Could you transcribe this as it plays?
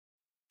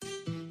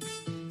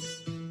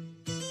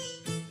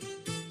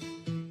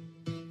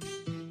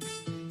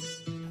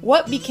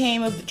What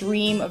became of the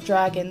dream of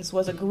dragons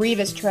was a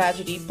grievous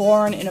tragedy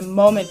born in a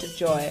moment of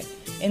joy.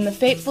 In the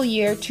fateful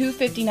year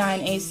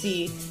 259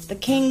 AC, the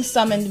king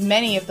summoned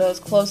many of those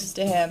closest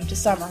to him to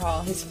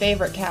Summerhall, his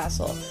favorite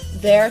castle,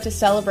 there to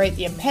celebrate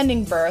the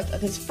impending birth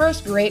of his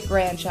first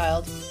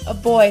great-grandchild, a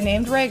boy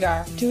named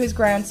Rhaegar, to his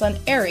grandson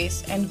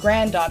Aerys and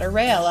granddaughter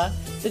Rhaella,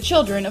 the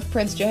children of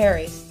Prince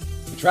Jaehaerys.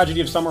 The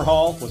tragedy of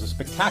Summerhall was a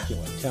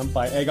spectacular attempt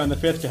by Aegon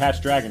V to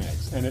hatch dragon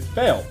eggs, and it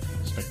failed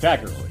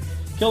spectacularly,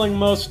 killing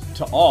most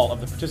to all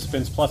of the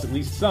participants, plus at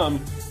least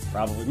some,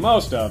 probably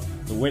most of,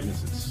 the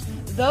witnesses.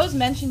 Those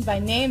mentioned by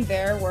name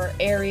there were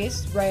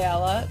Aerys,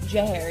 Rhaella,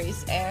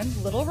 Jaehaerys, and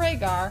little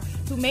Rhaegar,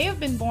 who may have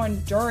been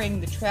born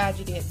during the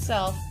tragedy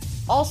itself,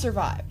 all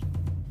survived.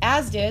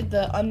 As did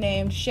the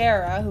unnamed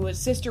Shera, who was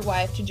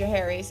sister-wife to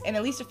Jaehaerys, and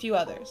at least a few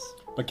others.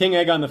 But King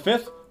Aegon V,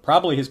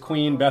 probably his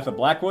queen Betha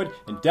Blackwood,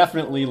 and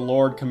definitely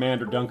Lord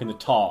Commander Duncan the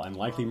Tall, and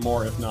likely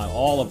more if not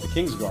all of the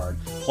Kingsguard,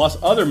 plus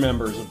other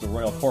members of the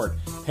royal court,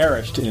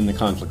 perished in the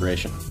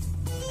conflagration.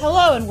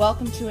 Hello and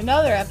welcome to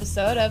another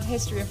episode of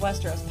History of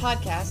Westeros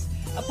podcast,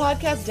 a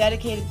podcast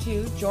dedicated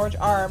to George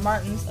R.R.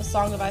 Martin's A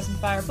Song of Ice and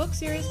Fire book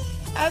series,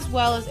 as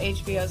well as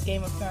HBO's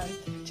Game of Thrones.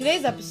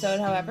 Today's episode,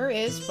 however,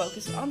 is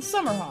focused on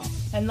Summerhall,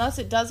 and thus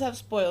it does have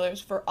spoilers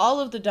for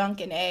all of the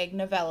Dunk and Egg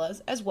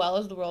novellas, as well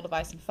as the World of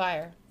Ice and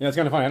Fire. Yeah, it's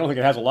kind of funny. I don't think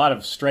it has a lot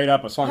of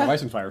straight-up A Song of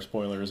Ice and Fire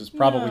spoilers. It's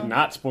probably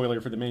not spoiler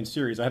for the main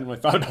series. I hadn't really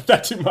thought about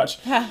that too much.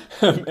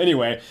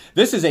 Anyway,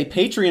 this is a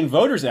Patreon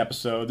voters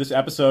episode. This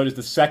episode is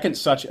the second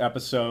such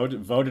episode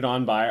voted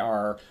on by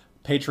our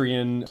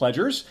Patreon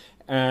pledgers.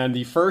 And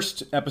the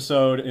first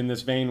episode in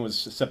this vein was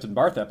Septon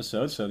Barth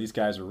episode, so these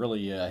guys are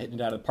really hitting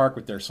it out of the park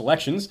with their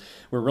selections.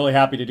 We're really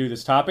happy to do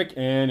this topic,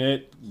 and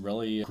it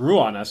really grew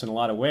on us in a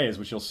lot of ways,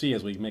 which you'll see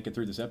as we make it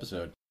through this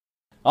episode.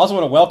 I also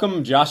want to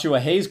welcome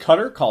Joshua Hayes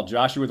Cutter, called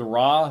Joshua the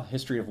Raw,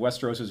 History of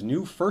Westeros'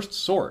 new first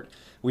sword.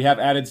 We have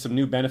added some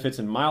new benefits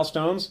and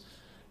milestones.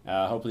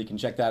 Hopefully you can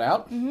check that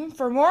out.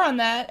 For more on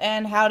that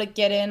and how to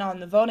get in on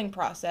the voting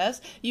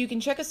process, you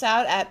can check us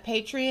out at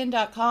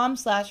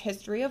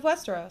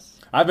patreon.com/historyofwesteros.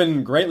 I've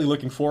been greatly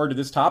looking forward to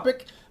this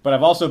topic, but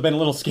I've also been a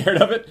little scared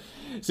of it.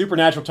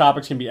 Supernatural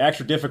topics can be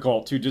extra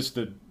difficult to just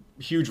the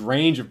huge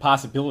range of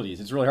possibilities.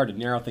 It's really hard to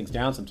narrow things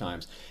down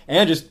sometimes.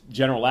 And just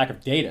general lack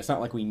of data. It's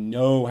not like we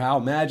know how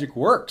magic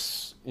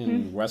works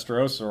in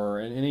Westeros or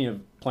in any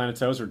of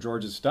Planetos or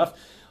George's stuff.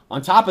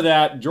 On top of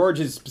that, George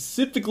has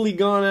specifically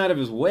gone out of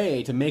his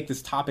way to make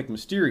this topic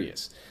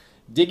mysterious.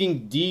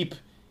 Digging deep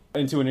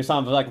into an A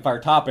Song of Ice and Fire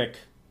topic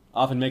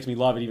often makes me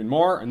love it even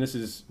more, and this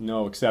is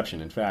no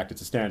exception. In fact,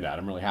 it's a standout.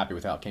 I'm really happy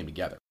with how it came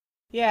together.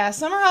 Yeah,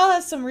 Summerhall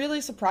has some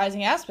really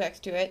surprising aspects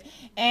to it,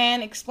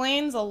 and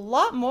explains a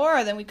lot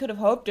more than we could have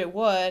hoped it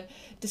would,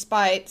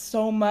 despite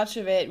so much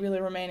of it really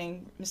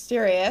remaining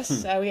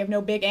mysterious. We have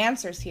no big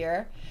answers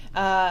here.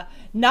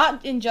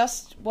 Not in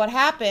just what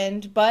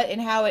happened, but in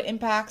how it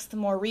impacts the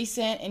more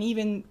recent and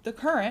even the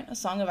current A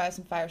Song of Ice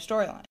and Fire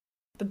storyline.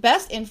 The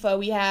best info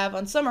we have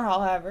on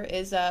Summerhall, however,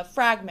 is a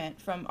fragment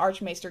from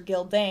Archmaester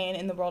Gildain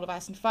in the World of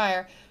Ice and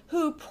Fire,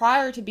 who,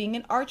 prior to being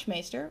an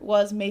Archmaester,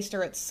 was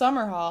Maester at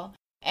Summerhall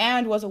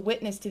and was a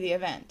witness to the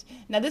event.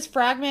 Now, this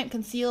fragment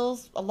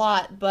conceals a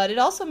lot, but it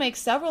also makes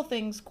several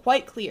things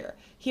quite clear.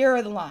 Here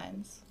are the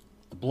lines.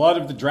 The blood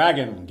of the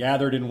dragon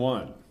gathered in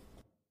one.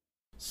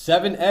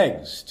 7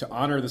 eggs to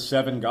honor the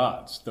 7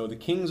 gods, though the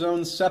king's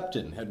own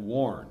Septon had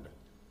warned.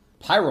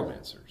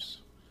 Pyromancers.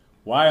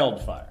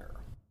 Wildfire.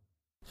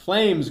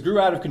 Flames grew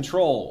out of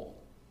control.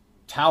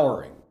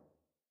 Towering.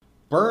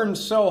 Burned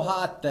so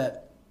hot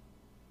that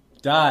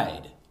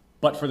died,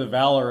 but for the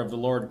valor of the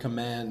Lord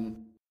Command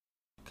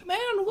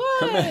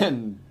what?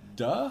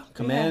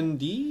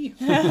 Commandee?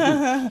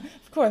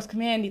 Of course,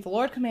 Commandee, the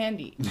Lord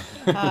Commandee.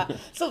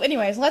 So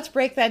anyways, let's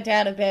break that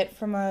down a bit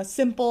from a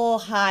simple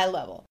high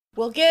level.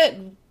 We'll get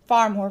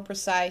far more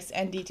precise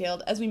and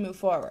detailed as we move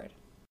forward.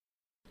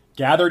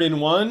 Gathered in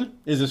one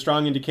is a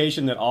strong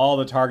indication that all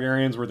the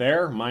Targaryens were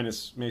there,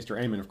 minus Maester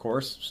Aemon, of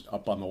course,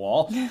 up on the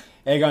wall.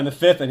 Aegon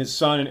V and his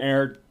son and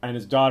heir and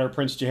his daughter,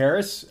 Prince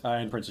Jaehaerys,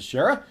 and Princess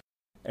Shera.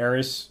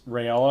 Aerys,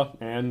 Rhaella,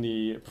 and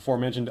the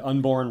aforementioned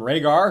unborn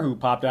Rhaegar, who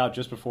popped out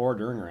just before,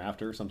 during, or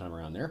after, sometime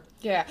around there.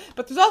 Yeah,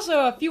 but there's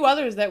also a few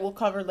others that we'll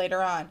cover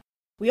later on.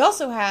 We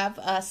also have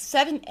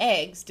 7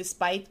 eggs,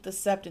 despite the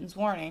Septon's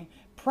warning.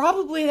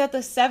 Probably that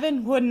the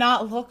 7 would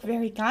not look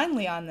very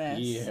kindly on this.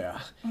 Yeah.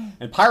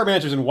 And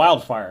pyromancers and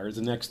wildfire is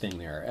the next thing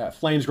there.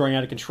 Flames growing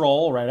out of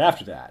control right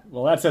after that.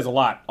 Well, that says a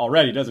lot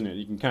already, doesn't it?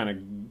 You can kind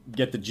of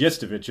get the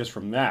gist of it just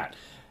from that.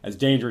 As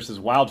dangerous as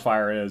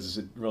wildfire is,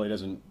 it really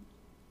doesn't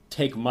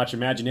take much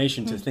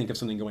imagination to think of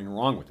something going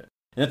wrong with it.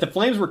 And that the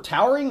flames were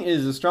towering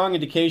is a strong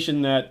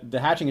indication that the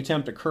hatching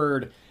attempt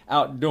occurred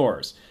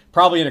outdoors,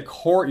 probably in a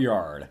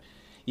courtyard.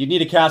 You'd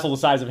need a castle the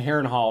size of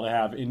Harrenhal to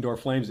have indoor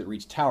flames that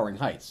reach towering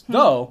heights.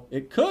 Though,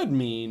 it could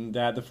mean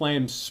that the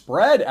flames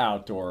spread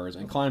outdoors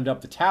and climbed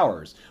up the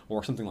towers,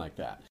 or something like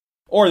that.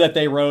 Or that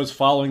they rose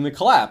following the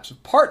collapse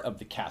of part of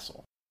the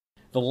castle.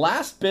 The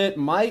last bit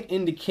might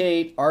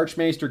indicate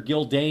Archmaester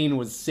Gildain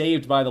was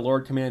saved by the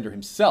Lord Commander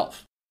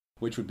himself.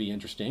 which would be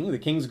interesting. The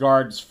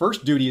Kingsguard's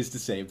first duty is to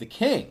save the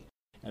king,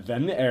 and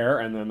then the heir,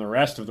 and then the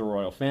rest of the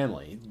royal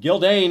family.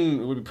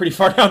 Gildain would be pretty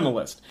far down the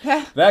list.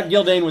 That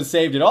Gildain was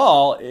saved at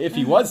all, if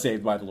he was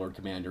saved by the Lord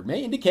Commander,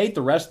 may indicate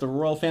the rest of the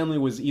royal family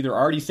was either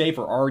already safe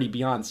or already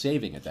beyond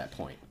saving at that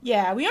point.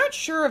 Yeah, we aren't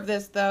sure of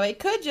this, though. It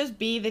could just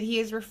be that he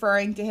is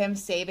referring to him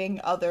saving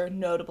other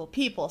notable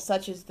people,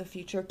 such as the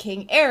future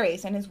King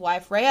Aerys and his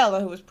wife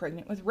Rhaella, who was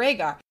pregnant with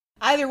Rhaegar.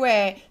 Either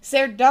way,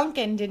 Ser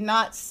Duncan did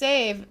not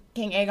save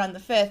King Aegon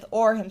V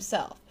or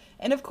himself.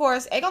 And of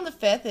course, Aegon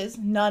V is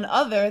none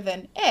other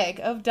than Egg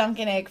of Dunk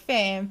and Egg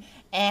fame,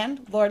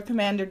 and Lord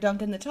Commander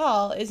Duncan the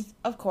Tall is,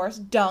 of course,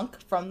 Dunk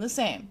from the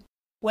same.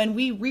 When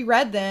we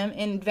reread them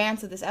in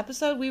advance of this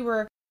episode, we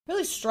were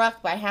really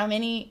struck by how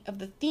many of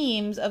the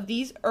themes of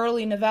these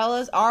early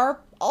novellas are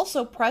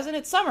also present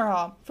at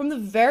Summerhall. From the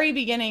very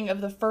beginning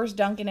of the first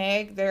Dunk and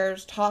Egg,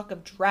 there's talk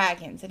of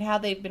dragons and how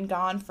they've been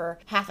gone for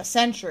half a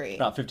century.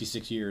 About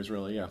 56 years,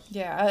 really, yeah.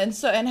 Yeah,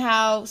 and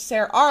how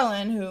Ser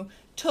Arlen, who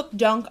took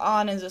Dunk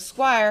on as a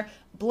squire,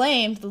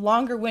 blamed the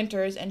longer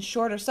winters and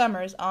shorter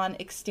summers on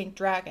extinct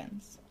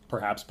dragons.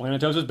 Perhaps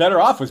Planetos is better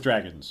off with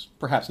dragons.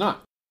 Perhaps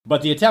not.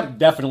 But the attempt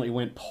definitely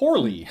went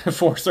poorly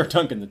for Sir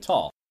Duncan the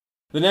Tall.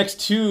 The next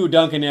two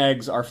Dunk and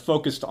Eggs are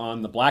focused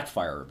on the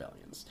Blackfyre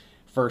rebellions,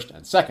 first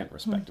and second,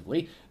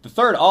 respectively. The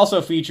third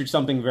also featured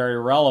something very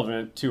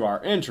relevant to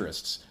our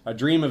interests, a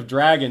dream of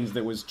dragons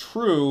that was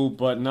true,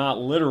 but not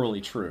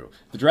literally true.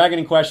 The dragon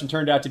in question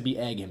turned out to be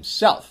Egg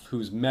himself,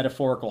 whose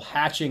metaphorical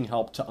hatching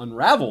helped to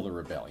unravel the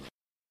rebellion.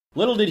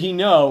 Little did he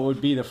know it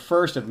would be the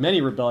first of many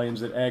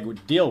rebellions that Egg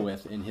would deal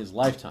with in his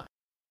lifetime.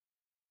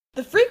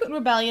 The frequent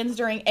rebellions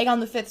during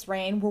Aegon V's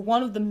reign were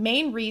one of the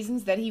main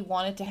reasons that he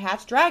wanted to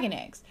hatch dragon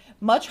eggs.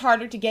 Much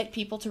harder to get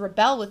people to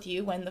rebel with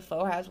you when the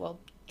foe has, well,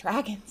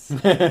 dragons.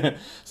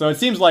 So it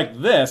seems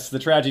like this, the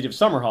tragedy of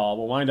Summerhall,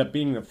 will wind up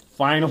being the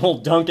final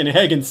Dunk and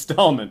Egg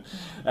installment.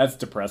 That's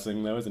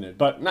depressing, though, isn't it?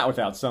 But not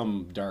without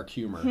some dark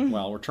humor.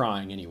 Well, we're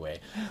trying anyway.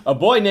 A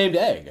boy named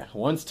Egg,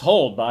 once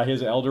told by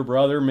his elder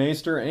brother,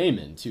 Maester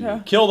Aemon,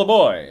 to kill the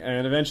boy,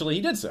 and eventually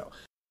he did so.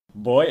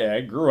 Boy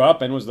Egg grew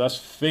up and was thus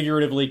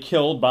figuratively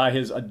killed by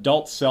his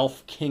adult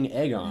self, King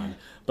Aegon.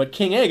 But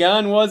King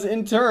Aegon was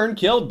in turn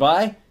killed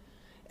by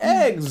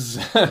eggs.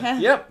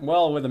 Yep,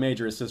 well, with a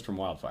major assist from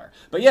Wildfire.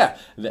 But yeah,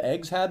 the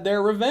eggs had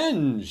their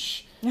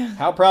revenge.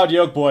 How proud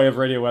Yoke Boy of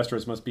Radio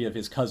Westeros must be of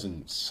his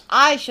cousins.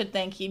 I should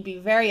think he'd be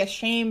very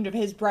ashamed of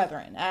his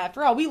brethren.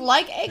 After all, we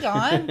like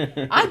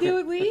Aegon. I do,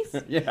 at least.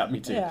 Yeah, me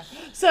too. Yeah.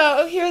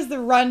 So here's the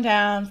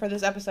rundown for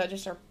this episode,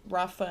 just a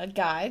rough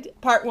guide.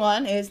 Part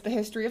 1 is the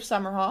history of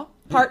Summerhall.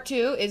 Part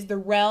 2 is the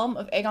realm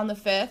of Aegon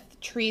V,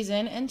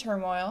 treason and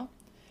turmoil.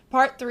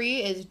 Part 3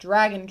 is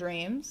Dragon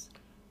Dreams.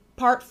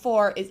 Part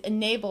 4 is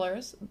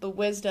Enablers, the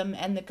Wisdom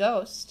and the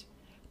Ghost.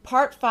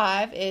 Part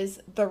 5 is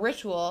The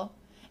Ritual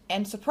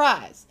and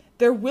Surprise.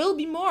 There will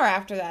be more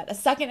after that, a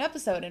second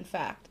episode, in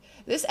fact.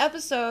 This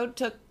episode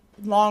took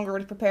longer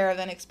to prepare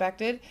than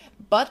expected,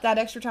 but that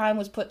extra time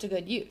was put to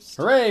good use.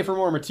 Hooray for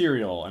more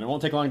material, and it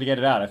won't take long to get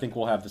it out. I think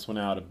we'll have this one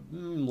out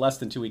less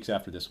than 2 weeks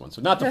after this one, so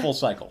not the full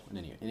cycle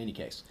in any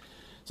case.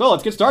 So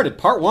let's get started.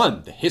 Part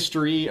 1, the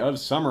history of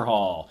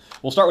Summerhall.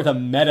 We'll start with a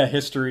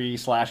meta-history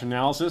 /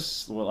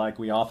 analysis, like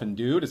we often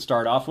do to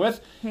start off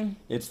with.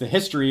 It's the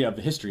history of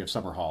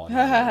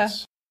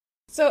Summerhall.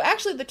 So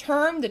actually the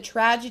term, the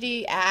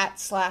tragedy at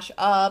 /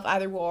 of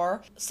either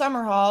war,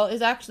 Summerhall,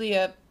 is actually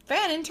a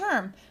fanon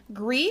term.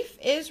 Grief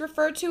is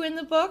referred to in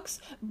the books,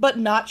 but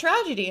not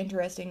tragedy,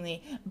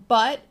 interestingly.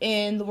 But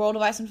in the World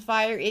of Ice and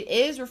Fire, it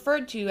is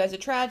referred to as a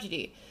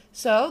tragedy.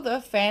 So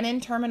the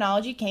fanon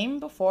terminology came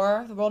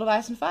before the World of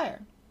Ice and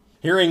Fire.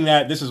 Hearing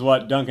that this is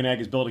what Dunk and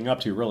Egg is building up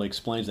to really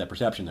explains that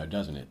perception, though,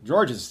 doesn't it?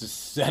 George is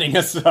just setting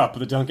us up.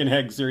 The Dunk and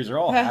Egg series are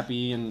all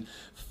happy and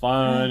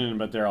fun,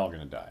 but they're all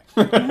going to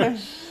die.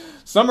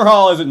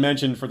 Summerhall isn't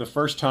mentioned for the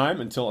first time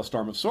until A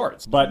Storm of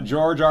Swords, but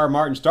George R. R.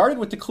 Martin started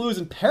with the clues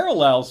and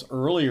parallels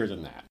earlier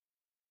than that.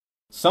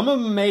 Some of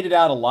them made it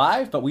out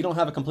alive, but we don't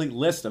have a complete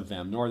list of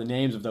them, nor the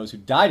names of those who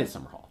died at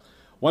Summerhall.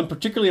 One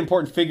particularly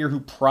important figure who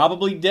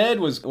probably did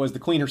was the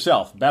Queen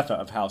herself, Betha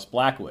of House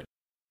Blackwood.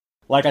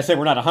 Like I said,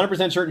 we're not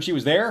 100% certain she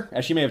was there,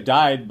 as she may have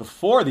died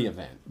before the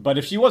event. But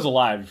if she was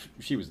alive,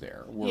 she was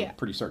there. We're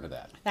pretty certain of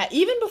that. Now,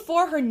 even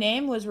before her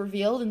name was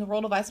revealed in the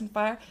World of Ice and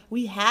Fire,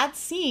 we had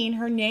seen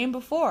her name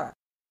before.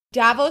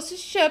 Davos'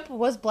 ship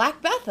was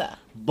Black Betha.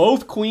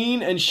 Both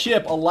queen and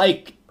ship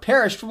alike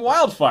perished from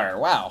wildfire.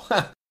 Wow.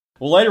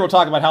 Well, later we'll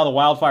talk about how the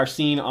wildfire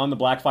scene on the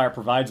Blackwater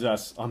provides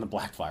us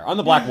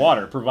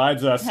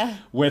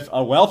with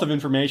a wealth of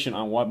information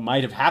on what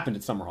might have happened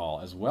at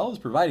Summerhall, as well as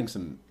providing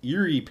some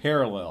eerie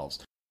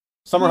parallels.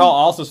 Summerhall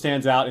also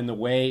stands out in the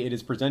way it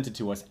is presented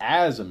to us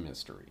as a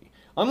mystery.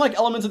 Unlike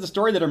elements of the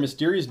story that are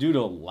mysterious due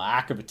to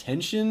lack of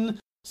attention,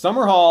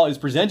 Summerhall is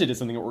presented as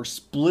something that we're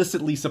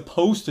explicitly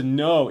supposed to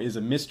know is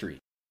a mystery.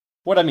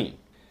 What I mean?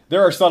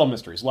 There are subtle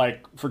mysteries,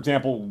 like, for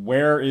example,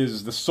 where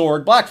is the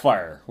sword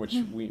Blackfyre, which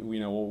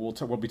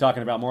we'll be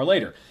talking about more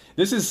later.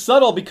 This is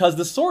subtle because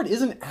the sword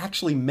isn't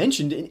actually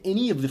mentioned in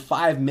any of the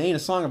 5 main A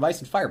Song of Ice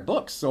and Fire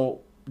books, so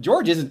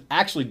George isn't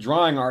actually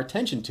drawing our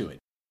attention to it.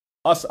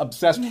 Us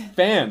obsessed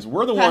fans,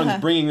 we're the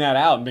ones bringing that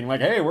out and being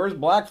like, hey, where's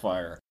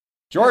Blackfire?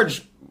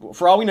 George,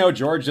 for all we know,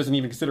 George doesn't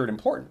even consider it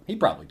important. He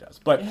probably does.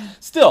 But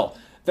still,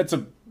 that's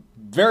a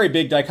very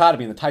big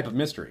dichotomy in the type of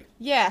mystery.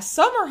 Yeah,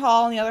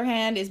 Summerhall, on the other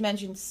hand, is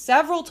mentioned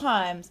several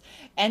times,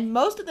 and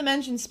most of the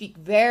mentions speak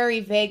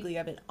very vaguely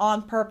of it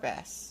on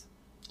purpose.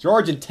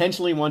 George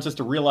intentionally wants us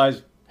to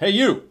realize, hey,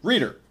 you,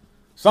 reader,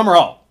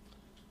 Summerhall.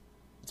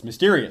 It's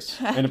mysterious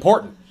and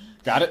important.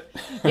 Got it?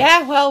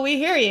 Yeah, well, we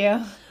hear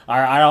you.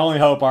 I only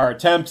hope our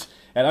attempt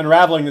at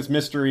unraveling this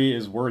mystery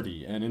is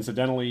worthy. And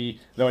incidentally,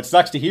 though it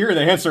sucks to hear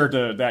the answer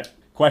to that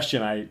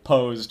question I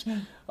posed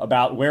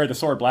about where the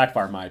sword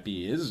Blackfire might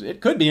be, it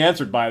could be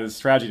answered by this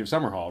tragedy of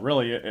Summerhall.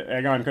 Really,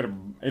 Aegon could have,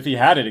 if he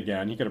had it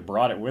again, he could have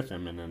brought it with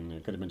him, and then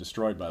it could have been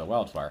destroyed by the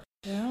wildfire.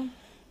 Yeah.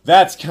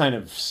 That's kind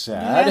of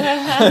sad.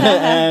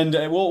 And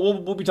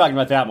we'll be talking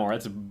about that more.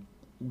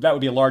 That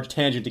would be a large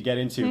tangent to get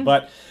into.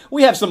 But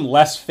we have some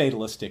less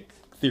fatalistic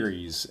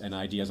theories and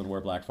ideas on where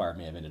Blackfire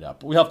may have ended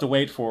up. But we'll have to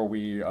wait for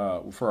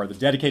the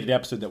dedicated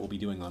episode that we'll be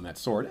doing on that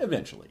sword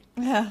eventually.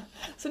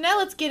 So now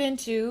let's get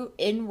into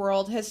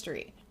in-world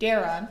history.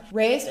 Daeron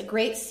raised a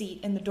great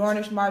seat in the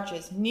Dornish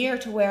marches near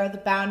to where the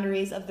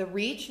boundaries of the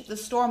Reach, the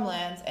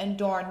Stormlands, and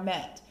Dorne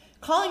met.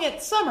 Calling it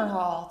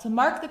Summerhall to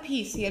mark the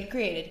peace he had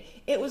created,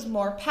 it was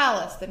more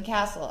palace than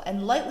castle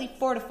and lightly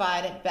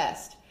fortified at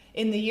best.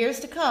 In the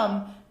years to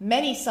come,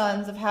 many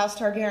sons of House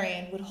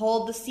Targaryen would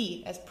hold the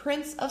seat as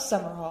Prince of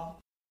Summerhall.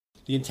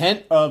 The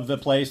intent of the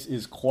place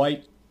is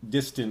quite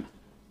distant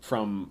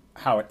from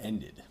how it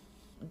ended.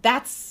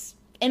 That's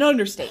an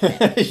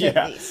understatement.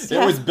 Yeah.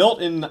 It was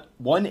built in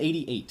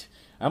 188.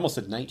 I almost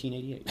said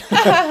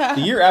 1988.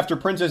 The year after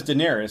Princess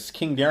Daenerys,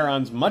 King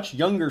Daeron's much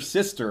younger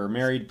sister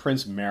married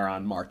Prince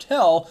Meryn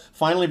Martell,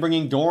 finally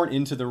bringing Dorne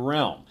into the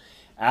realm.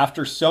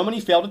 After so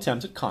many failed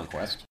attempts at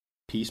conquest,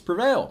 peace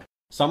prevailed.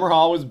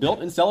 Summerhall was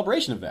built in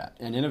celebration of that,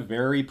 and in a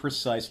very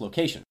precise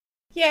location.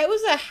 Yeah, it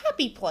was a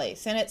happy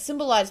place, and it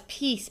symbolized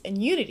peace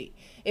and unity.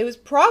 It was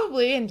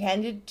probably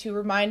intended to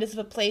remind us of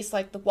a place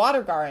like the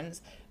Water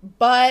Gardens,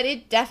 but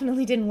it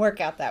definitely didn't work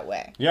out that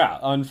way. Yeah,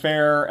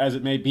 unfair as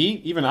it may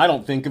be, even I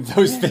don't think of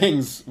those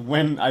things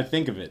when I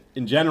think of it.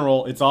 In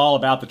general, it's all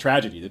about the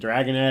tragedy, the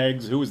dragon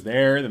eggs, who was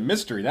there, the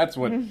mystery. That's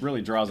what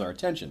really draws our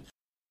attention.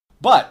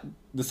 But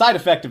the side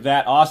effect of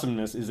that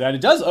awesomeness is that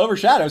it does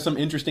overshadow some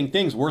interesting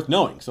things worth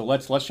knowing. So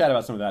let's chat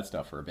about some of that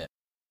stuff for a bit.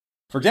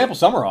 For example,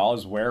 Summerhall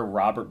is where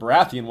Robert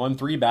Baratheon won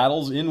 3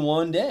 battles in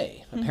one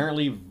day.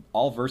 Apparently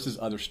all versus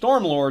other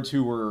Stormlords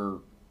who were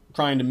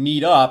trying to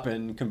meet up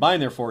and combine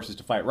their forces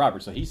to fight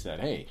Robert. So he said,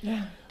 hey,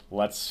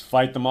 let's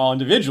fight them all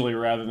individually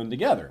rather than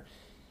together.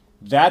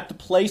 That the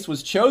place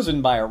was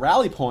chosen by a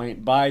rally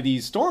point by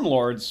these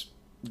Stormlords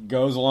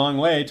goes a long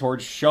way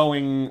towards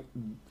showing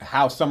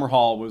how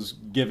Summerhall was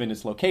given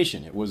its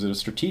location. It was a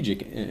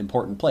strategic,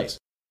 important place.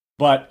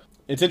 But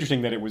it's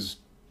interesting that it was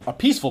a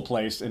peaceful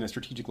place in a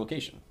strategic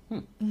location.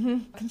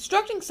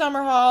 Constructing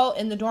Summerhall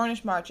in the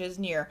Dornish marches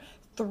near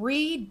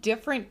 3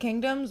 different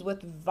kingdoms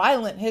with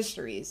violent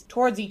histories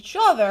towards each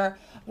other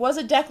was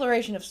a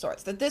declaration of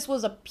sorts, that this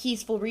was a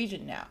peaceful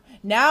region now.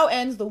 Now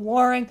ends the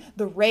warring,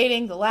 the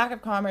raiding, the lack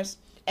of commerce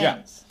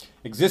ends. Yeah.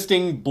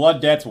 Existing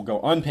blood debts will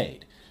go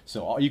unpaid.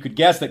 So you could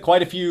guess that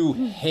quite a few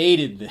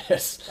hated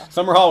this.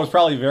 Summerhall was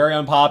probably very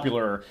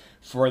unpopular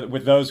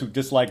with those who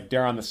disliked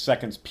Daeron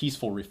II's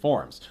peaceful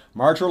reforms.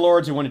 Marcher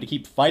Lords who wanted to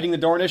keep fighting the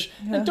Dornish,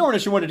 and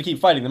Dornish who wanted to keep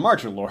fighting the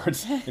Marcher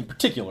Lords. In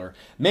particular,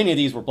 many of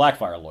these were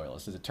Blackfire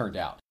loyalists, as it turned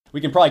out. We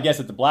can probably guess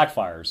that the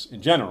Blackfires,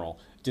 in general,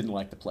 didn't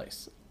like the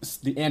place. It's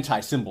the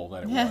anti-symbol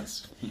that it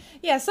was.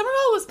 Yeah,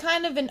 Summerhall was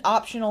kind of an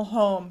optional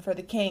home for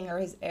the king or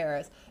his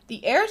heirs.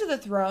 The heir to the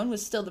throne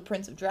was still the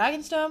Prince of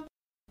Dragonstone,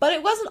 but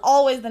it wasn't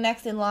always the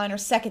next in line or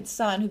second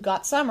son who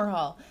got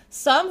Summerhall.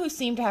 Some who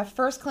seemed to have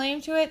first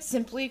claim to it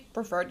simply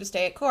preferred to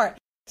stay at court,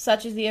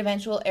 such as the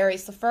eventual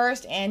Aerys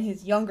I and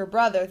his younger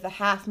brother, the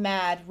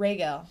half-mad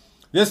Rhaegal.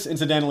 This,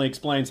 incidentally,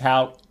 explains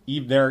how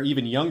their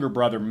even younger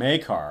brother,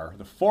 Maekar,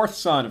 the 4th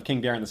son of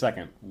King Daeron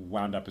II,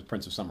 wound up as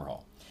Prince of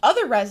Summerhall.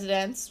 Other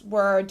residents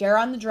were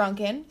Daeron the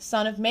Drunken,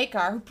 son of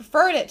Maekar, who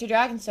preferred it to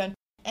Dragonstone,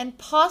 and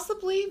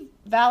possibly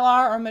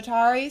Valar or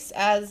Mataris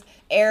as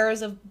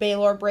heirs of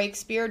Baelor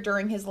Breakspear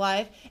during his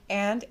life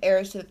and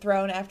heirs to the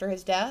throne after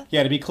his death.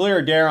 Yeah, to be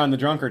clear, Daeron the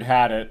Drunkard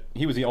had it.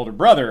 He was the older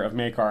brother of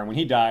Maekar, and when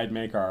he died,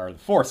 Maekar,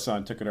 the 4th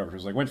son, took it over. It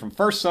was like went from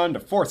 1st son to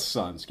 4th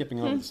son, skipping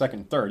over the 2nd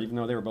and 3rd, even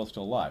though they were both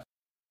still alive.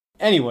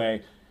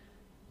 Anyway,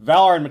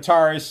 Valar and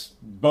Mataris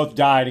both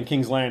died in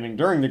King's Landing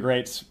during the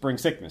Great Spring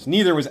Sickness.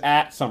 Neither was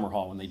at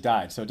Summerhall when they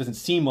died, so it doesn't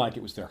seem like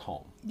it was their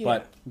home. Yeah.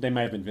 But they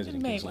may have been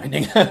visiting King's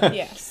Landing.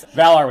 Yes.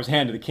 Valar was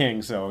hand to the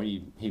king, so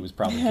he was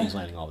probably King's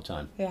Landing all the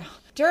time. Yeah.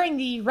 During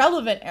the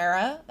relevant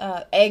era,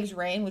 Egg's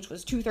reign, which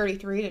was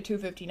 233 to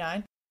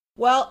 259,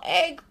 well,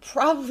 Egg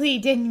probably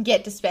didn't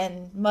get to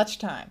spend much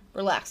time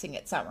relaxing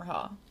at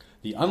Summerhall.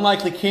 The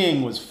unlikely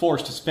king was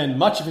forced to spend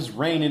much of his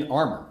reign in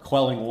armor,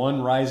 quelling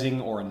one rising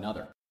or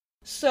another.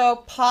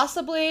 So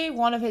possibly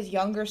one of his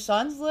younger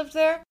sons lived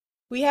there?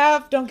 We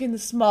have Duncan the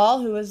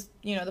Small, who was,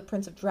 the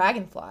Prince of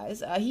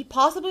Dragonflies. He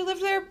possibly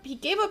lived there. He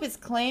gave up his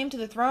claim to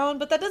the throne,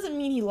 but that doesn't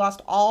mean he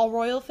lost all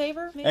royal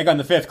favor. Maybe?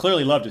 Aegon V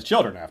clearly loved his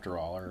children, after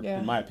all, or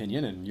in my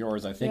opinion, and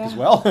yours, I think, as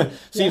well.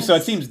 So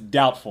it seems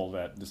doubtful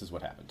that this is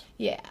what happened.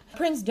 Yeah.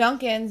 Prince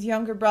Duncan's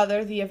younger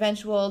brother, the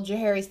eventual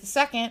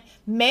Jaehaerys II,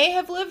 may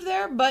have lived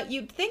there, but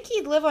you'd think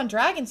he'd live on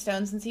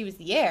Dragonstone since he was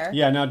the heir.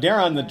 Yeah, now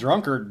Daeron the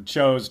Drunkard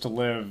chose to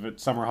live at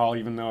Summerhall,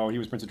 even though he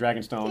was Prince of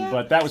Dragonstone,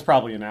 but that was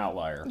probably an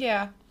outlier.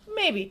 Yeah.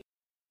 Maybe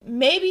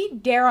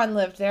Daeron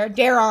lived there.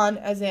 Daeron,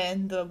 as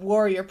in the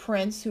warrior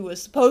prince who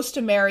was supposed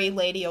to marry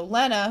Lady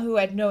Olenna, who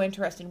had no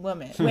interest in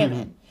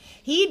women.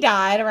 He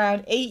died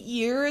around 8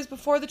 years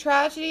before the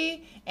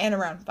tragedy, and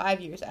around 5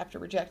 years after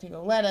rejecting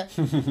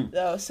Olenna,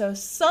 though. So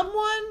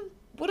someone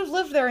would have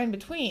lived there in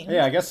between.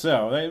 Yeah, I guess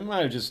so. They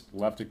might have just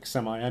left it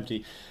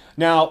semi-empty.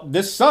 Now,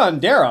 this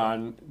son,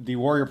 Daeron, the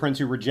warrior prince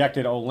who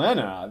rejected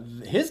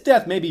Olenna, his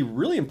death may be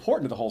really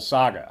important to the whole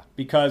saga,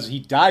 because he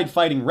died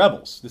fighting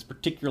rebels. This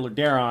particular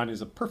Daeron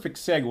is a perfect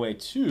segue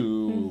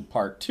to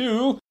Part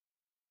 2,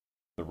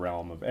 the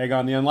realm of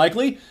Aegon the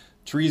Unlikely,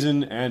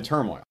 treason and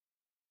turmoil.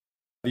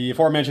 The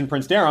aforementioned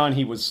Prince Daeron,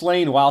 he was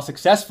slain while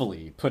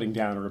successfully putting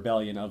down a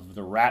rebellion of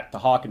the Rat, the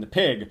Hawk, and the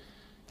Pig,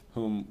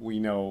 whom we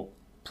know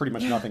pretty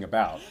much nothing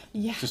about.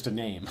 Yeah. Just a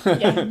name.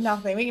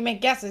 Nothing. We can make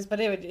guesses, but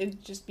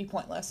it'd just be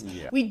pointless.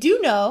 Yeah. We do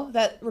know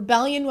that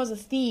rebellion was a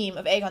theme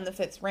of Aegon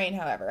V's reign,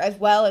 however, as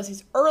well as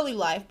his early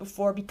life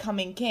before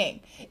becoming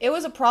king. It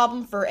was a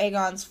problem for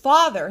Aegon's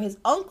father, his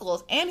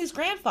uncles, and his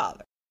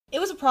grandfather.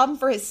 It was a problem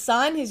for his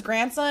son, his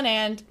grandson,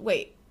 and...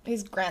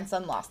 his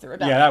grandson lost the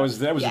rebellion. Yeah, that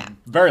was a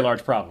very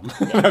large problem.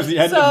 That was the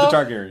end of the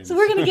Targaryens. So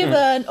we're going to give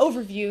an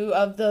overview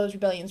of those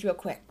rebellions real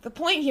quick. The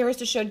point here is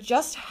to show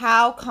just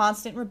how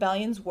constant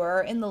rebellions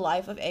were in the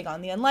life of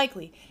Aegon the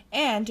Unlikely,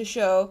 and to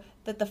show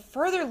that the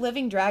further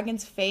living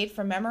dragons fade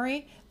from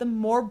memory, the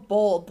more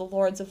bold the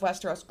lords of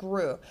Westeros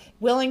grew,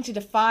 willing to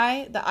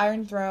defy the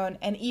Iron Throne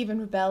and even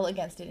rebel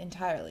against it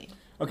entirely.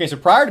 Okay, so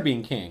prior to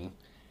being king,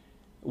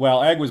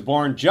 Egg was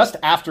born just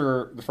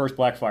after the first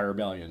Blackfyre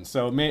Rebellion,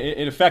 so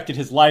it affected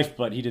his life,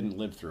 but he didn't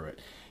live through it.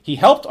 He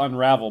helped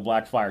unravel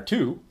Blackfyre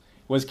 2,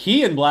 was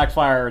key in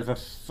Blackfyre, the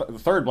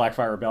third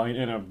Blackfyre Rebellion,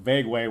 in a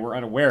vague way we're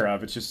unaware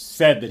of. It's just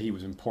said that he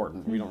was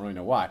important. We don't really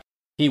know why.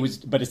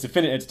 But it's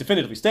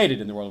definitively stated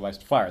in the World of Ice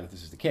and Fire that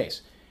this is the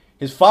case.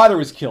 His father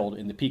was killed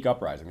in the Peak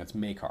Uprising, that's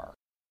Maekar.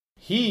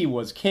 He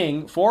was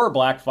king for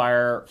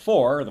Blackfyre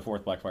 4, the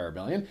fourth Blackfyre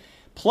Rebellion,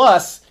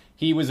 plus...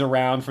 he was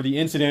around for the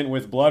incident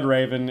with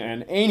Bloodraven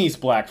and Aenys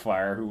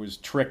Blackfyre, who was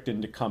tricked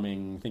into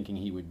thinking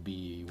he would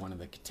be one of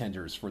the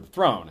contenders for the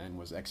throne, and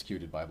was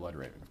executed by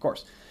Bloodraven, of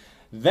course.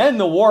 Then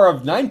the War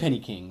of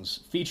Ninepenny Kings,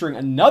 featuring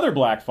another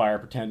Blackfyre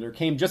pretender,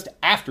 came just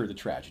after the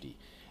tragedy.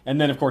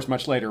 And then, of course,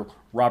 much later,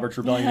 Robert's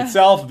Rebellion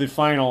itself, the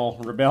final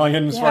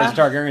rebellion as far as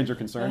the Targaryens are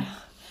concerned.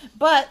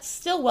 But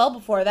still well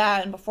before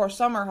that and before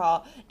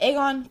Summerhall,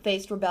 Aegon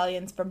faced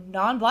rebellions from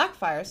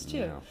non-Blackfyres too.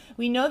 Yeah.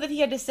 We know that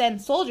he had to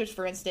send soldiers,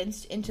 for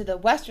instance, into the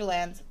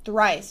Westerlands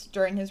thrice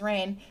during his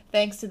reign,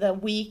 thanks to the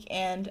weak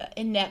and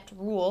inept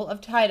rule of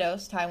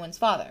Tydos, Tywin's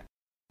father.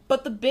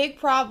 But the big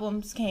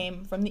problems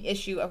came from the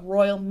issue of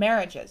royal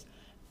marriages.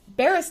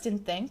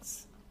 Barristan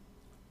thinks...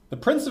 the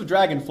Prince of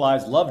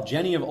Dragonflies loved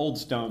Jenny of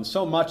Oldstone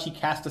so much he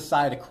cast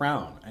aside a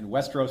crown, and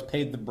Westeros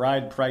paid the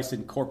bride price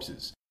in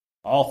corpses.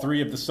 All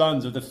three of the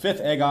sons of the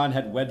fifth Aegon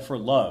had wed for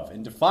love,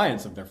 in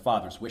defiance of their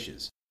father's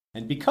wishes.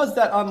 And because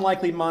that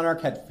unlikely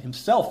monarch had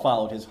himself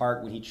followed his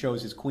heart when he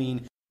chose his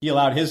queen, he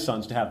allowed his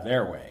sons to have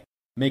their way,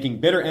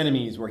 making bitter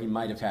enemies where he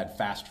might have had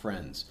fast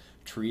friends.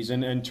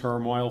 Treason and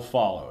turmoil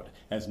followed,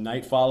 as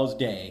night follows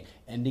day,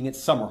 ending at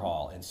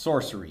Summerhall in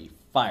sorcery,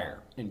 fire,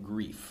 and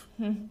grief.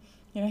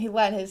 He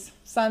let his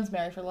sons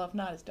marry for love,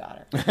 not his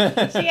daughter.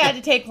 She had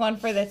to take one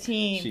for the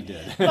team. She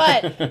did.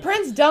 But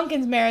Prince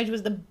Duncan's marriage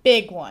was the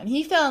big one.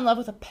 He fell in love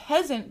with a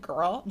peasant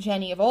girl,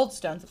 Jenny of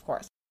Oldstones, of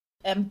course.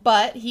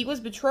 But he was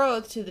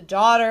betrothed to the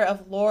daughter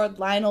of Lord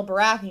Lionel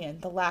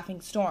Baratheon, the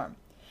Laughing Storm.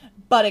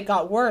 But it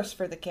got worse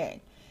for the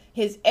king.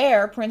 His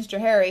heir, Prince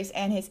Jaehaerys,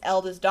 and his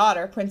eldest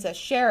daughter, Princess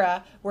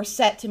Shera, were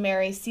set to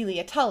marry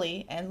Celia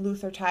Tully and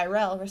Luther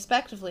Tyrell,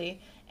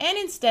 respectively, and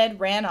instead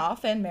ran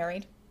off and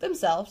married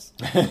themselves.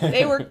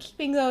 They were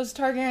keeping those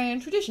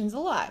Targaryen traditions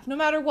alive, no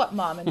matter what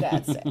mom and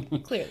dad say,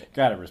 clearly.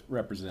 Gotta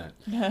represent.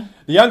 The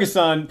youngest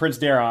son, Prince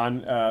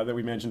Daeron, that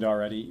we mentioned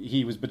already,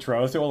 he was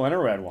betrothed to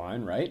Olenna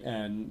Redwine, right?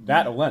 And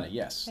that Olenna,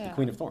 yes, the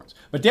Queen of Thorns.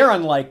 But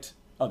Daeron liked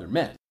other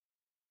men.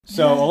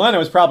 So Olenna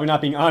was probably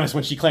not being honest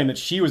when she claimed that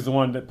she was the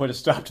one that put a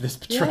stop to this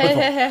betrothal.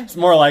 It's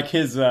more like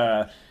his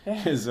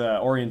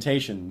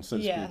orientation, so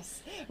to speak.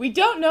 Yes. We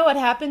don't know what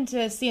happened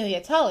to Celia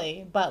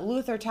Tully, but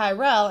Luther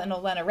Tyrell and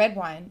Olenna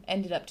Redwine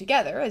ended up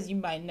together, as you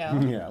might know.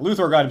 Yeah,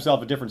 Luther got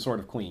himself a different sort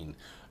of queen.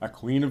 a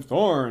queen of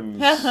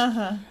thorns.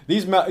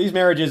 These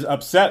marriages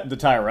upset the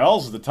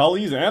Tyrells, the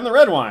Tullys, and the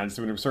Redwynes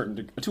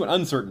to an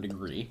uncertain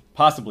degree,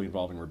 possibly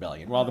involving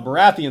rebellion, while the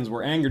Baratheons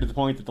were angered to the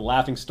point that the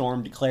Laughing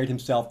Storm declared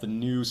himself the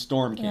new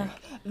Storm King. Yeah.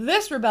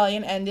 This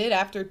rebellion ended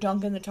after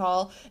Duncan the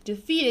Tall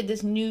defeated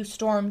this new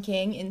Storm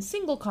King in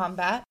single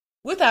combat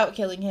without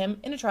killing him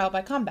in a trial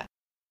by combat.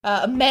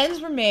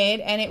 Amends were made,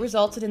 and it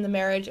resulted in the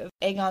marriage of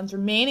Aegon's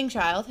remaining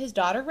child, his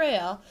daughter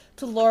Rhaelle,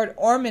 to Lord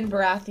Ormond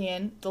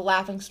Baratheon, the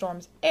Laughing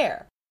Storm's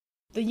heir.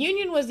 The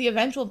union was the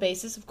eventual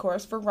basis, of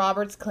course, for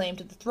Robert's claim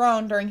to the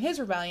throne during his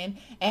rebellion,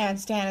 and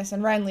Stannis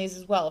and Renly's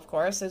as well, of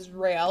course, as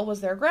Rhaelle was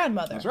their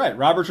grandmother. That's right.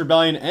 Robert's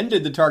rebellion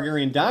ended the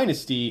Targaryen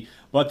dynasty,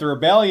 but the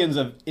rebellions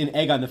in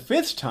Aegon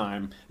V's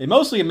time, they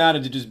mostly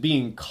amounted to just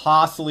being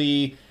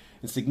costly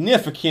and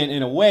significant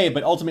in a way,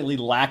 but ultimately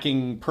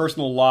lacking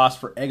personal loss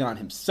for Aegon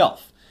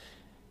himself.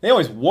 They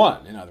always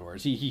won, in other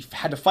words. He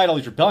had to fight all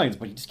these rebellions,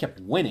 but he just kept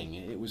winning.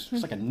 It was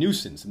just like a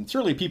nuisance. And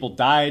certainly people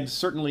died.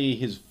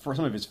 Certainly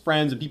some of his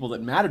friends and people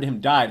that mattered to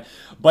him died.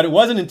 But it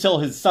wasn't until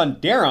his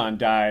son Daeron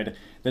died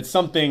that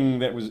something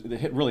that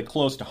hit really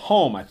close to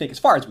home, I think, as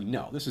far as we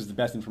know. This is the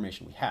best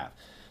information we have.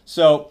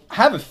 So I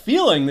have a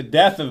feeling the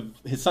death of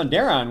his son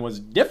Daeron was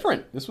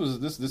different.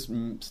 This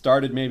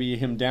started maybe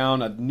him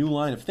down a new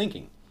line of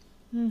thinking.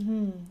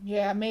 Mm-hmm.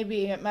 Yeah,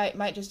 maybe it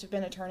might just have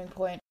been a turning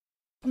point.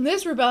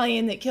 This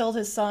rebellion that killed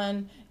his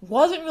son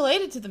wasn't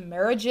related to the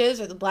marriages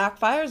or the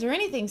Blackfires or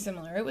anything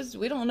similar.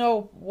 We don't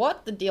know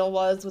what the deal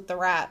was with the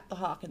rat, the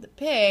hawk, and the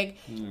pig.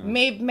 Yeah.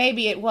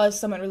 Maybe it was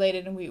somewhat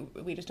related and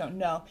we just don't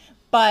know.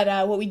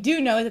 But what we do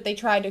know is that they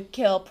tried to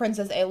kill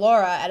Princess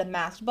Aelora at a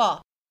masked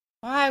ball.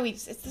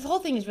 This whole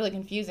thing is really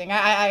confusing.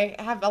 I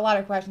have a lot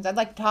of questions. I'd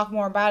like to talk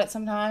more about it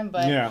sometime,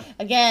 but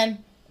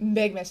again,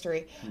 big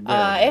mystery.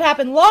 It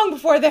happened long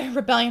before the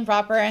rebellion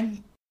proper,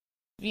 and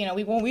we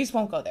just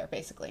won't go there,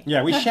 basically.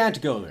 Yeah, we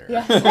shan't go there.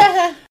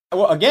 Yeah.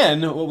 Well,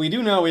 again, what we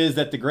do know is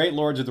that the great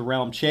lords of the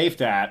realm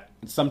chafed at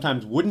and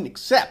sometimes wouldn't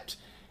accept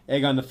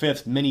Aegon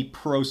V's many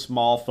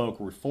pro-small folk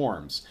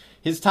reforms.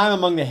 His time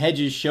among the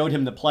hedges showed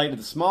him the plight of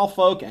the small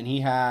folk, and he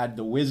had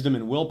the wisdom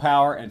and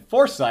willpower and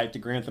foresight to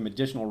grant them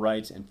additional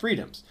rights and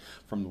freedoms.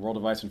 From the World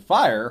of Ice and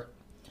Fire,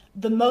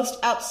 the most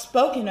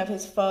outspoken of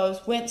his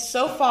foes went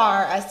so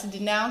far as to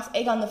denounce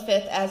Aegon V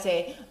as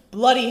a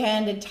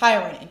bloody-handed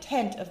tyrant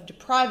intent of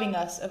depriving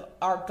us of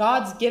our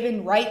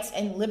God's-given rights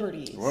and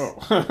liberties. Whoa.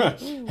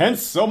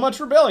 Hence so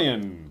much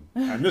rebellion.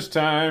 And this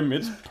time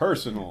it's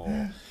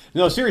personal.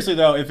 No, seriously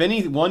though, if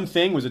any one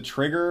thing was a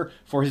trigger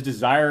for his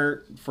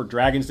desire for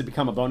dragons to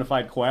become a bona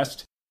fide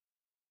quest,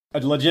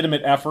 a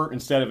legitimate effort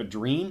instead of a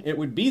dream, it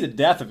would be the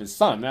death of his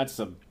son. That's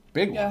a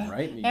big one,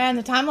 right? And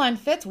the timeline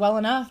fits well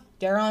enough.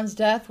 Daeron's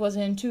death was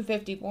in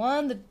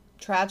 251. The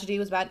tragedy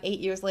was about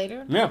 8 years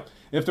later. Yeah.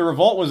 If the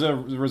revolt was a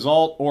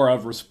result or a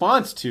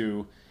response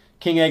to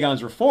King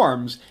Aegon's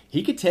reforms,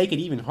 he could take it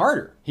even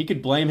harder. He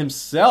could blame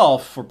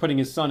himself for putting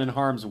his son in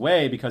harm's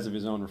way because of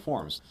his own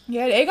reforms.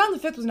 Yeah, Aegon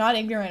V was not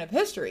ignorant of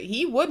history.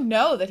 He would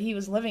know that he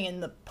was living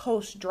in the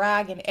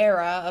post-dragon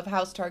era of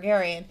House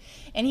Targaryen,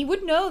 and he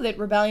would know that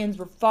rebellions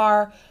were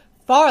far,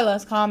 far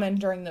less common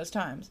during those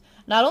times.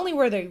 Not only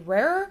were they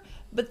rarer,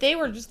 but they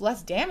were just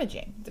less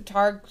damaging. The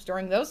Targs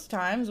during those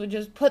times would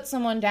just put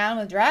someone down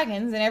with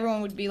dragons, and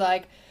everyone would be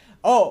like,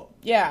 oh,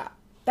 yeah,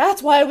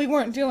 that's why we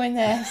weren't doing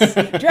this.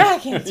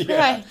 Dragons,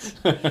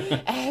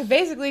 right.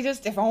 Basically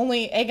just if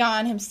only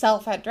Aegon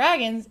himself had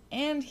dragons,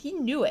 and he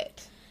knew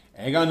it.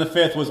 Aegon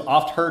V was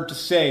oft heard to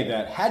say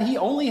that had he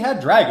only had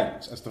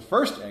dragons, as the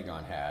first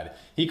Aegon had,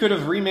 he could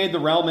have remade the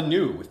realm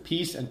anew with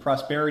peace and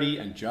prosperity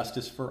and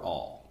justice for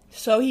all.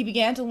 So he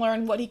began to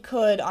learn what he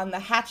could on the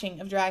hatching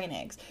of dragon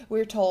eggs.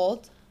 We're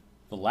told,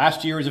 the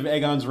last years of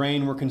Aegon's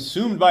reign were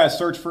consumed by a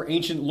search for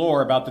ancient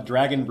lore about the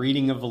dragon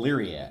breeding of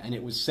Valyria, and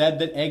it was said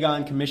that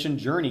Aegon commissioned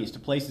journeys to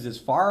places as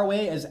far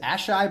away as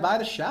Asshai by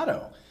the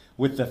Shadow,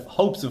 with the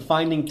hopes of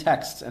finding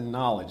texts and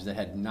knowledge that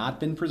had not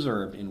been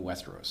preserved in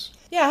Westeros.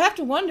 Yeah, I have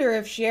to wonder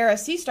if Shiera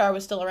Seastar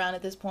was still around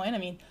at this point. I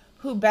mean,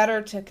 who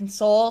better to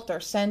consult or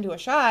send to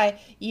Asshai,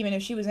 even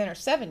if she was in her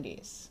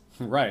 70s?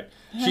 Right.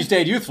 She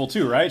stayed youthful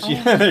too, right?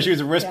 She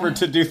was whispered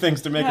to do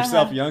things to make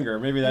herself younger.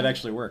 Maybe that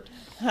actually worked.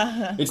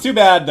 It's too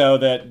bad, though,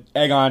 that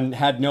Aegon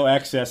had no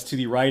access to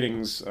the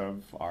writings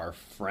of our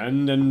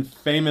friend and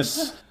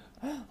famous...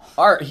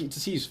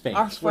 he's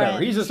famous, whatever.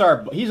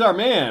 He's our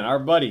man, our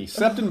buddy,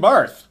 Septon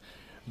Barth.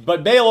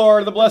 But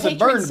Baelor, the Blessed,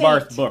 burned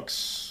Barth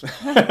books.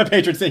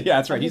 Patron saint, yeah,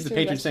 that's right. He's the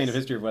patron saint of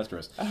History of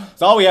Westeros.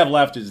 So all we have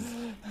left is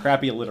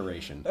crappy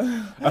alliteration.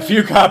 A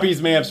few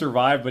copies may have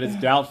survived, but it's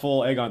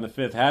doubtful Aegon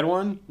V had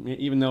one,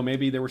 even though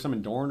maybe there were some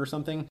in Dorne or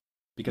something,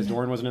 because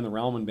Dorne wasn't in the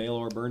realm when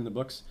Baelor burned the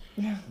books.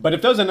 But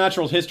if those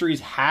unnatural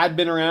histories had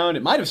been around,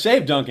 it might have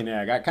saved Dunk and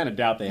Egg. I kind of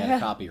doubt they had a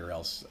copy, or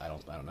else I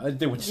don't know.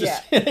 They would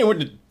just they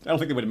wouldn't. I don't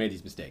think they would have made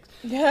these mistakes.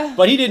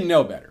 But he didn't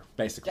know better,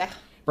 basically.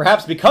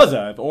 Perhaps because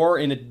of, or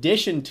in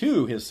addition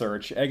to his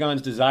search,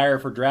 Aegon's desire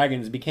for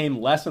dragons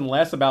became less and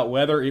less about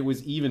whether it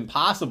was even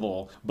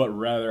possible, but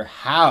rather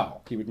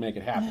how he would make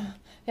it happen.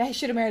 Yeah, he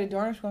should have married a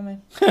Dornish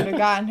woman. Could have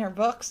gotten her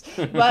books.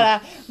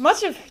 But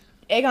much of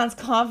Aegon's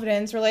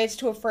confidence relates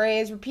to a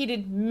phrase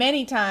repeated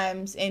many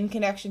times in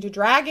connection to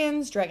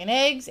dragons, dragon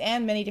eggs,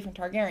 and many different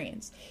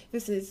Targaryens.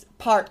 This is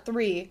part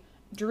 3,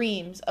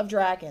 Dreams of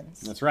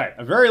Dragons. That's right.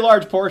 A very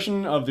large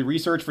portion of the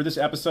research for this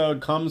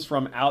episode comes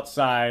from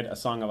outside A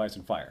Song of Ice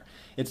and Fire.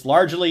 It's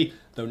largely,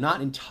 though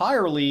not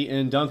entirely,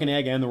 in Dunk and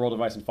Egg and The World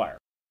of Ice and Fire.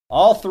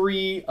 All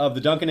 3 of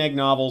the Dunk and Egg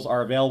novels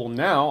are available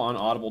now on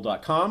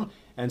audible.com,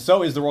 and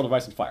so is The World of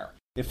Ice and Fire.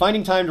 If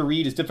finding time to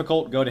read is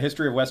difficult, go to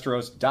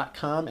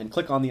historyofwesteros.com and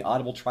click on the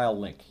Audible trial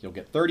link. You'll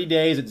get 30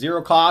 days at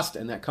zero cost,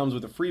 and that comes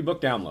with a free book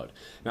download.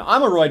 Now,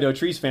 I'm a Roy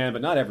Dotrice fan,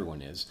 but not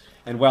everyone is.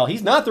 And, well,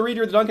 he's not the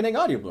reader of the Dunk and Egg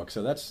audiobook,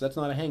 so that's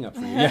not a hang-up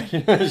for you.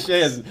 Yeah,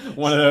 Shay is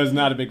one of those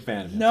not a big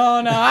fan of it.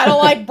 No, I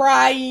don't like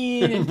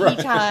Brian and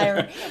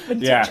Petai or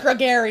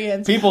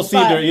Targaryens. People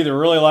seem to either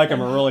really like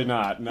him or really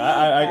not. And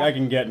I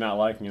can get not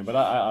liking him, but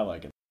I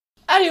like him.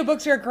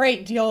 Audiobooks are a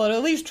great deal to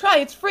at least try.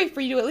 It's free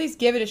for you to at least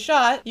give it a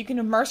shot. You can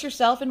immerse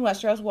yourself in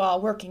Westeros while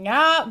working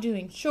out,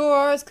 doing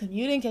chores,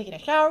 commuting, taking a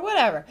shower,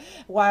 whatever,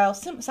 while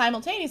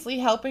simultaneously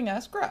helping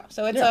us grow.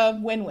 So it's a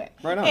win-win.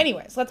 Right on.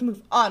 Anyways, let's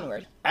move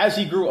onward. As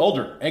he grew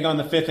older,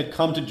 Aegon V had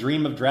come to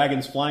dream of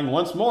dragons flying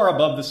once more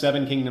above the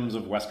 7 kingdoms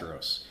of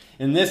Westeros.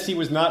 In this, he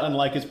was not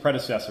unlike his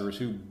predecessors,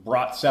 who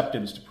brought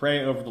septons to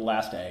pray over the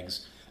last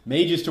eggs,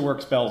 mages to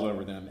work spells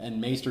over them,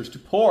 and maesters to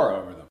pore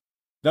over them.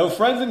 Though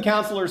friends and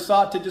counselors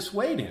sought to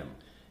dissuade him,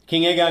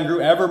 King Aegon grew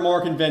ever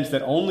more convinced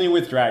that only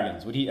with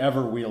dragons would he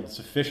ever wield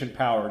sufficient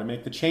power to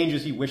make the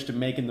changes he wished to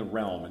make in the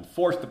realm and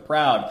force the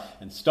proud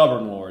and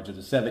stubborn lords of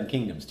the 7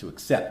 kingdoms to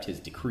accept his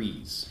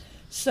decrees.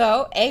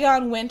 So,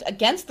 Aegon went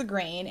against the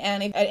grain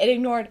and it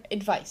ignored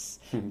advice.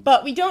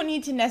 But we don't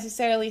need to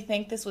necessarily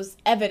think this was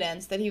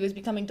evidence that he was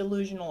becoming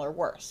delusional or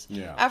worse.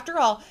 Yeah. After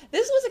all,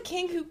 this was a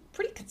king who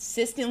pretty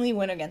consistently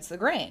went against the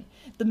grain.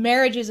 The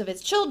marriages of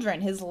his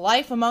children, his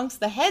life amongst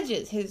the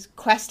hedges, his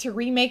quest to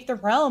remake the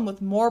realm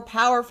with more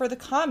power for the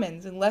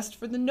commons and less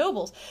for the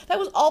nobles. That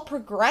was all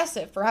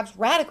progressive, perhaps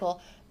radical,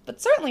 but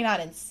certainly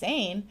not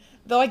insane.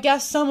 Though I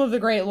guess some of the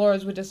great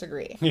lords would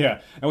disagree. Yeah,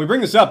 and we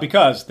bring this up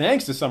because,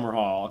 thanks to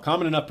Summerhall, a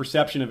common enough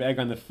perception of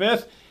Aegon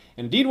V,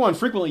 and indeed one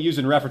frequently used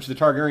in reference to the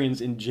Targaryens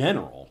in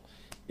general,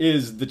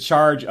 is the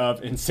charge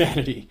of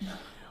insanity.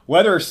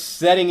 Whether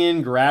setting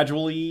in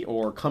gradually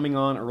or coming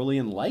on early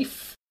in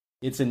life,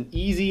 it's an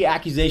easy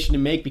accusation to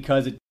make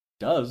because it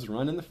does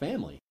run in the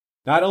family.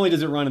 Not only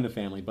does it run in the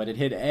family, but it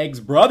hit Egg's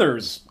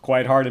brothers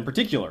quite hard in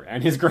particular,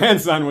 and his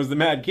grandson was the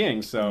Mad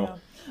King, so... Yeah.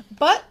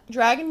 But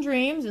dragon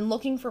dreams and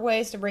looking for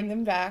ways to bring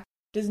them back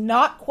does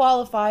not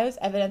qualify as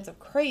evidence of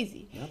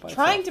crazy.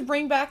 Trying to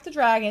bring back the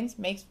dragons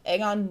makes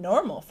Aegon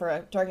normal for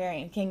a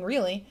Targaryen king,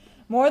 really.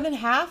 More than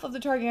half of the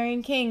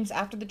Targaryen kings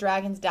after the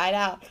dragons died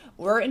out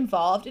were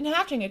involved in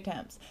hatching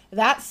attempts.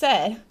 That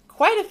said,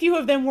 quite a few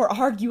of them were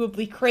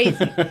arguably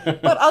crazy,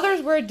 but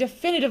others were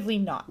definitively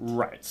not.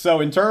 Right.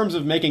 So in terms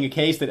of making a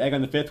case that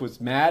Aegon V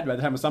was mad by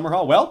the time of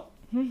Summerhall, well,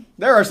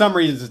 there are some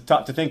reasons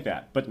to think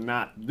that, but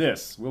not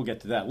this. We'll get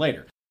to that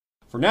later.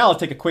 For now, let's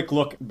take a quick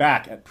look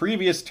back at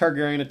previous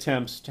Targaryen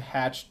attempts to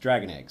hatch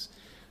dragon eggs.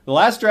 The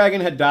last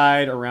dragon had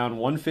died around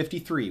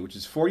 153, which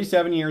is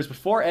 47 years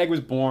before Egg was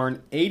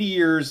born, 80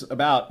 years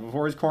about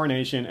before his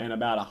coronation, and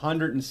about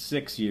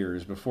 106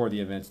 years before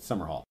the events at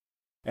Summerhall.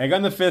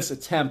 Aegon V's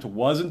attempt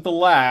wasn't the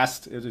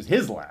last, it was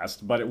his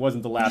last, but it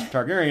wasn't the last of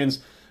Targaryens,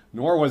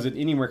 nor was it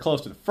anywhere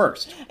close to the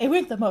first. It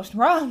went the most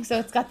wrong, so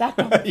it's got that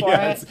going for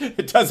it.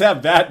 It does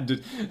have that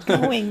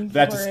going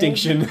that for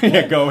distinction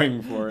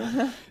going for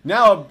it.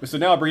 Now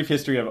a brief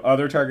history of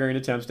other Targaryen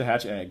attempts to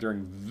hatch Egg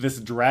during this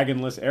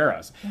dragonless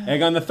era.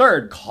 Aegon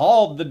III,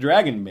 called the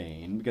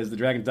Dragonbane because the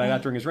dragons died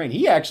out during his reign.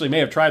 He actually may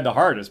have tried the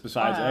hardest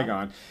besides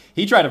Aegon.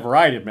 He tried a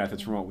variety of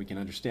methods from what we can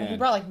understand. He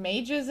brought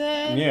mages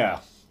in. Yeah.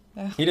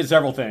 He did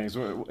several things.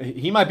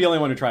 He might be the only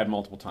one who tried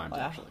multiple times,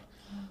 actually.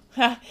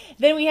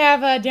 Then we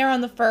have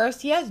Daeron I.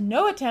 He has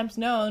no attempts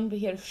known, but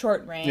he had a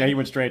short reign. Yeah, he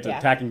went straight to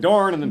attacking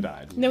Dorne and then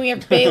died. And then we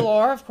have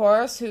Baelor, of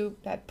course, who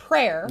had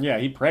prayer. Yeah,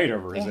 he prayed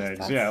over his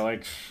eggs. Yeah,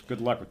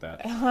 good luck with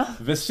that.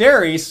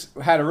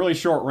 Viserys had a really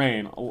short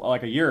reign,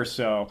 like a year or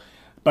so,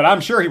 but I'm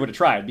sure he would have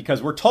tried,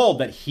 because we're told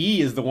that he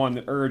is the one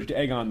that urged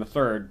Aegon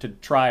III to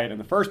try it in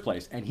the first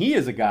place. And he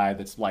is a guy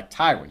that's like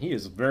Tywin. He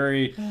is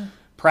very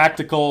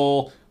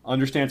practical,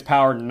 understands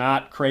power,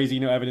 not crazy,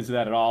 no evidence of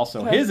that at all.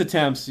 So his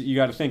attempts, you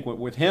got to think,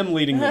 with him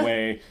leading the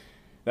way,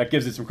 that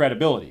gives it some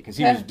credibility, because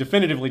he was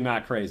definitively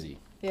not crazy.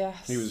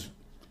 Yes. He was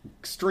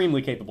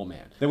extremely capable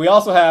man. Then we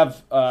also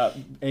have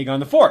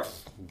Aegon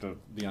IV,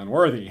 the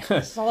unworthy.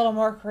 It's a little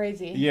more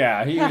crazy.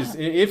 Yeah, he was.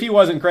 If he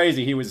wasn't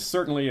crazy, he was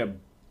certainly a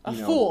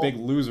fool. Big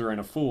loser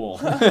and a fool.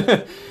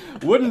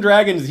 Wooden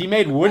dragons. He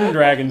made wooden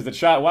dragons that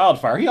shot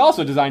wildfire. He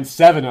also designed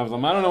 7 of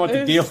them. I don't know what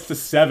the deal with the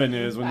 7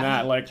 is when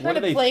that.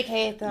 Trying to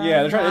placate them.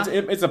 Yeah, they're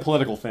trying. It's a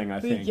political thing, I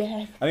think.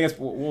 Yeah. I think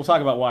we'll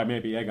talk about why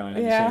maybe Aegon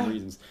had the same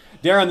reasons.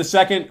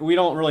 Daeron II. We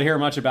don't really hear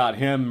much about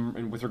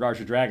him with regards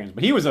to dragons,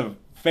 but he was a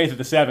Faith of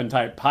the Seven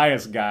type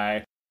pious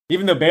guy.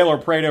 Even though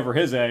Baelor prayed over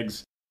his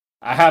eggs,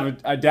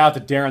 I doubt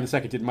that Daeron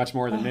II did much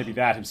more than maybe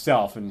that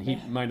himself, and he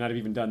might not have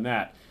even done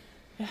that.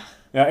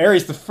 Now,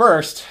 Aerys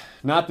I,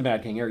 not the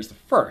Mad King Aerys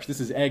I. This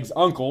is Egg's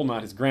uncle,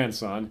 not his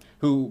grandson,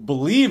 who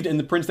believed in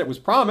the prince that was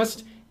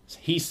promised.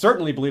 He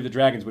certainly believed the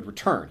dragons would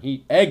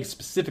return. Egg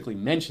specifically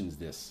mentions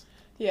this.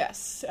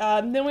 Yes.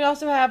 Then we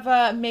also have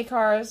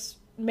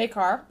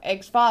Maekar,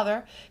 Egg's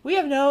father. We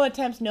have no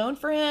attempts known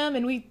for him,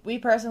 and we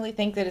personally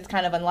think that it's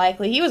kind of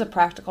unlikely. He was a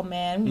practical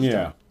man. We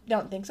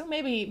don't think so.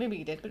 Maybe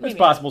he did, but maybe it's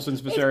possible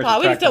since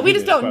Viserys. We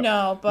just don't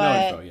know.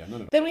 But no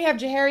info. Then we have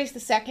Jaehaerys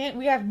II.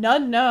 We have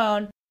none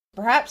known.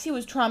 Perhaps he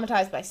was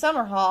traumatized by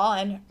Summerhall,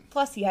 and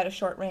plus he had a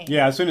short reign.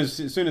 Yeah, as soon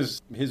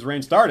as his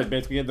reign started,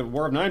 basically he had the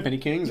War of Ninepenny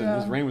Kings, and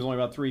his reign was only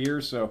about 3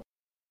 years. So,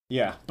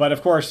 yeah. But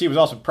of course, he was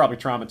also probably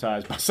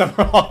traumatized by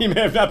Summerhall. He may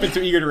have not been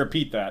too eager to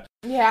repeat that.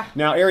 Yeah.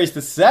 Now,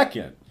 Aerys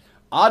II.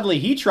 Oddly,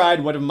 he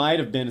tried what might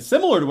have been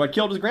similar to what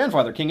killed his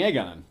grandfather, King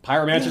Aegon.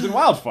 Pyromancers and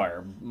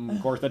wildfire.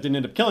 Of course, that didn't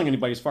end up killing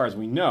anybody as far as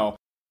we know.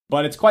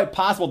 But it's quite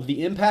possible that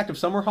the impact of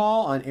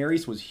Summerhall on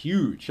Aerys was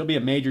huge. He'll be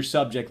a major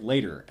subject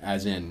later,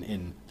 as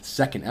in the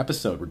second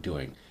episode we're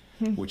doing,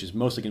 which is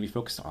mostly going to be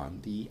focused on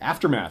the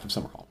aftermath of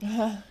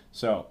Summerhall.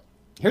 So,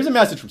 here's a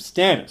message from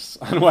Stannis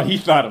on what he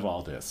thought of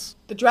all this.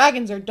 The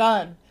dragons are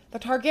done. The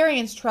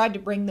Targaryens tried to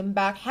bring them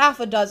back 6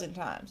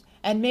 times,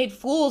 and made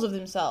fools of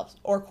themselves,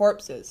 or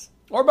corpses.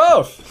 Or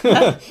both.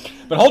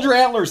 But hold your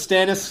antlers,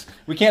 Stannis.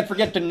 We can't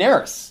forget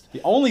Daenerys,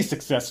 the only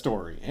success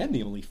story, and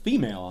the only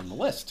female on the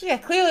list. Yeah,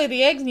 clearly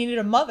the eggs needed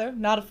a mother,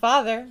 not a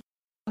father.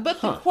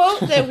 But the quote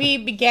that we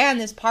began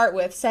this part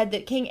with said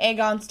that King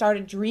Aegon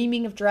started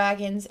dreaming of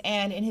dragons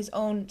and in his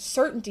own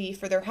certainty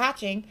for their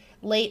hatching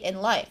late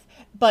in life.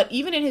 But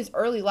even in his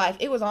early life,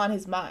 it was on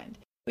his mind.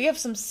 We have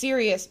some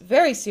serious,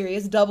 very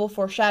serious double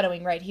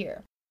foreshadowing right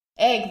here.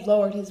 Egg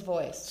lowered his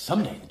voice.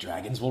 Someday the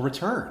dragons will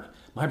return.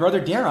 My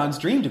brother Daeron's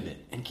dreamed of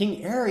it, and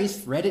King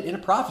Aerys read it in a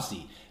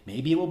prophecy.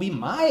 Maybe it will be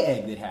my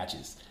egg that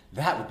hatches.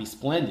 That would be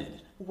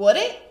splendid. Would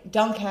it?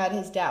 Dunk had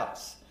his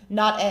doubts.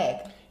 Not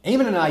Egg.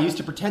 Aemon and I used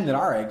to pretend that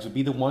our eggs would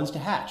be the ones to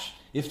hatch.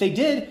 If they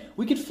did,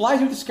 we could fly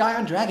through the sky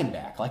on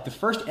Dragonback, like the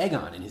first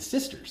Aegon and his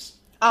sisters.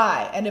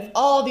 Aye, and if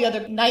all the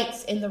other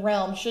knights in the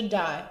realm should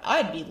die,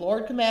 I'd be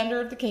Lord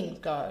Commander of the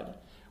Kingsguard.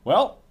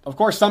 Well, of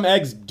course, some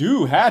eggs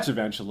do hatch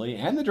eventually,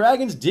 and the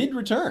dragons did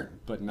return,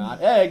 but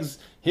not eggs.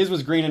 His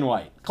was green and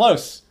white.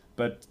 Close,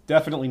 but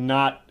definitely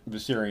not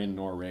Viserion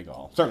nor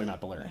Rhaegal. Certainly not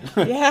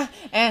Balerion. Yeah,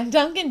 and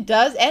Duncan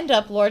does end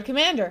up Lord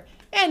Commander,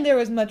 and there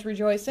was much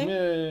rejoicing.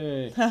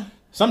 Yay.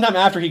 Sometime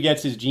after he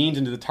gets his genes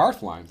into the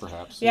Tarth line,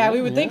 perhaps. Yeah,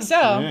 we would think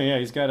so. Yeah,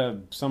 he's got to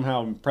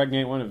somehow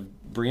impregnate one of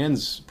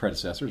Brienne's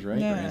predecessors, right?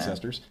 Yeah. Or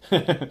ancestors.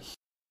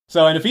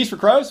 So, in A Feast for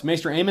Crows,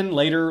 Maester Aemon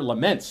later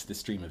laments the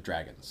stream of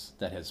dragons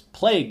that has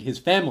plagued his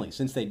family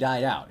since they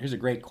died out. Here's a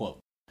great quote.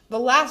 The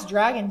last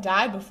dragon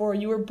died before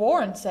you were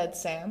born, said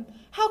Sam.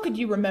 How could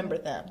you remember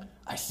them?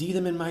 I see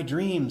them in my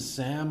dreams,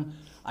 Sam.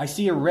 I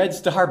see a red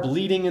star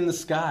bleeding in the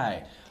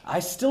sky.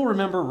 I still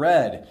remember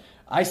red.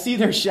 I see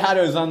their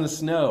shadows on the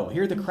snow,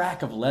 hear the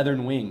crack of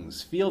leathern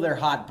wings, feel their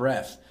hot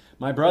breath.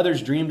 My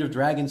brothers dreamed of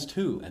dragons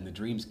too, and the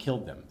dreams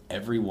killed them.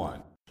 Every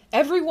one.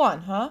 Every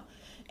one, huh?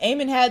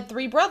 Aemon had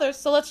 3 brothers,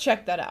 so let's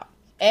check that out.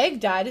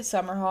 Egg died at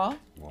Summerhall.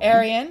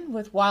 Aerion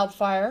with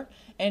wildfire.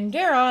 And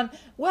Daeron,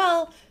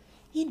 well,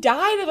 he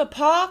died of a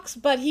pox,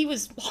 but he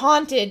was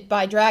haunted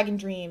by dragon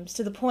dreams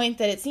to the point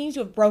that it seems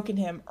to have broken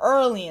him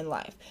early in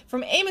life.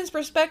 From Aemon's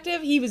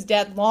perspective, he was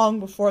dead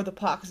long before the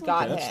pox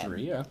got him. That's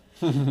 3, yeah.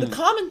 The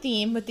common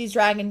theme with these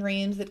dragon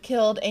dreams that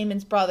killed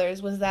Aemon's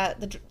brothers was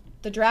that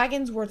the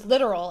dragons were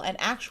literal and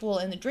actual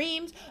in the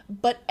dreams,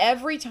 but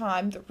every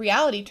time the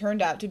reality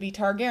turned out to be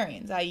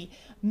Targaryens, i.e.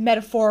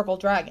 metaphorical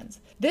dragons.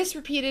 This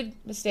repeated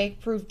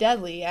mistake proved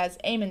deadly, as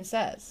Aemon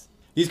says.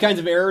 These kinds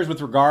of errors with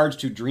regards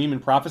to dream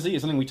and prophecy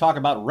is something we talk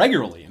about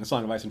regularly in The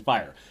Song of Ice and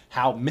Fire.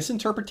 How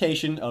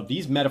misinterpretation of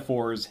these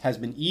metaphors has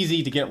been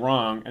easy to get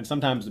wrong, and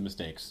sometimes the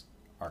mistakes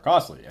are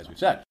costly, as we've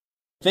said.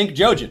 Think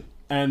Jojen,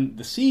 and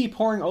the sea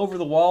pouring over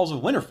the walls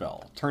of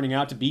Winterfell, turning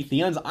out to be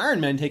Theon's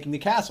Iron Men taking the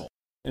castle.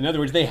 In other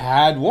words, they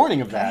had warning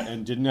of that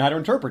and didn't know how to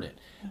interpret it.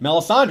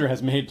 Melisandre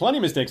has made plenty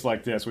of mistakes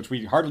like this, which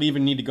we hardly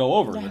even need to go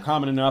over. They're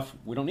common enough,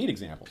 we don't need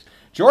examples.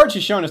 George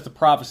has shown us the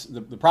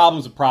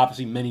problems of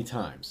prophecy many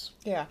times.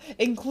 Yeah,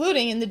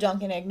 including in the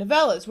Dunk and Egg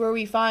novellas, where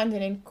we find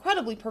an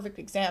incredibly perfect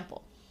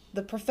example.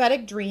 The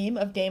prophetic dream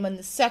of Daemon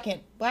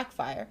II,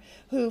 Blackfyre,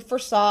 who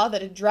foresaw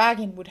that a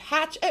dragon would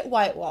hatch at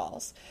White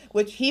Walls,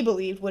 which he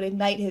believed would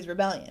ignite his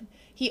rebellion.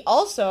 He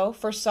also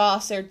foresaw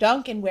Ser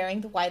Duncan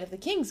wearing the white of the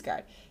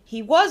Kingsguard.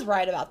 He was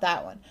right about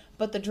that one,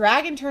 but the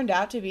dragon turned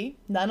out to be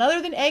none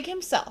other than Egg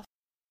himself.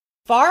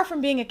 Far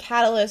from being a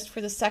catalyst for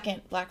the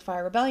second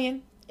Blackfyre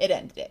rebellion, it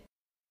ended it.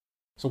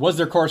 So was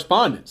there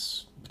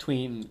correspondence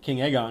between King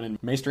Aegon and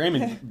Maester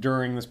Aemon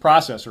during this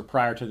process or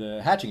prior to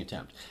the hatching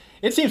attempt?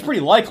 It seems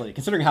pretty likely,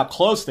 considering how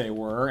close they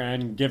were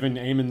and given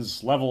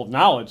Aemon's level of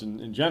knowledge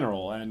in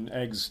general and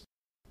Egg's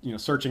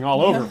searching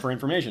all over for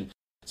information.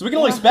 So we can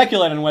only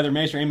speculate on whether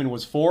Maester Aemon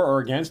was for or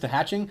against the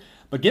hatching,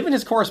 but given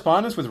his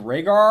correspondence with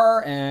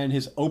Rhaegar and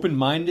his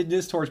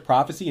open-mindedness towards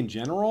prophecy in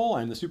general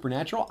and the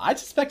supernatural, I'd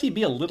suspect he'd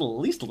be at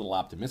least a little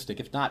optimistic,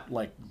 if not,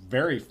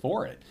 very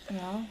for it.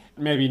 Yeah.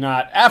 Maybe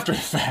not after the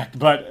fact,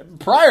 but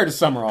prior to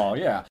Summerhall,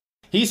 yeah.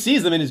 He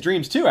sees them in his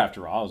dreams too,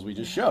 after all, as we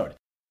just showed.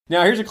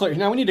 Now,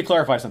 now we need to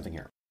clarify something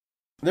here.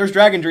 There's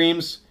dragon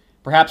dreams,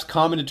 perhaps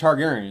common to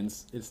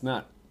Targaryens. It's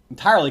not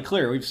entirely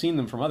clear. We've seen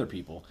them from other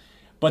people.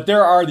 But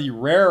there are the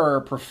rarer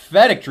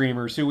prophetic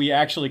dreamers who we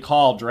actually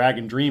call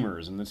dragon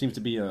dreamers, and that seems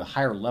to be a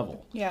higher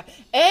level. Yeah.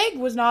 Egg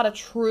was not a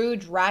true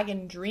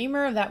dragon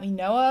dreamer that we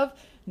know of,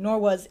 nor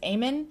was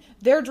Aemon.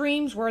 Their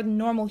dreams were the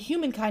normal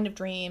human kind of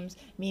dreams,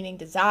 meaning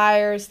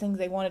desires, things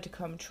they wanted to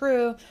come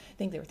true,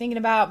 things they were thinking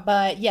about.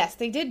 But yes,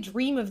 they did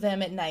dream of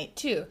them at night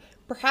too.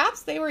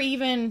 Perhaps they were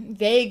even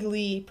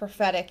vaguely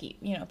prophetic,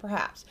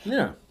 perhaps.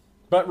 Yeah.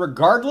 But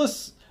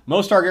regardless,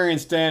 most Targaryens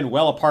stand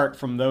well apart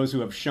from those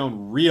who have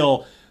shown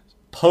real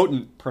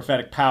potent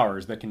prophetic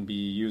powers that can be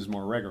used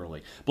more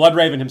regularly.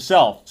 Bloodraven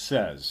himself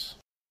says,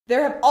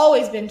 "There have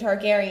always been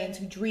Targaryens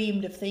who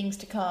dreamed of things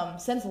to come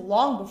since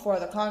long before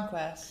the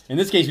conquest." In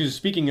this case, he was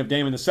speaking of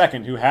Daemon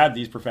II, who had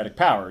these prophetic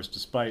powers,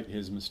 despite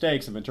his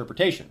mistakes of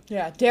interpretation.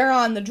 Yeah,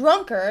 Daeron the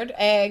Drunkard,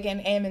 Egg and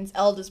Aemon's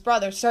eldest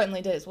brother,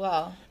 certainly did as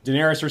well.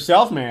 Daenerys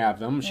herself may have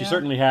them. She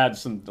certainly had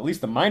at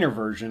least the minor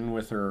version,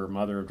 with her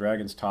Mother of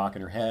Dragons talk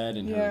in her head,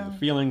 and her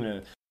feeling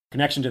the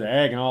connection to the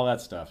egg and all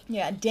that stuff.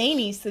 Yeah,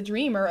 Daenys the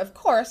Dreamer, of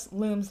course,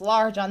 looms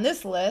large on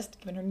this list,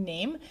 given her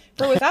name,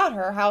 for without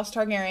her, House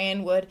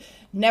Targaryen would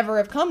never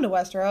have come to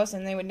Westeros,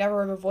 and they would never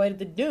have avoided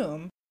the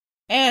doom.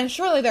 And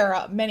surely there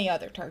are many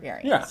other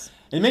Targaryens. Yeah.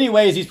 In many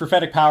ways, these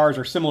prophetic powers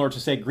are similar to,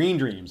 say, green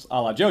dreams,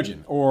 a la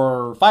Jojen,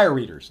 or fire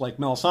readers, like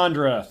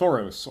Melisandre,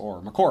 Thoros,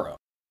 or Makoro.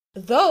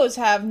 Those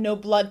have no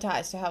blood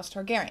ties to House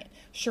Targaryen.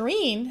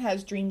 Shireen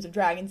has dreams of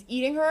dragons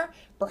eating her,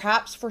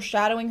 perhaps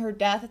foreshadowing her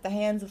death at the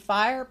hands of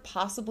fire,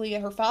 possibly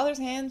at her father's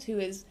hands, who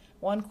is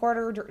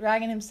 1/4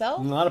 dragon himself.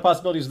 A lot of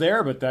possibilities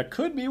there, but that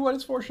could be what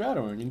it's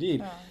foreshadowing,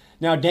 indeed.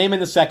 Now, Daemon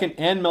II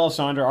and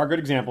Melisandre are good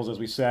examples, as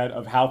we said,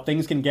 of how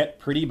things can get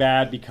pretty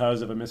bad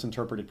because of a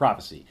misinterpreted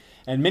prophecy.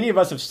 And many of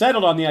us have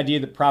settled on the idea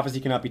that prophecy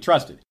cannot be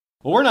trusted.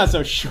 Well, we're not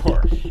so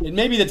sure. It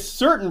may be that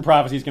certain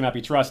prophecies cannot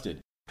be trusted,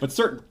 but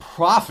certain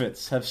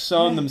prophets have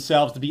shown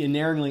themselves to be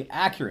inerrantly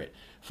accurate.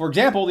 For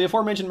example, the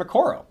aforementioned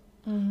Makoro.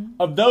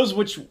 Of those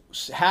which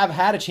have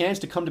had a chance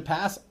to come to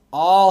pass,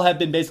 all have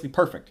been basically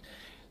perfect.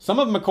 Some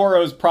of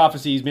Makoro's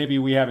prophecies maybe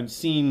we haven't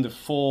seen the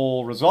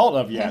full result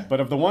of yet, but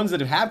of the ones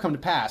that have come to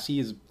pass, he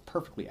is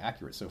perfectly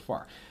accurate so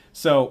far.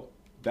 So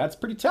that's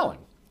pretty telling.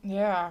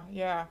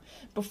 Yeah.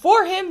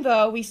 Before him,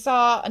 though, we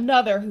saw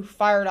another who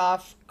fired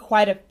off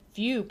quite a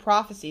few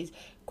prophecies,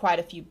 quite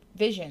a few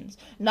visions.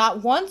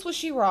 Not once was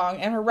she wrong,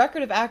 and her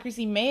record of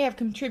accuracy may have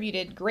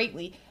contributed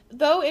greatly,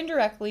 though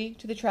indirectly,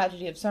 to the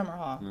tragedy of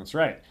Summerhall. That's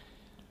right.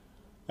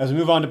 As we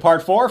move on to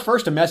part 4,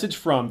 first a message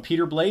from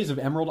Peter Blaze of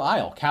Emerald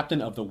Isle,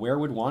 captain of the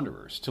Werewood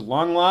Wanderers. To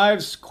long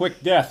lives,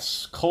 quick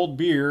deaths, cold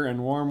beer,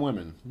 and warm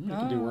women. You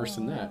can do worse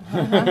than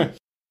that.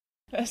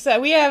 So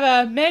we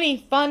have many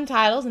fun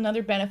titles and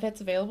other benefits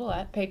available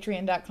at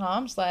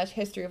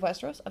patreon.com/History of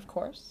Westeros, of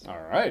course.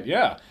 All right,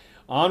 yeah.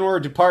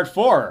 Onward to part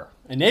 4.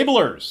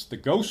 Enablers, the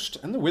Ghost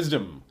and the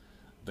Wisdom.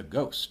 The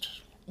Ghost.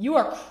 "You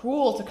are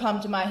cruel to come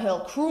to my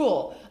hill,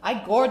 cruel. I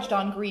gorged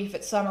on grief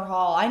at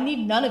Summerhall. I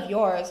need none of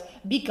yours.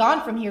 Be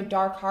gone from here,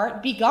 dark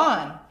heart, be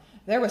gone."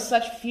 There was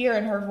such fear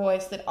in her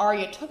voice that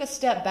Arya took a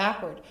step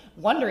backward,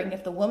 wondering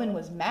if the woman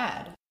was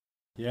mad.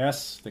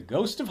 Yes, the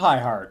Ghost of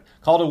Highheart.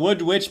 Called a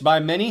wood witch by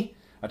many,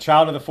 a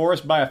child of the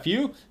forest by a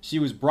few, she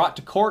was brought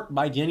to court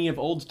by Jenny of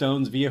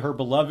Oldstones via her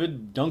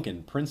beloved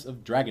Duncan, Prince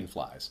of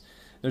Dragonflies.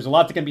 There's a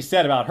lot that can be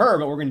said about her,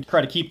 but we're going to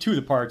try to keep to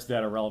the parts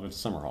that are relevant to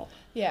Summerhall.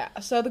 Yeah,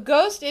 so the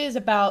ghost is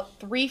about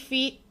 3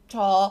 feet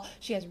tall.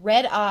 She has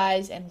red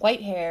eyes and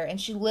white hair, and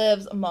she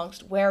lives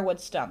amongst werewood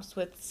stumps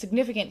with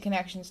significant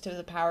connections to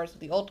the powers of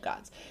the old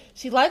gods.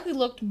 She likely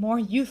looked more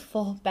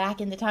youthful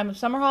back in the time of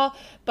Summerhall,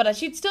 but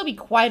she'd still be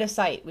quite a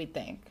sight, we'd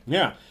think.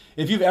 Yeah.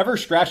 If you've ever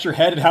scratched your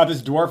head at how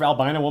this dwarf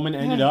albino woman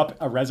ended up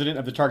a resident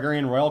of the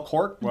Targaryen royal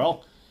court,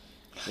 well,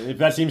 if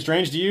that seems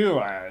strange to you,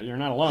 you're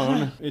not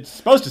alone. It's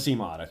supposed to seem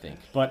odd, I think.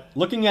 But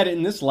looking at it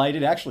in this light,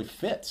 it actually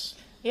fits.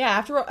 Yeah,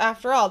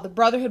 after all, the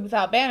Brotherhood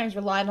Without Banners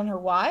relied on her.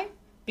 Why?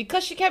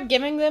 Because she kept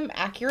giving them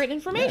accurate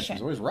information. Yeah,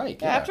 she's always right.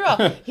 Yeah. After all,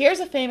 here's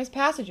a famous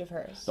passage of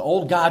hers. "The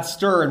old gods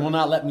stir and will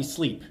not let me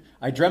sleep.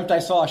 I dreamt I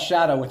saw a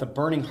shadow with a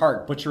burning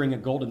heart butchering a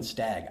golden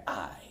stag.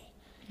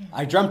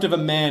 I dreamt of a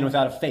man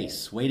without a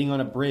face, waiting on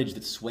a bridge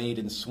that swayed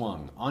and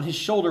swung. On his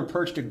shoulder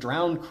perched a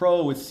drowned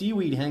crow with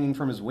seaweed hanging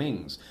from his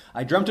wings.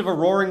 I dreamt of a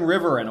roaring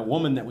river and a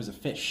woman that was a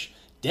fish.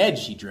 Dead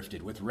she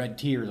drifted, with red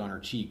tears on her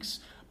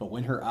cheeks. But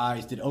when her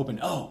eyes did open,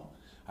 oh,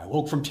 I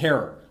woke from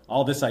terror.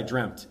 All this I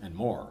dreamt, and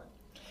more."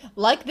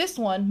 Like this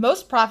one,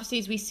 most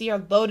prophecies we see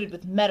are loaded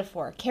with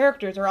metaphor.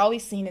 Characters are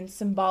always seen in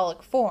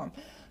symbolic form.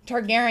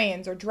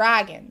 Targaryens are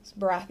dragons,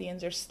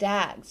 Baratheons are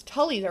stags,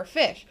 Tullys are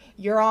fish,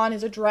 Euron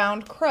is a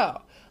drowned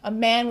crow. A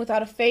man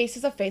without a face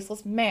is a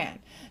faceless man.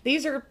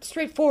 These are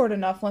straightforward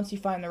enough once you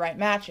find the right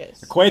matches.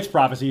 The Quait's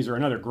prophecies are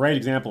another great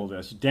example of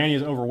this. Dany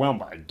is overwhelmed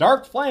by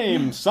dark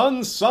flame,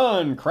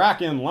 sun,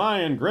 kraken,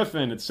 lion,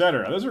 griffin,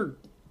 etc. Those are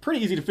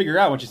pretty easy to figure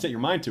out once you set your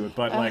mind to it,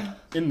 but like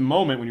in the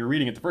moment when you're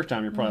reading it the first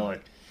time, you're probably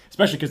like,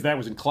 especially because that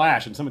was in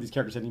Clash and some of these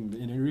characters hadn't even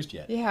been introduced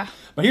yet. Yeah.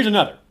 But here's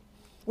another.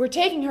 We're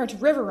taking her to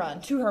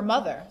Riverrun, to her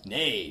mother.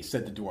 Nay,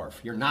 said the dwarf,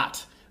 you're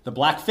not. The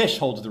black fish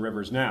holds the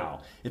rivers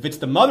now. If it's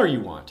the mother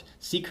you want,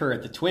 seek her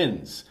at the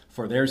twins,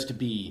 for there's to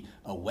be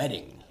a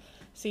wedding.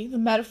 See, the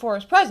metaphor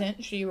is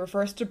present. She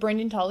refers to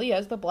Brynden Tully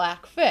as the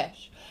black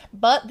fish.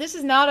 But this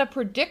is not a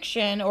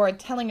prediction or a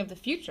telling of the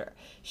future.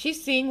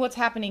 She's seeing what's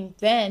happening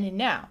then and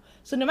now.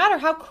 So no matter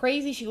how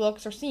crazy she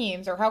looks or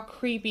seems, or how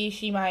creepy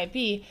she might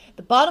be,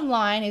 the bottom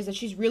line is that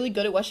she's really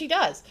good at what she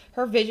does.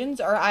 Her visions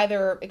are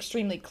either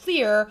extremely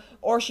clear,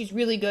 or she's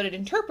really good at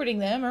interpreting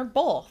them, or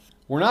both.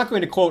 We're not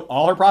going to quote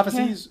all her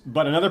prophecies,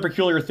 but another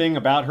peculiar thing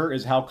about her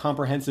is how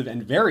comprehensive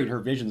and varied her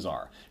visions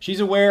are.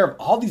 She's aware of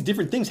all these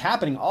different things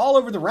happening all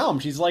over the realm.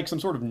 She's like some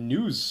sort of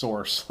news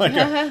source, like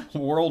a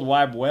World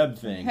Wide Web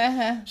thing.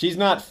 She's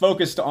not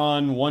focused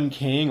on one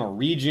king or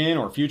region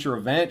or future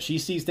event. She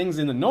sees things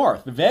in the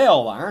north, the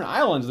Vale, the Iron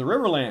Islands, the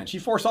Riverland. She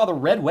foresaw the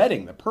Red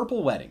Wedding, the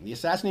Purple Wedding, the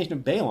assassination of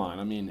Balon.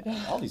 I mean,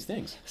 all these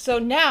things. So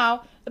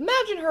now,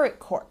 imagine her at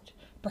court.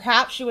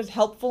 Perhaps she was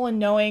helpful in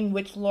knowing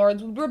which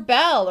lords would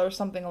rebel or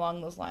something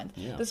along those lines.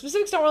 Yeah. The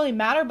specifics don't really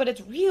matter, but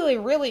it's really,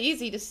 really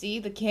easy to see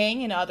the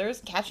king and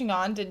others catching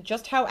on to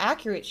just how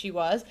accurate she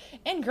was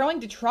and growing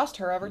to trust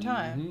her over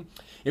time. Mm-hmm.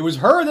 It was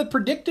her that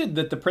predicted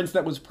that the prince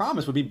that was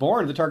promised would be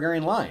born of the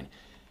Targaryen line.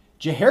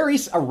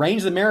 Jaehaerys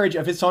arranged the marriage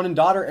of his son and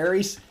daughter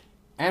Aerys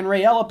and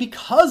Rhaella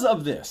because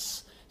of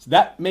this. So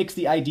that makes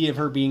the idea of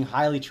her being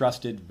highly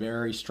trusted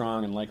very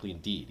strong and likely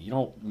indeed. You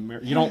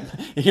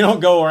don't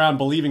go around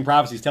believing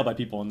prophecies told by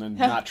people and then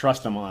not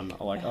trust them on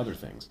like other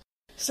things.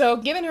 So,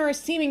 given her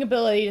seeming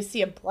ability to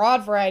see a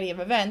broad variety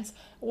of events,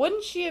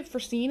 wouldn't she have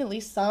foreseen at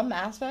least some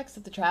aspects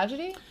of the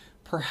tragedy?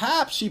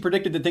 Perhaps she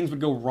predicted that things would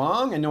go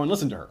wrong and no one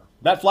listened to her.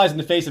 That flies in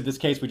the face of this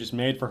case we just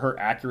made for her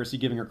accuracy,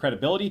 giving her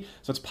credibility.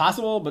 So it's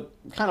possible, but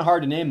kind of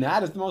hard to name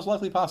that as the most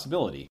likely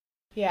possibility.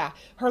 Yeah,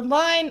 her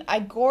line, I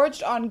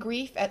gorged on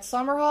grief at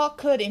Summerhall,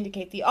 could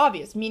indicate the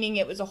obvious, meaning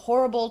it was a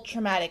horrible,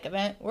 traumatic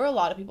event where a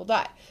lot of people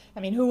died.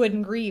 I mean, who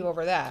wouldn't grieve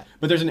over that?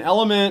 But there's an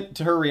element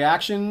to her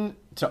reaction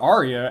to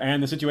Arya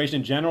and the situation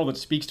in general that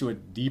speaks to a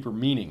deeper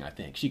meaning, I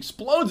think. She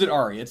explodes at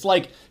Arya. It's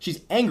like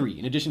she's angry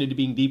in addition to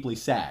being deeply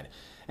sad.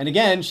 And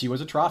again, she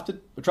was a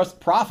trusted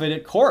prophet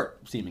at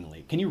court,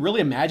 seemingly. Can you really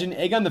imagine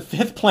Aegon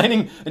V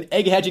planning an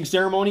egg hatching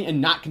ceremony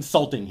and not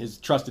consulting his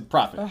trusted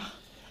prophet?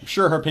 I'm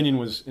sure her opinion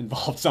was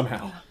involved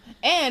somehow.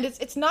 And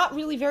it's not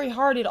really very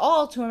hard at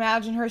all to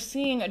imagine her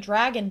seeing a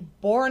dragon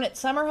born at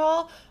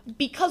Summerhall,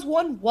 because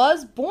one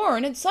was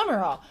born at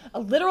Summerhall. A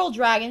literal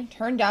dragon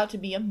turned out to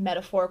be a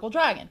metaphorical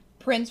dragon,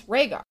 Prince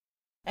Rhaegar.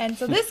 And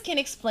so this can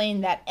explain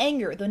that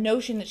anger, the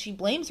notion that she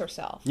blames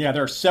herself. Yeah,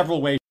 there are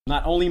several ways.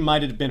 Not only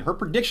might it have been her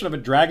prediction of a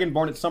dragon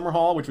born at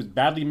Summerhall, which was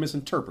badly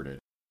misinterpreted.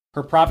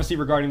 Her prophecy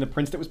regarding the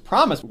prince that was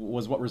promised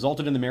was what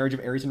resulted in the marriage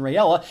of Aerys and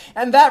Rhaella,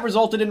 and that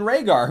resulted in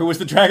Rhaegar, who was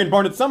the dragon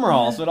born at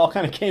Summerhall, so it all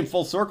kind of came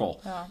full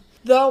circle. Oh.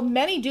 Though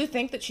many do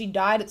think that she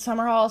died at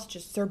Summerhall, such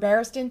as Sir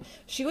Barristan,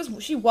 she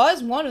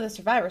was one of the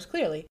survivors,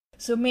 clearly.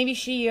 So maybe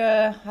she,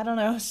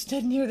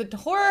 stood near the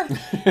door.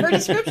 Her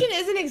description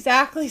isn't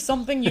exactly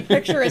something you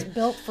picture as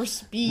built for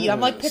speed. I'm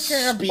like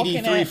picturing her Speedy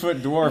booking it.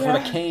 3-foot dwarf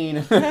with a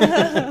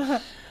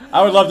cane.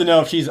 I would love to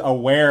know if she's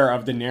aware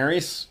of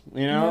Daenerys.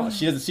 You know,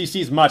 she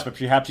sees much, but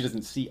perhaps she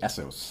doesn't see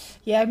Essos.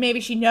 Yeah, maybe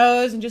she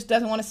knows and just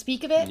doesn't want to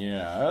speak of it.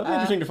 Yeah, that'd be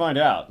interesting to find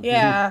out.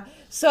 Yeah,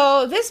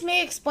 so this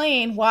may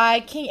explain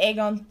why King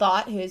Aegon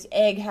thought his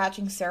egg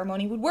hatching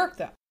ceremony would work,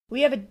 though.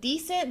 We have a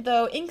decent,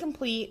 though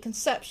incomplete,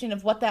 conception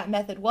of what that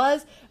method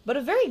was, but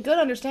a very good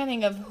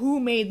understanding of who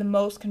made the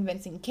most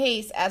convincing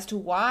case as to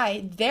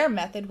why their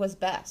method was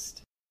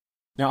best.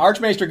 Now,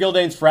 Archmaester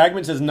Gildane's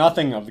fragment says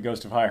nothing of the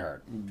Ghost of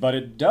Highheart, but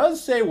it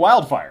does say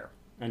wildfire,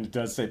 and it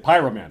does say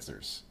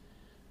pyromancers.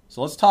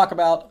 So let's talk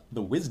about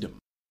the wisdom.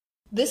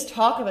 This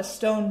talk of a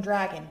stone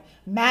dragon,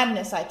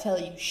 madness, I tell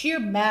you, sheer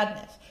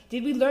madness.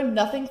 Did we learn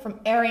nothing from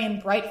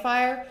Aerion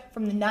Brightfire,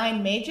 from the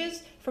Nine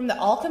Mages, from the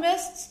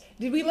alchemists?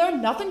 Did we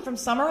learn nothing from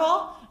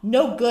Summerhall?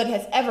 No good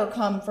has ever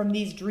come from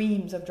these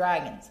dreams of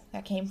dragons.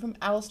 That came from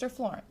Alistair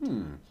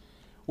Florent.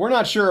 We're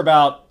not sure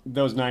about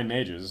those 9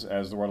 mages,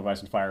 as the World of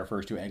Ice and Fire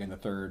refers to Aegon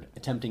III,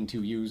 attempting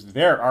to use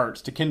their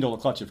arts to kindle a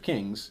clutch of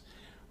kings.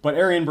 But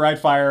Aerion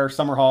Brightfire,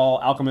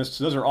 Summerhall, alchemists,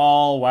 those are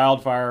all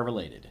wildfire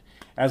related.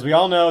 As we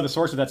all know, the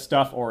source of that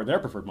stuff, or their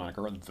preferred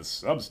moniker, the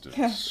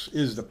substance,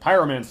 is the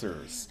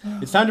pyromancers.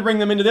 It's time to bring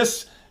them into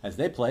this, as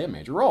they play a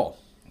major role.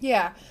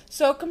 Yeah,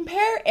 so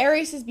compare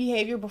Aerys'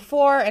 behavior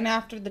before and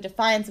after the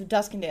defiance of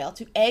Duskendale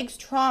to Egg's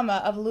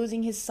trauma of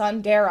losing his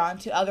son Daeron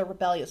to other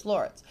rebellious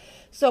lords.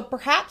 So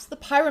perhaps the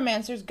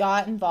pyromancers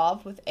got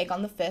involved with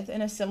Aegon V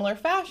in a similar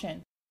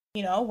fashion.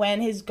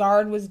 when his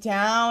guard was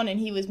down and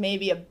he was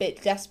maybe a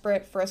bit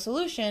desperate for a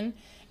solution,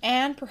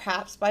 and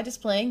perhaps by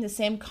displaying the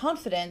same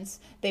confidence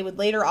they would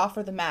later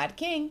offer the Mad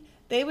King,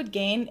 they would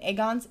gain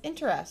Aegon's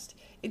interest.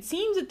 It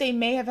seems that they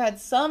may have had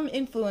some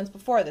influence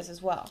before this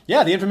as well.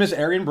 Yeah, the infamous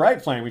Aerion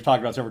Brightflame we've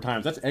talked about several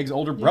times. That's Egg's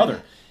older brother.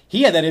 Yeah.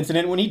 He had that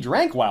incident when he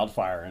drank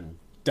wildfire and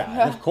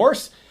died. Of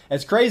course,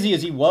 as crazy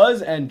as he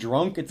was and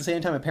drunk at the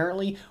same time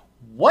apparently,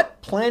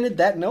 what planted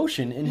that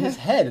notion in his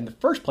head in the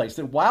first place,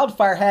 that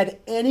wildfire had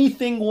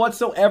anything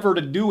whatsoever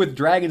to do with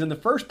dragons in the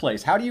first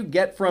place? How do you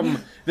get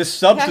from this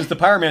substance the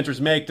pyromancers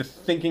make to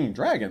thinking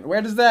dragon?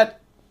 How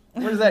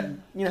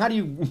do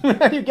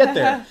you get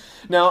there?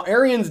 Now,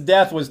 Aerion's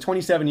death was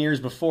 27 years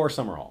before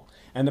Summerhall,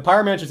 and the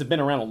pyromancers have been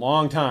around a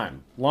long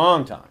time,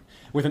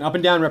 with an up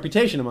and down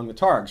reputation among the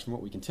Targs, from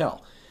what we can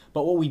tell.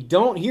 But what we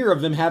don't hear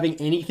of them having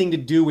anything to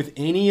do with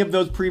any of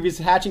those previous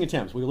hatching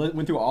attempts. We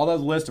went through all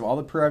those lists of all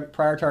the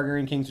prior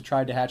Targaryen kings who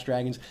tried to hatch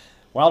dragons.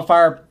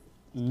 Wildfire,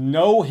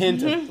 no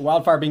hint of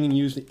wildfire being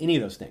used in any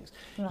of those things.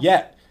 Yeah.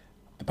 Yet,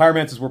 the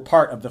pyromancers were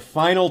part of the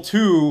final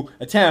 2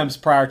 attempts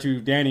prior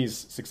to Dany's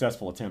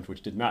successful attempt,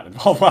 which did not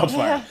involve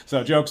wildfire. Yeah.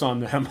 So, joke's on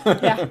them.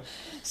 Yeah.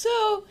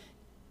 So,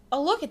 a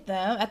look at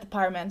them, at the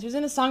pyromancers.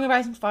 In A Song of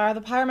Ice and Fire,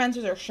 the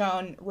pyromancers are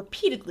shown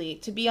repeatedly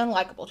to be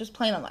unlikable, just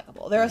plain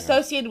unlikable. They're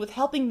associated with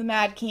helping the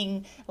Mad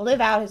King live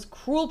out his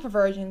cruel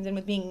perversions and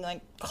with being,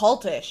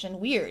 cultish and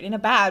weird in a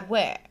bad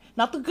way.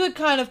 Not the good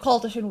kind of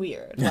cultish and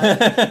weird,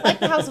 like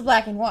the House of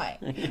Black and White.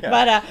 Yeah.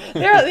 But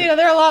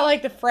they're a lot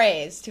like the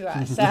Freys to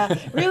us.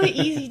 Really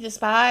easy to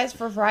despise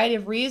for a variety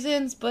of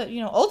reasons, but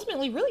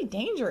ultimately really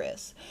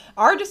dangerous.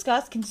 Our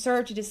disgust can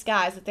serve to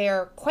disguise that they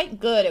are quite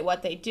good at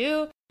what they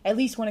do. At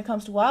least when it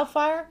comes to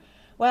wildfire.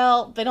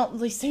 Well, they don't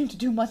really seem to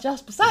do much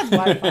else besides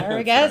wildfire,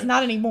 I guess. Right.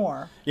 Not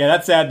anymore. Yeah,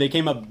 that's sad. They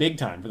came up big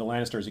time for the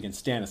Lannisters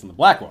against Stannis in the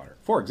Blackwater,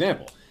 for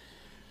example.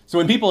 So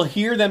when people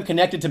hear them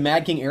connected to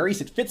Mad King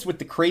Aerys, it fits with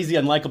the crazy,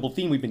 unlikable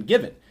theme we've been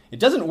given. It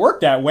doesn't work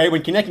that way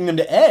when connecting them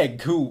to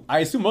Egg, who I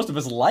assume most of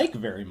us like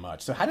very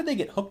much. So how did they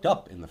get hooked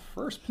up in the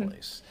first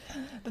place?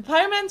 The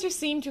pyromancers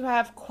seem to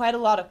have quite a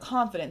lot of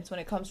confidence when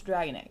it comes to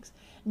dragon eggs.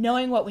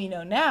 Knowing what we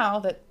know now,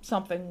 that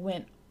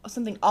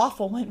something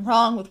awful went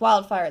wrong with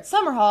wildfire at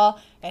Summerhall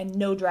and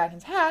no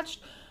dragons hatched,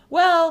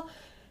 well,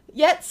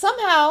 yet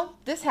somehow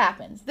this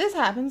happens. This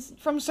happens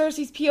from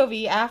Cersei's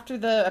POV after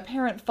the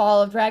apparent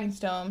fall of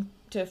Dragonstone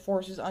to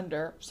forces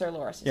under Sir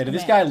Loras' command. Did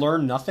this command. guy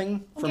learn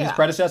nothing from his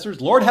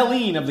predecessors? Lord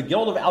Helene of the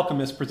Guild of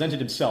Alchemists presented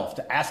himself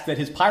to ask that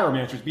his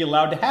pyromancers be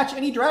allowed to hatch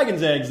any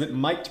dragon's eggs that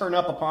might turn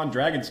up upon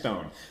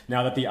Dragonstone,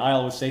 now that the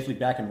Isle was safely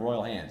back in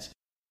royal hands.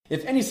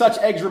 If any such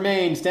eggs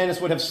remained,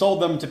 Stannis would have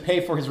sold them to pay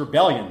for his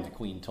rebellion, the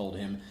queen told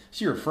him.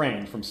 She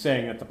refrained from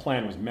saying that the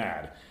plan was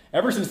mad.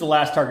 Ever since the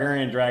last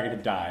Targaryen dragon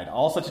had died,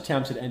 all such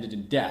attempts had ended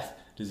in death,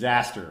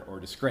 disaster, or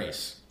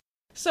disgrace.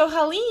 So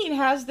Helene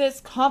has this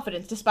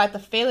confidence despite the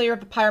failure of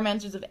the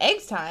pyromancers of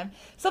Egg's time,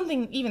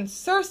 something even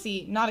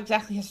Cersei, not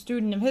exactly a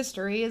student of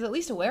history, is at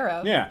least aware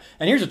of. Yeah,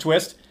 and here's a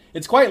twist.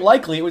 It's quite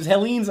likely it was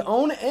Helene's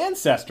own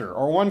ancestor,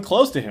 or one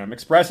close to him,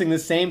 expressing the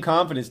same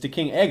confidence to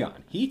King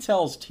Aegon. He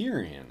tells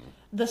Tyrion,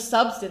 "The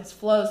substance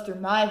flows through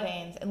my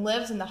veins and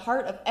lives in the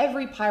heart of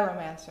every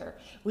pyromancer.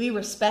 We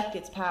respect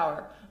its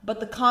power. But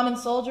the common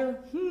soldier,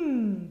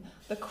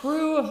 the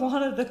crew of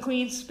one of the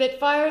Queen's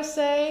Spitfires,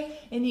 say,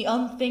 in the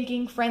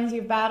unthinking frenzy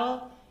of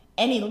battle,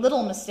 any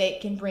little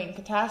mistake can bring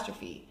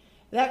catastrophe.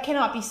 That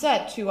cannot be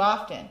said too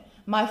often.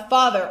 My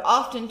father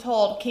often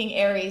told King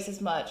Aerys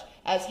as much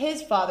as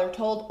his father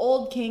told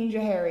old King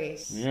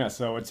Jaehaerys." Yeah,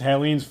 so it's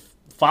Helene's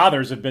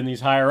fathers have been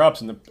these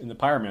higher-ups in the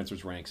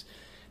pyromancers' ranks.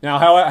 Now,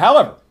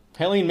 however,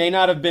 Helene may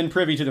not have been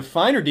privy to the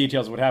finer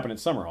details of what happened at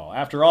Summerhall.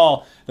 After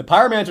all, the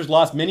pyromancers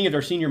lost many of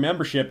their senior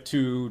membership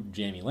to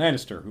Jaime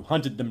Lannister, who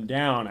hunted them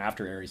down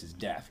after Aerys'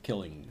 death,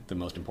 killing the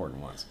most important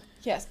ones.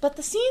 Yes, but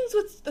the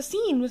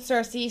scene with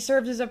Cersei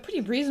serves as a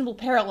pretty reasonable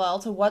parallel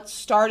to what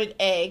started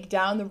Egg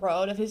down the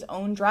road of his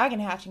own dragon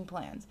hatching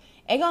plans.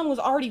 Aegon was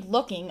already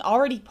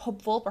already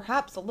hopeful,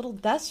 perhaps a little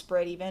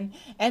desperate even,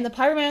 and the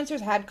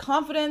pyromancers had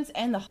confidence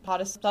and the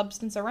hottest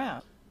substance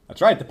around.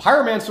 That's right. The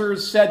pyromancers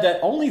said that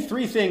only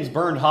 3 things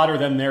burned hotter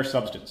than their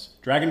substance: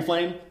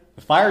 dragonflame,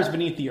 the fires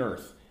beneath the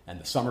earth, and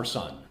the summer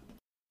sun.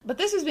 But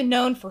this has been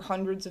known for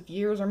hundreds of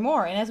years or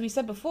more, and as we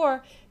said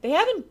before, they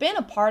haven't been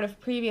a part of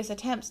previous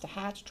attempts to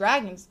hatch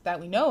dragons that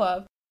we know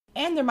of,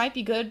 and there might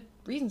be good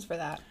reasons for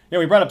that. Yeah,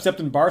 we brought up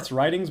Septon Barth's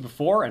writings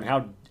before and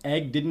how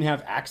Egg didn't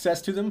have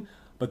access to them,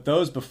 but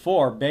those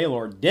before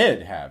Baelor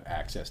did have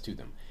access to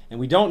them,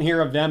 and we don't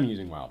hear of them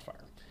using wildfire.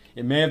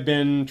 It may have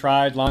been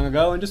tried long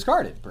ago and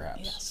discarded,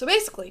 perhaps. Yeah, so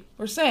basically,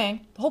 we're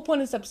saying, the whole point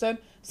of this episode,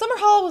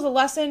 Summerhall was a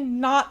lesson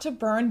not to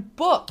burn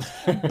books.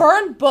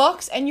 Burn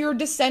books and your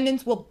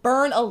descendants will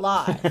burn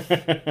alive.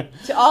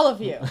 To all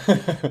of you.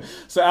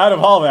 So out of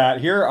all that,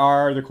 here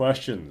are the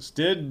questions.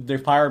 Did the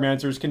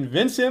pyromancers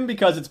convince him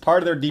because it's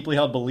part of their deeply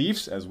held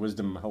beliefs, as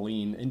Wisdom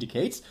Helene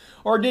indicates?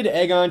 Or did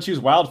Aegon choose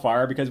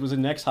wildfire because it was the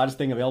next hottest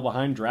thing available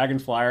behind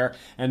Dragonfire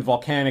and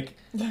volcanic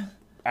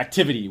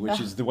activity, which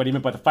is what he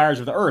meant by the fires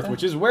of the earth,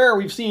 which is where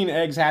we've seen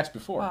eggs hatch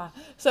before.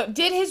 So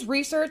did his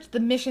research, the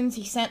missions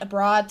he sent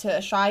abroad to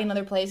Asshai and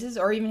other places,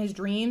 or even his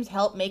dreams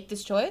help make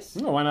this choice?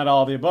 Well, why not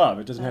all of the above?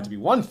 It doesn't have to be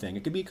one thing.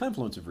 It could be a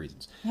confluence of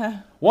reasons.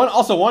 One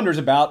also wonders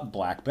about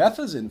Black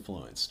Betha's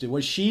influence.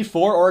 Was she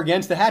for or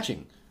against the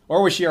hatching?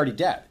 Or was she already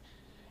dead?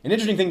 An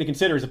interesting thing to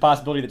consider is the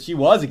possibility that she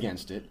was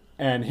against it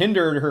and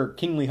hindered her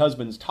kingly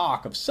husband's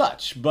talk of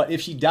such. But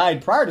if she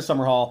died prior to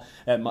Summerhall,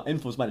 that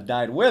influence might have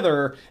died with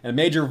her, and a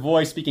major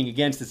voice speaking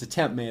against this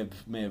attempt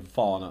may have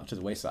fallen to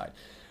the wayside.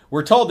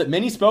 We're told that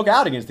many spoke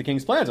out against the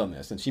king's plans on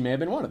this, and she may have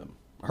been one of them.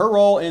 Her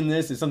role in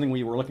this is something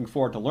we were looking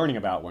forward to learning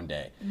about one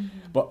day.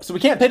 So we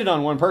can't pin it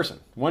on one person,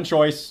 one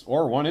choice,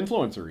 or one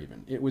influencer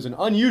even. It was an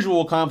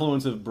unusual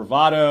confluence of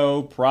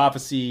bravado,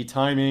 prophecy,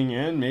 timing,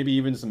 and maybe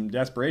even some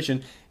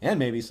desperation, and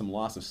maybe some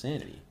loss of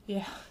sanity.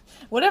 Yeah.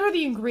 Whatever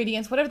the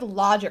ingredients, whatever the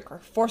logic or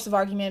force of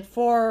argument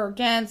for or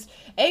against,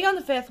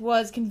 Aegon V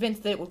was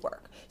convinced that it would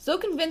work. So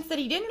convinced that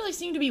he didn't really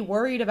seem to be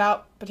worried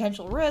about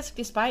potential risk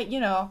despite,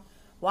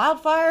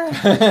 wildfire.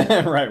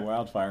 Right,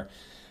 wildfire.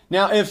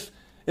 Now, if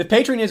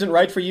Patreon isn't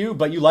right for you,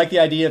 but you like the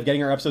idea of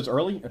getting our episodes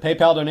early, a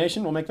PayPal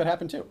donation will make that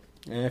happen too.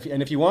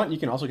 And if you want, you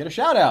can also get a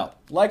shout out.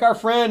 Like our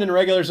friend and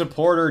regular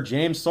supporter,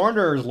 James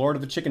Saunders, Lord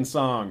of the Chicken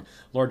Song.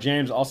 Lord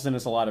James also sent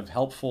us a lot of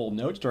helpful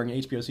notes during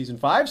HBO Season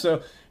 5,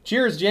 so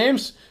cheers,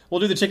 James. We'll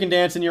do the chicken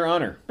dance in your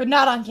honor. But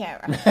not on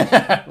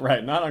camera.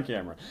 Right, not on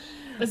camera.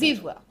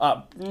 Aziz will.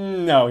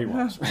 No, he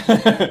won't.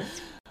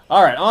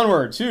 All right,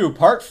 onward to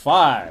Part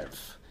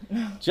 5.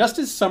 Just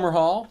as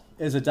Summerhall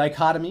is a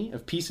dichotomy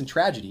of peace and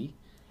tragedy,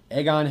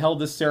 Aegon held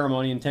this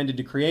ceremony intended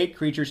to create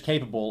creatures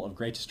capable of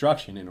great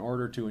destruction in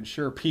order to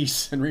ensure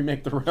peace and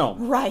remake the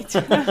realm. Right.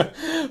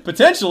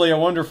 Potentially a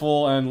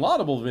wonderful and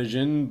laudable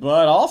vision,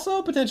 but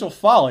also potential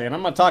folly. And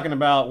I'm not talking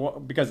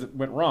about because it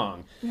went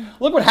wrong.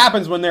 Look what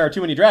happens when there are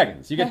too many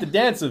dragons. You get the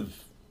dance of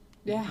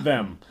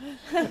them.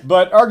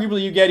 But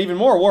arguably you get even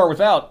more war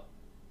without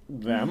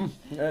them.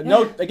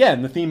 Note,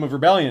 again, the theme of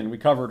rebellion we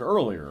covered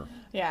earlier.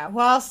 Yeah,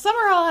 while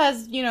Summerhall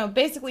has,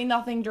 basically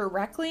nothing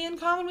directly in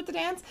common with the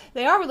dance,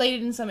 they are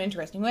related in some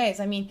interesting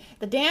ways. I mean,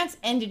 the dance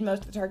ended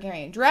most of the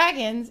Targaryen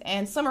dragons,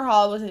 and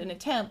Summerhall was an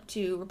attempt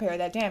to repair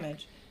that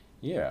damage.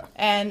 Yeah.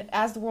 And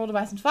as the World of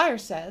Ice and Fire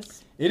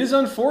says, it is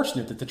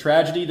unfortunate that the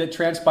tragedy that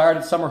transpired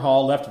at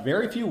Summerhall left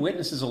very few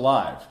witnesses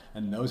alive,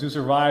 and those who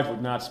survived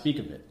would not speak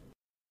of it.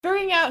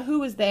 Figuring out who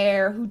was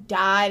there, who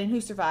died, and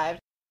who survived,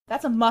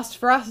 that's a must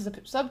for us as a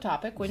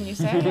subtopic, wouldn't you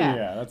say?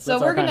 Yeah, that's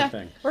our kind of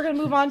thing. We're gonna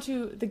move on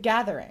to the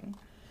Gathering.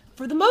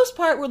 For the most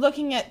part, we're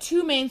looking at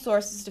two main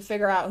sources to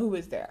figure out who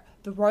was there: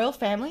 the royal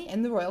family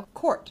and the royal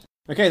court.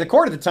 Okay, the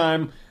court at the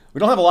time, we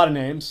don't have a lot of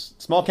names.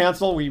 Small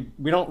council, we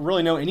don't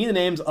really know any of the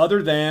names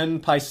other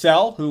than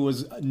Pycelle, who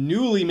was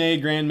newly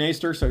made Grand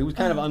Maester, so it was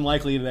kind of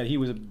unlikely that he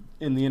was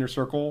in the inner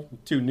circle,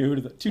 too new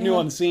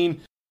on the scene.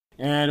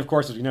 And of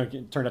course, as we know,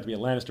 it turned out to be a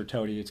Lannister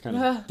toady. It's kind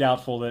of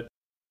doubtful that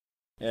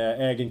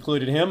Egg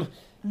included him.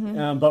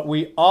 But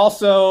we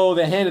also,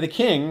 the Hand of the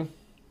King,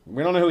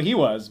 we don't know who he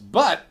was,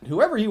 but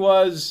whoever he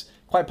was,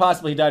 quite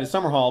possibly he died at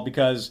Summerhall,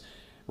 because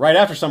right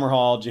after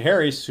Summerhall,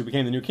 Jaehaerys, who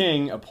became the new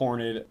king,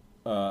 appointed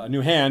a new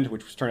hand,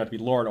 which turned out to be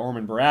Lord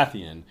Ormond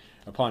Baratheon,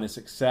 upon his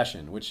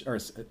ascension, which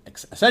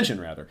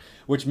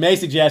may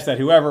suggest that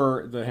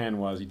whoever the hand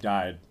was, he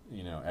died,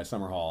 at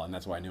Summerhall, and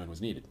that's why a new one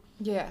was needed.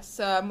 Yes,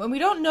 and we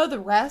don't know the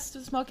rest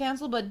of the Small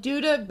Council, but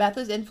due to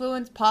Betha's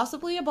influence,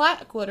 possibly a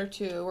Blackwood or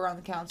two were on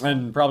the council.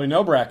 And probably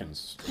no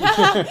Brackens.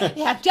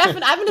 Yeah,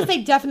 I'm going to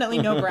say definitely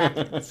no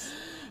Brackens.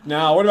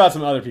 Now, what about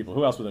some other people?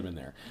 Who else would have been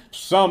there?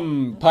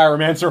 Some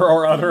pyromancer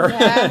or other.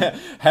 Yeah.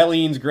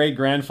 Helene's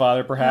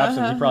great-grandfather, perhaps,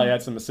 and he probably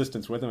had some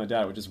assistants with him. I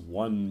doubt it was just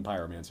one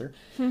pyromancer.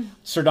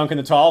 Sir Duncan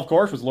the Tall, of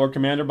course, was Lord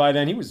Commander by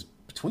then. He was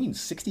between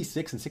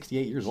 66 and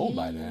 68 years old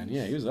by then.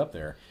 Yeah, he was up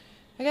there.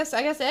 I guess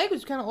Egg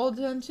was kind of old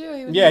then, too.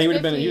 He would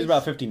have been. He was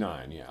about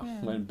 59,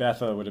 when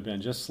Betha would have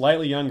been just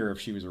slightly younger if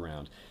she was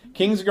around.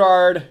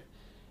 Kingsguard,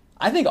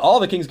 I think all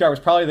the Kingsguard was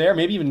probably there.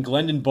 Maybe even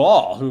Glendon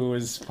Ball, who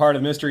was part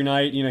of Mystery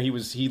Night.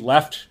 He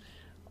left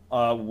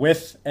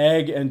with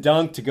Egg and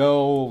Dunk to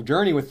go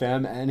journey with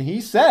them, and he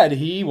said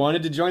he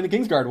wanted to join the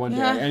Kingsguard one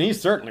day, and he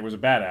certainly was a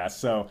badass.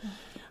 So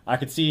I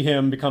could see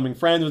him becoming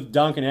friends with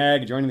Dunk and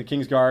Egg, joining the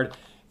Kingsguard,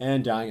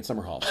 and dying at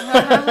Summerhall.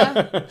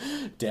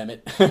 Damn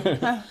it.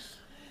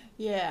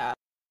 Yeah.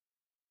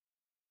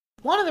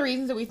 One of the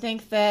reasons that we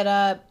think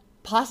that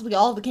possibly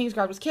all of the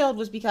Kingsguard was killed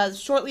was because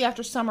shortly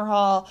after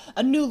Summerhall,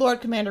 a new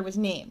Lord Commander was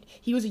named.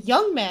 He was a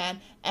young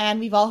man, and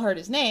we've all heard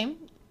his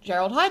name,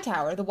 Gerald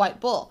Hightower, the White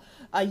Bull.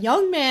 A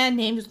young man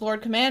named as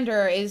Lord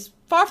Commander is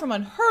far from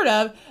unheard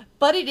of,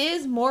 but it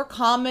is more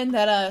common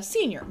that a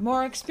senior,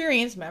 more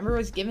experienced member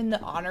was given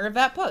the honor of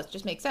that post.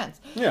 Just makes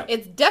sense. Yeah.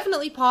 It's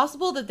definitely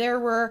possible that there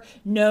were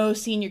no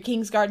senior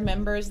Kingsguard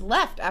members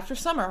left after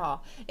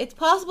Summerhall. It's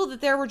possible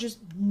that there were just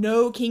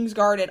no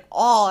Kingsguard at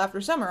all after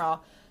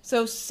Summerhall.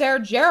 So Ser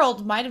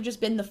Gerald might have just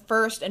been the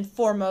first and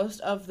foremost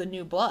of the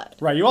new blood.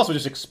 Right, you also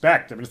just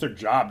expect, it's their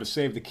job to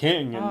save the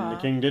king, and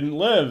the king didn't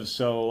live,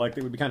 so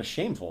it would be kind of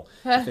shameful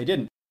if they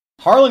didn't.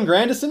 Harlan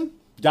Grandison,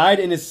 died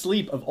in his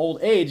sleep of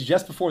old age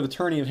just before the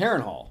tourney of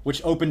Harrenhal,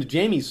 which opened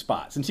Jaime's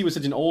spot. Since he was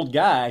such an old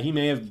guy, he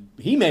may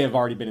have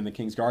already been in the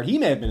Kingsguard. He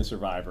may have been a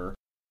survivor.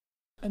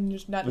 And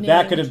just not But named.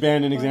 that could have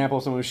been an example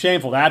of someone who's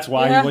shameful. That's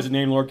why Yeah. he wasn't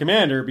named Lord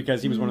Commander,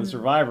 because he was one of the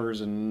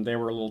survivors, and they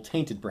were a little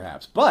tainted,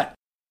 perhaps. But,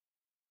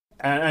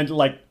 and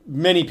like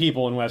many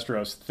people in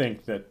Westeros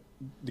think that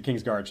the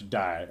Kingsguard should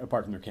die,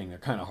 apart from their king. They're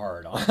kind of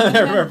hard on.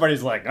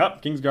 Everybody's like, oh,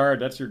 Kingsguard,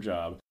 that's your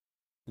job.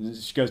 And this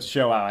just goes to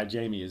show how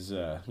Jaime is,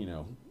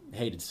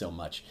 hated so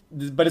much.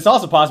 But it's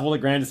also possible that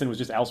Grandison was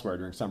just elsewhere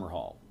during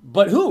Summerhall.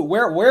 But who?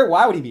 Where?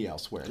 Why would he be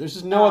elsewhere? There's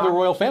just no other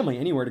royal family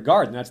anywhere to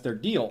guard, and that's their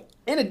deal.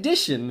 In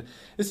addition,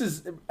 this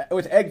is,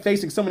 with Egg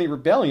facing so many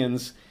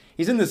rebellions,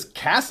 he's in this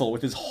castle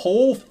with his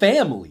whole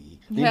family.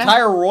 The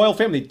entire royal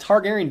family, the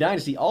Targaryen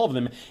dynasty, all of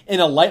them, in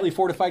a lightly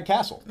fortified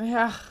castle.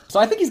 Yeah. So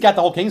I think he's got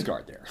the whole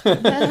Kingsguard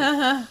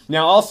there.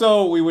 Now,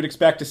 also, we would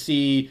expect to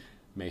see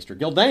Maester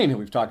Gildane, who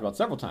we've talked about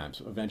several times,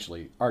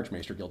 eventually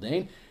Archmaester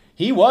Gildane.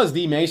 He was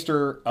the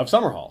Maester of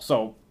Summerhall,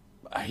 so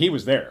he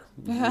was there,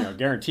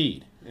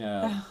 guaranteed.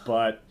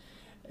 But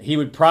he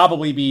would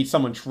probably be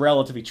someone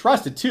relatively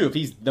trusted, too. If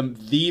he's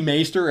the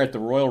Maester at the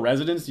royal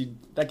residence,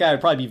 that guy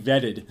would probably be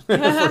vetted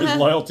for his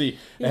loyalty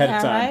ahead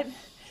of time.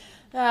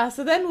 Right?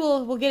 So then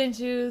we'll get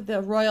into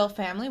the royal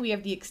family. We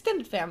have the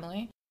extended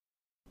family.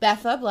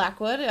 Betha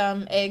Blackwood,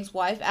 Egg's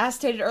wife, as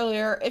stated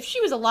earlier, if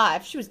she was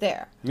alive, she was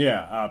there.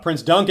 Yeah,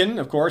 Prince Duncan,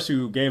 of course,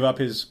 who gave up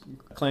his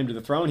claim to the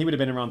throne. He would have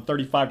been around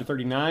 35 to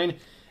 39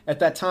 at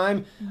that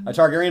time. A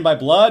Targaryen by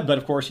blood, but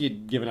of course he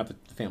had given up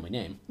the family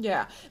name.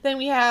 Yeah. Then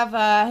we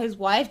have his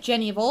wife,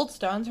 Jenny of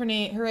Oldstones.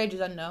 Her age is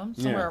unknown,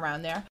 somewhere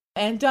around there.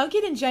 And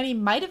Duncan and Jenny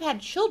might have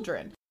had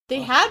children.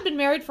 They had been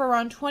married for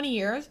around 20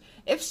 years.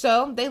 If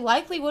so, they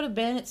likely would have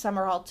been at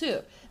Summerhall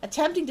too.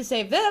 Attempting to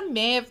save them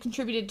may have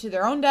contributed to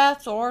their own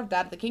deaths or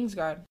that of the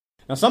Kingsguard.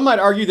 Now, some might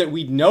argue that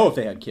we'd know if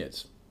they had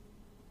kids,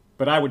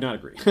 but I would not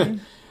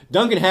agree.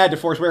 Duncan had to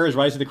forswear his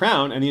rights to the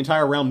crown, and the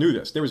entire realm knew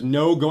this. There was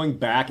no going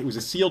back. It was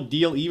a sealed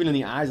deal even in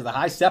the eyes of the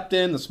High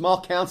Septon, the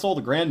Small Council,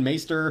 the Grand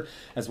Maester,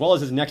 as well as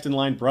his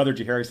next-in-line brother,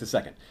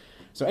 Jaehaerys II.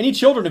 So any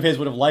children of his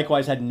would have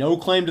likewise had no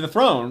claim to the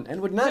throne,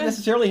 and would not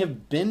necessarily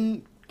have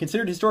been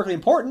considered historically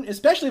important,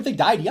 especially if they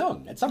died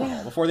young at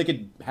Summerhall, before they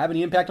could have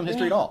any impact on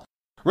history at all.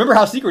 Remember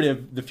how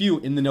secretive the few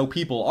in-the-know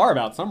people are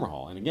about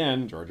Summerhall. And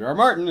again, George R. R.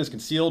 Martin has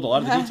concealed a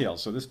lot of the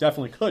details, so this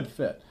definitely could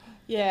fit.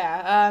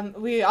 Yeah,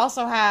 we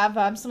also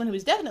have someone who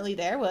was definitely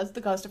there was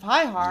the Ghost of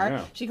Highheart.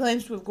 Yeah. She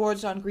claims to have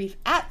gorged on grief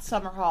at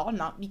Summerhall,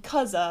 not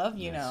because of,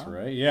 That's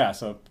right, yeah,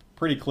 so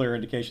pretty clear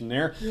indication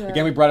there. Yeah.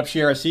 Again, we brought up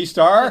Shiera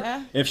Seastar.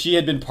 Yeah. If she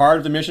had been part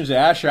of the missions to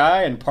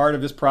Ashai and part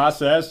of this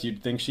process,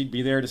 you'd think she'd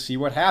be there to see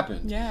what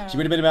happened. Yeah. She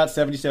would have been about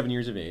 77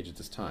 years of age at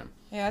this time.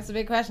 Yeah, that's a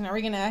big question. Are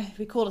we going to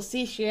be cool to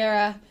see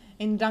Shiera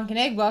in Duncan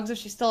Eggbugs if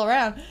she's still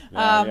around?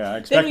 I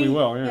expect we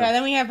will, yeah.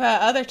 Then we have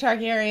other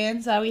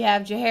Targaryens. We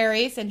have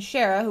Jaehaerys and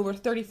Shera, who were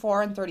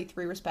 34 and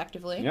 33,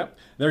 respectively. Yep.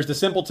 There's the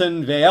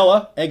simpleton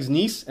Vaela, Egg's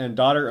niece and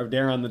daughter of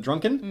Daeron the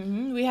Drunken.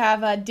 Mm-hmm. We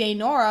have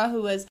Daenora,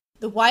 who was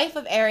the wife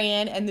of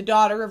Aerion and the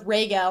daughter of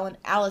Rhaegal and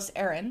Alis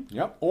Arryn.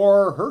 Yep.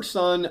 Or her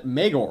son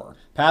Maegor,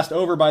 passed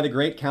over by the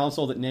great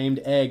council that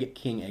named Egg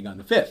King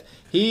Aegon V.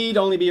 He'd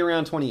only be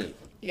around 28.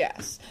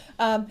 Yes.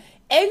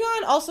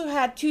 Aegon also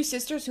had two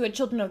sisters who had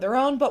children of their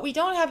own, but we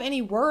don't have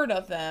any word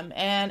of them.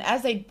 And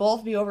as they'd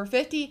both be over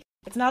 50,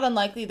 it's not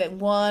unlikely that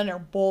one or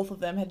both of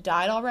them had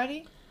died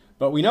already.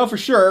 But we know for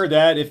sure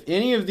that if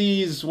any of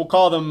these, we'll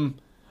call them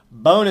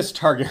bonus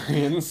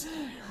Targaryens,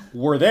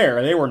 were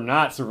there, they were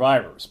not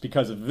survivors,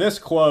 because of this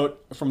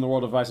quote from The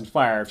World of Ice and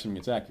Fire, assuming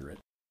it's accurate.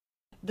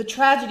 The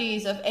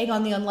tragedies of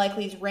Aegon the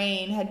Unlikely's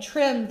reign had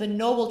trimmed the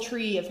noble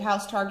tree of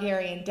House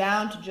Targaryen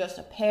down to just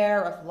a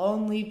pair of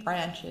lonely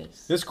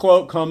branches. This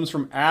quote comes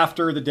from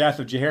after the death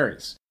of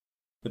Jaehaerys.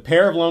 The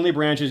pair of lonely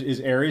branches is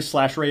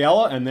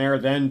Aerys/Rhaella, and their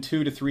then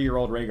 2 to 3 year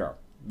old Rhaegar.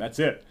 That's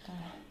it.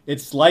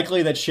 It's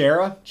likely that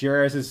Shera,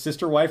 Jaehaerys'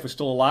 sister wife, was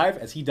still alive,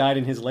 as he died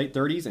in his late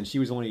 30s, and she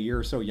was only a year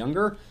or so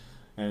younger.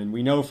 And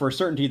we know for a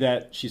certainty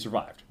that she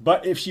survived.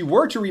 But if she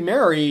were to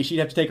remarry, she'd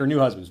have to take her new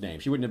husband's name.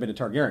 She wouldn't have been a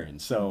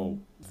Targaryen, so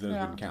those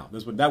wouldn't count.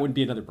 That would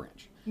be another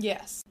branch.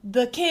 Yes.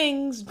 The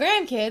king's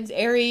grandkids,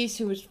 Aerys,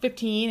 who was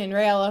 15, and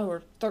Rhaella, who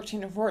were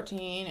 13 or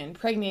 14, and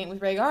pregnant with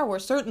Rhaegar, were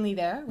certainly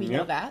there. We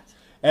know that.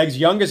 Egg's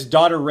youngest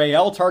daughter,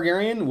 Rhaelle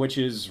Targaryen, which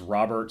is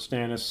Robert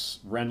Stannis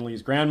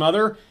Renly's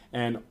grandmother,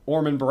 and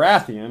Ormond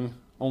Baratheon,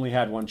 only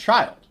had one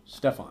child,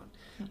 Steffon.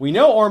 We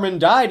know Ormond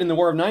died in the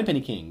War of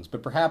Ninepenny Kings,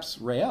 but perhaps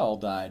Rhaelle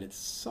died at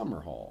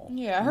Summerhall.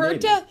 Yeah, her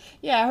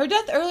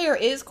death earlier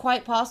is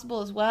quite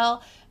possible as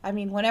well. I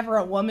mean, whenever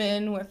a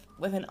woman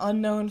with an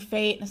unknown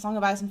fate in A Song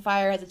of Ice and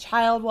Fire has a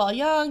child while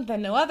young,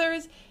 then no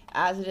others,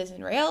 as it is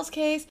in Rhaelle's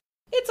case,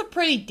 it's a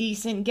pretty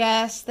decent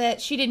guess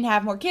that she didn't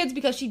have more kids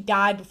because she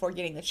died before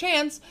getting the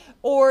chance,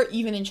 or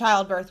even in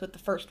childbirth with the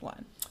first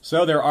one.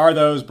 So there are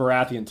those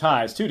Baratheon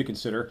ties, too, to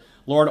consider.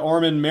 Lord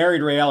Ormond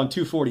married Rhaelle in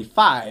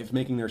 245,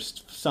 making their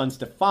son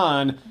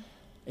Steffon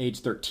age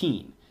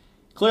 13.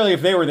 Clearly,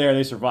 if they were there,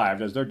 they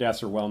survived, as their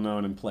deaths are well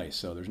known in place,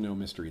 so there's no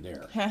mystery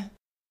there.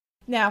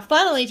 Now,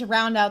 finally, to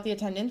round out the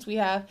attendance, we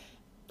have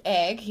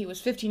Egg. He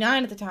was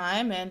 59 at the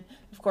time, and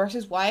of course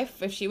his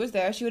wife, if she was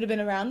there, she would have been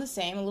around the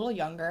same, a little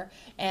younger.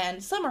 And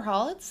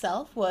Summerhall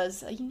itself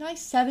was a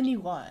nice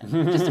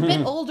 71, just a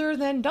bit older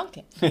than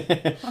Duncan.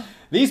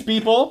 These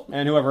people,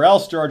 and whoever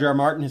else George R. R.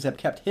 Martin has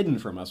kept hidden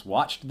from us,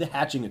 watched the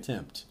hatching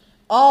attempt.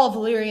 All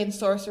Valyrian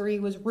sorcery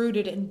was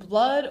rooted in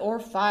blood or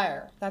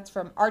fire. That's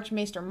from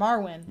Archmaester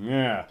Marwyn.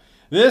 Yeah.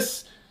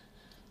 This,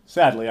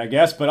 sadly, I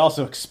guess, but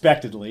also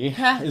expectedly,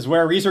 is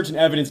where research and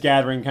evidence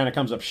gathering kind of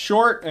comes up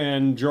short,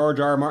 and George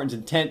R. R. Martin's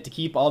intent to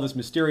keep all this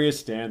mysterious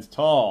stands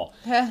tall.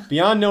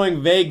 Beyond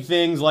knowing vague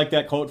things like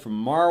that quote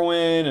from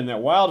Marwyn and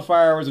that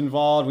wildfire was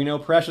involved, we know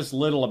precious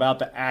little about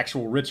the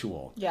actual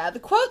ritual. Yeah, the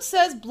quote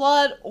says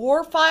blood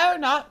or fire,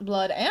 not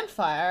blood and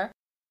fire.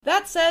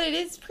 That said, it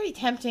is pretty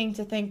tempting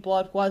to think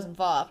blood was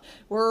involved.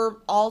 We're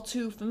all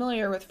too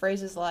familiar with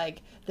phrases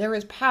like, there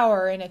is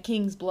power in a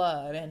king's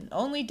blood, and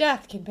only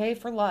death can pay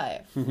for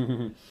life.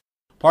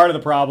 Part of the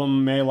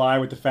problem may lie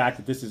with the fact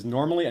that this is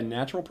normally a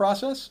natural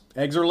process.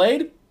 Eggs are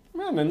laid,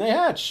 and then they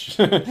hatch.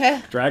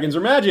 Dragons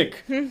are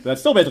magic.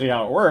 That's still basically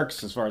how it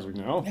works, as far as we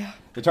know.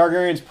 The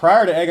Targaryens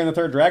prior to Egg on the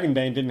Third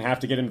Dragonbane didn't have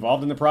to get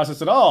involved in the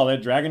process at all. The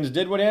dragons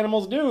did what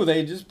animals do.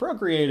 They just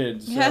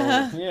procreated. So,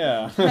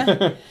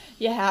 yeah.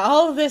 Yeah,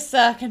 all of this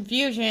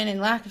confusion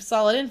and lack of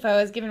solid info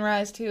has given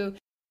rise to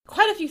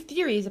quite a few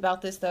theories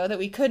about this, though, that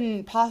we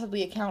couldn't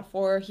possibly account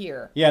for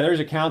here. Yeah, there's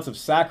accounts of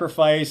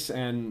sacrifice,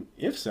 and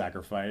if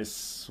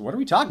sacrifice, what are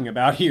we talking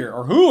about here?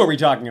 Or who are we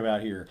talking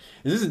about here?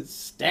 This isn't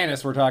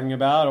Stannis we're talking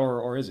about,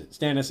 or is it?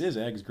 Stannis is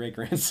Egg's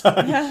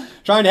great-grandson.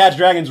 Trying to hatch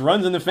dragons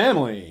runs in the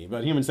family,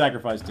 but human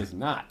sacrifice does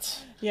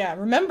not. Yeah,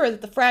 remember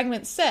that the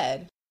fragment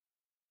said,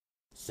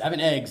 7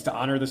 eggs to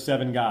honor the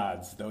 7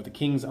 gods, though the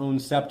king's own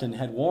Septon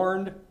had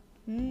warned...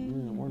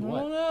 warned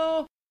what? Oh,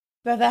 no.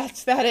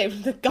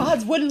 The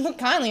gods wouldn't look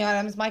kindly on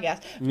him, is my guess.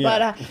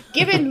 Yeah. But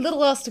given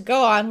little else to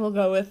go on, we'll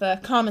go with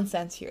common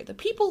sense here. The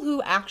people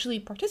who actually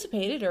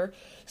participated or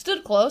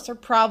stood close are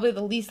probably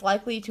the least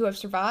likely to have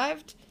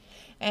survived.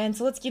 And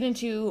so let's get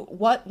into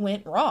what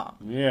went wrong.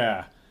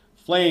 Yeah.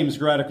 Flames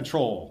grew out of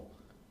control.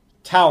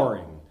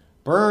 Towering.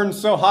 Burned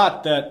so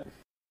hot that...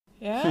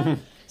 Yeah.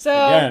 So,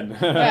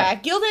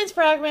 Gildane's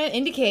fragment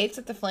indicates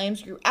that the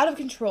flames grew out of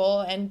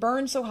control and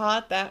burned so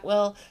hot that,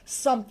 well,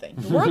 something.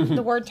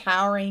 The word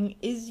towering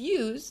is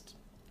used.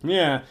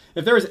 Yeah.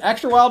 If there was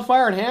extra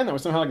wildfire in hand that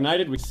was somehow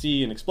ignited, we'd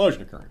see an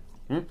explosion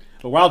occurring.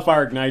 But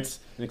wildfire ignites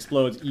and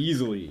explodes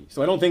easily.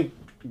 So I don't think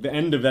the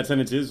end of that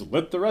sentence is,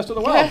 lit the rest of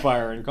the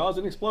wildfire and cause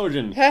an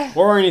explosion.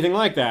 Or anything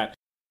like that.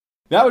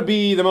 That would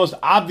be the most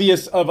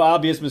obvious of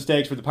obvious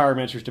mistakes for the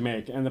pyromancers to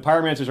make. And the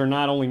pyromancers are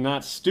not only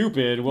not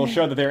stupid, will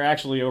show that they're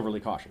actually overly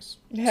cautious.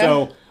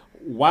 So,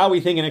 while we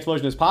think an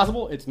explosion is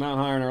possible, it's not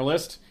high on our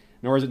list,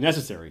 nor is it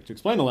necessary to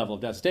explain the level of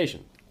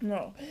devastation.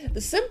 No.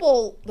 The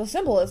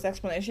simplest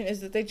explanation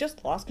is that they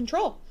just lost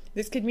control.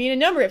 This could mean a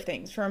number of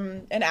things,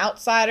 from an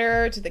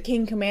outsider to the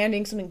king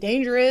commanding something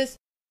dangerous.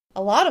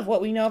 A lot of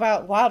what we know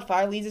about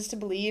wildfire leads us to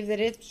believe that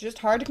it's just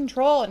hard to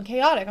control and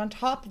chaotic on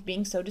top of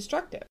being so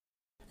destructive.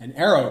 An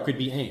arrow could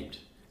be aimed,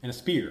 and a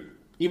spear,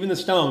 even the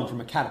stone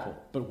from a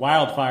catapult, but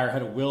wildfire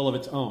had a will of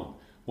its own.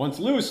 Once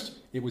loosed,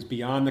 it was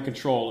beyond the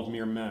control of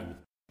mere men.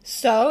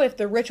 So, if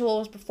the ritual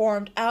was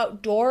performed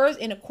outdoors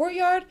in a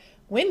courtyard,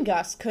 wind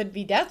gusts could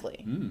be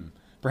deadly.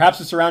 Perhaps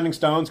the surrounding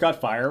stones got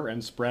fire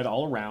and spread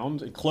all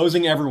around,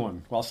 enclosing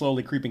everyone while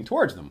slowly creeping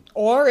towards them.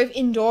 Or if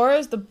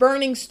indoors, the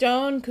burning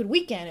stone could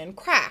weaken and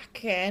crack,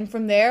 and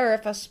from there,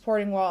 if a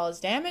supporting wall is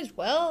damaged,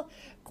 well...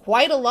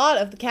 quite a lot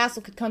of the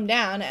castle could come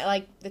down,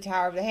 like the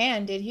Tower of the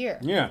Hand did here.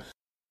 Yeah.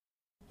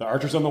 The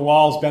archers on the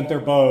walls bent their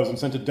bows and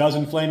sent a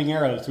dozen flaming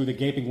arrows through the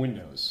gaping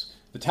windows.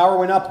 The tower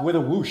went up with a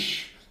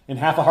whoosh. In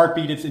half a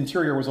heartbeat, its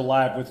interior was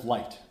alive with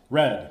light.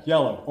 Red,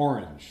 yellow,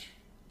 orange,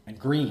 and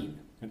green.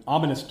 An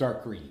ominous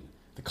dark green.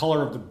 The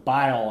color of the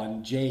bile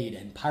and jade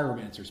and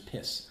pyromancer's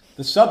piss.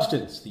 The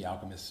substance, the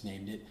alchemists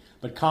named it,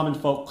 but common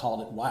folk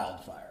called it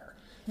wildfire.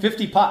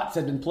 50 pots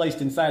had been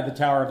placed inside the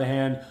Tower of the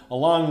Hand,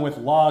 along with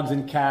logs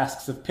and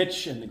casks of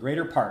pitch and the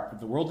greater part of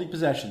the worldly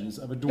possessions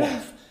of a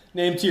dwarf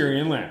named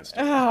Tyrion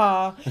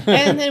Lannister.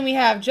 And then we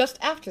have, just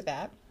after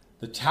that...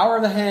 The Tower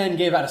of the Hand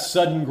gave out a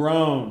sudden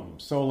groan,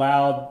 so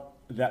loud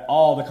that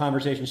all the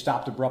conversation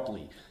stopped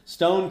abruptly.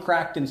 Stone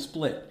cracked and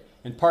split,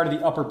 and part of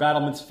the upper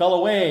battlements fell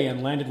away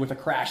and landed with a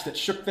crash that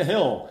shook the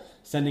hill,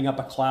 sending up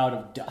a cloud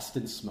of dust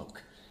and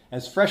smoke.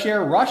 As fresh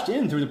air rushed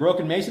in through the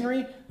broken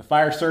masonry, the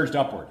fire surged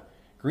upward.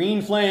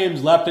 Green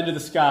flames leapt into the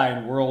sky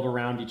and whirled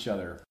around each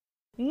other.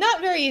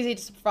 Not very easy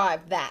to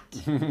survive that.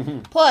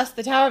 Plus,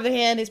 the Tower of the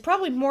Hand is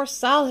probably more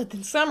solid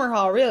than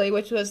Summerhall, really,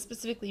 which was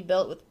specifically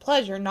built with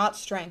pleasure, not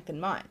strength, in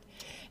mind.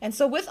 And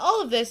so with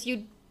all of this,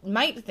 you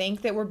might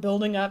think that we're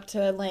building up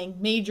to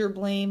laying major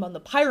blame on the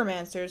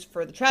pyromancers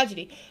for the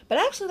tragedy, but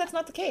actually that's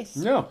not the case.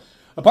 No.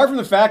 Apart from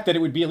the fact that it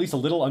would be at least a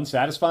little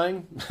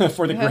unsatisfying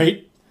for the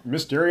great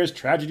mysterious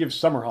tragedy of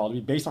Summerhall to be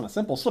based on a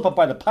simple slip-up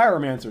by the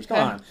pyromancers. Come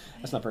on.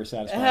 That's not very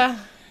satisfying.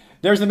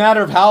 There's the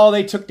matter of how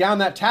they took down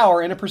that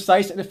tower in a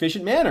precise and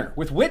efficient manner,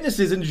 with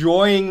witnesses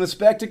enjoying the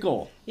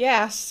spectacle.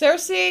 Yeah,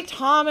 Cersei,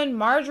 Tom, and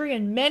Marjorie,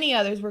 and many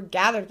others were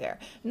gathered there.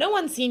 No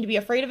one seemed to be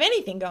afraid of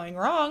anything going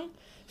wrong.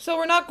 So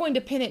we're not going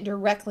to pin it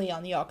directly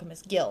on the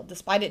Alchemist Guild,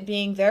 despite it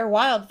being their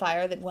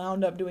wildfire that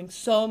wound up doing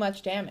so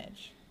much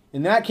damage.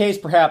 In that case,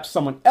 perhaps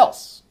someone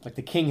else, like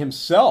the king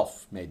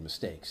himself, made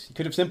mistakes. He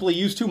could have simply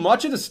used too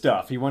much of the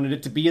stuff. He wanted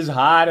it to be as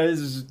hot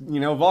as,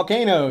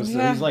 volcanoes. Yeah.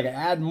 So he's like,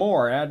 add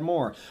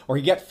more. Or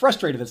he get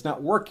frustrated it's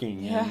not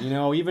working. Yeah.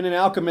 And, even an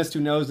alchemist who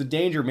knows the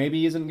danger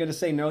maybe isn't going to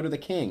say no to the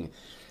king.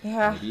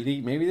 Yeah.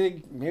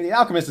 Maybe the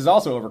alchemist is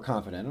also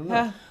overconfident. I don't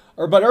know.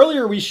 Yeah. But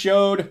earlier we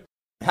showed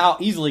how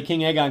easily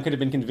King Aegon could have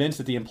been convinced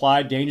that the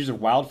implied dangers of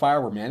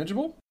wildfire were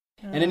manageable.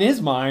 And in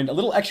his mind, a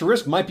little extra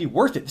risk might be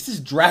worth it. This is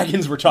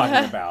dragons we're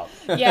talking about.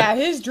 Yeah,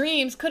 his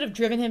dreams could have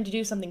driven him to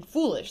do something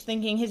foolish,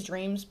 thinking his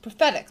dreams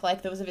prophetic,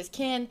 like those of his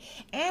kin.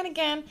 And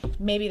again,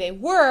 maybe they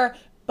were,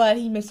 but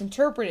he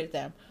misinterpreted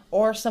them,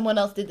 or someone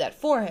else did that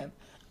for him.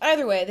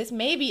 Either way, this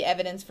may be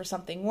evidence for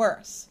something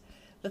worse.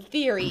 The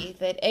theory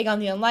that Aegon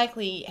the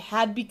Unlikely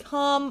had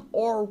become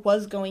or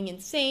was going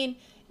insane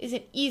is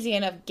an easy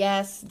enough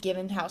guess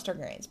given House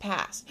Targaryen's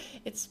past.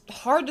 It's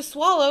hard to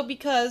swallow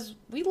because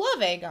we love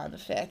Aegon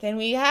V, and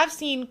we have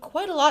seen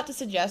quite a lot to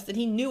suggest that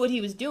he knew what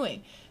he was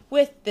doing,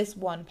 with this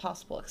one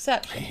possible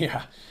exception.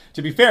 Yeah.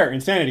 To be fair,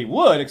 insanity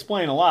would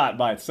explain a lot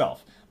by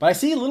itself. But I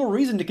see little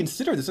reason to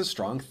consider this a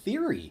strong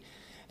theory.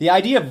 The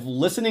idea of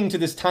listening to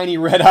this tiny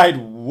red-eyed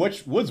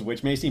woods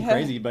witch may seem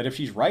crazy, but if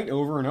she's right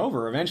over and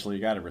over, eventually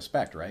you gotta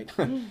respect, right?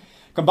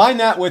 Combine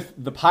that with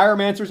the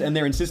pyromancers and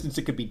their insistence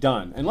it could be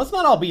done. And let's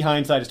not all be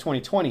hindsight as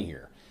 2020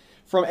 here.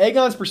 From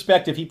Aegon's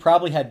perspective, he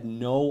probably had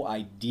no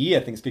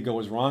idea things could go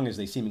as wrong as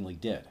they seemingly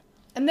did.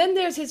 And then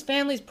there's his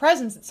family's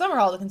presence at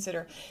Summerhall to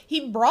consider.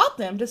 He brought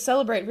them to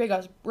celebrate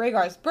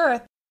Rhaegar's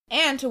birth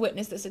and to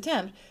witness this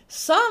attempt.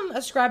 Some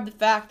ascribe the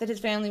fact that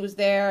his family was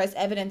there as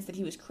evidence that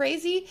he was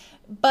crazy,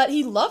 but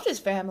he loved his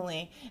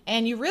family,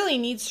 and you really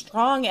need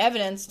strong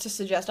evidence to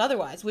suggest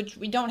otherwise, which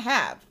we don't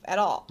have at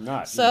all.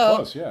 Not so even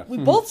close, yeah. We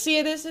both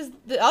see this as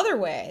the other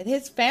way.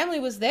 His family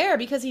was there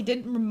because he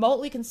didn't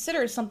remotely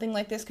consider something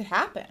like this could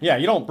happen. Yeah,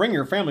 you don't bring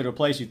your family to a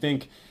place you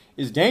think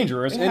is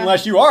dangerous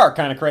unless you are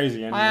kind of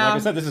crazy. And like I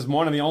said, this is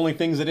one of the only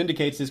things that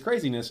indicates his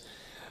craziness.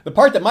 The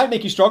part that might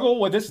make you struggle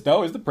with this,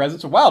 though, is the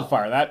presence of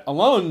wildfire. That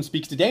alone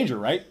speaks to danger,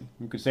 right?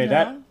 You could say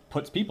that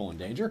puts people in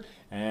danger,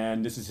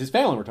 and this is his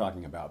family we're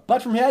talking about.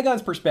 But from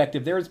Aegon's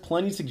perspective, there is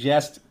plenty to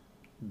suggest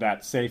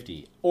that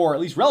safety, or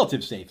at least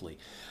relative safely.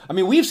 I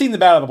mean, we've seen the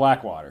Battle of the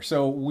Blackwater,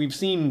 so we've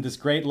seen this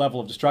great level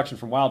of destruction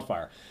from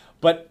wildfire.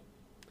 But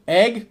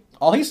Egg,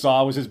 all he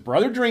saw was his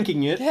brother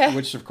drinking it,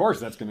 which, of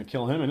course, that's going to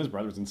kill him, and his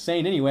brother's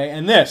insane anyway,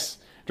 and this,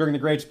 during the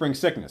Great Spring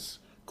Sickness.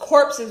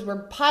 Corpses were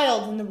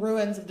piled in the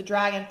ruins of the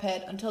dragon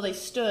pit until they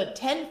stood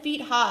 10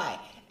 feet high,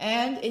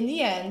 and in the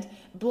end,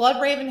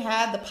 Bloodraven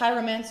had the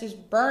pyromancers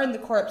burn the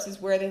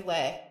corpses where they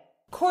lay.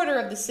 A quarter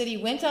of the city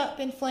went up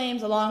in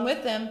flames along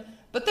with them,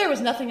 but there was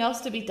nothing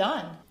else to be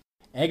done.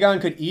 Aegon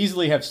could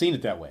easily have seen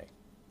it that way,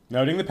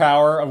 noting the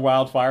power of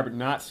wildfire but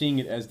not seeing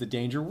it as the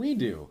danger we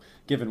do,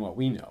 given what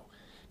we know.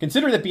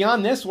 Consider that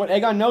beyond this, what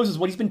Aegon knows is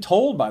what he's been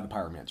told by the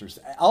pyromancers.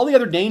 All the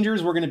other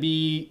dangers were going to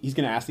be, he's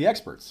going to ask the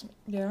experts.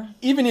 Yeah.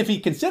 Even if he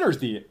considers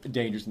the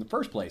dangers in the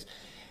first place.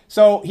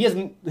 So he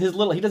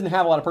doesn't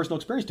have a lot of personal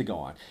experience to go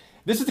on.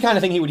 This is the kind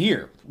of thing he would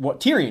hear, what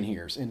Tyrion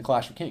hears in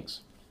Clash of Kings.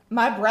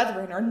 My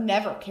brethren are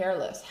never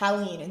careless,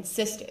 Hallyne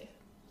insisted.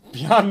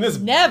 Beyond this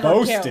Never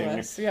boasting,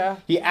 careless, yeah.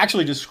 he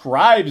actually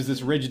describes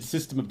this rigid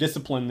system of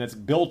discipline that's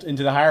built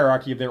into the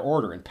hierarchy of their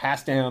order and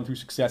passed down through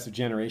successive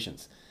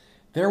generations.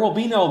 There will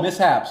be no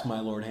mishaps, my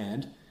Lord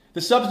Hand.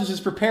 The substance is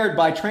prepared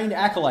by trained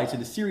acolytes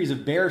in a series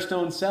of bare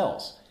stone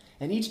cells,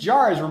 and each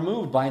jar is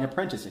removed by an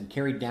apprentice and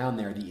carried down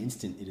there the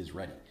instant it is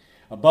ready.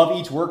 Above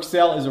each work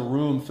cell is a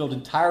room filled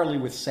entirely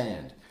with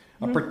sand.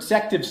 A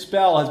protective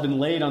spell has been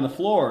laid on the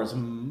floors,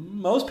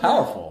 most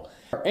powerful.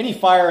 Any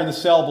fire in the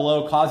cell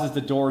below causes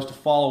the doors to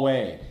fall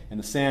away, and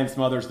the sand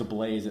smothers the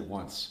blaze at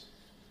once.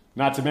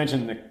 Not to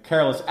mention the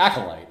careless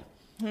acolyte.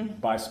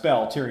 By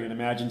spell, Tyrion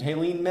imagined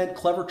Hallyne meant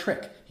clever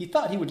trick. He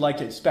thought he would like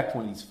to inspect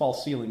one of these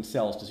false ceiling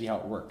cells to see how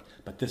it worked,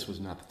 but this was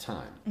not the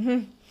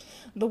time.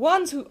 The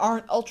ones who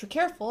aren't ultra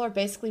careful are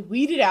basically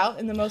weeded out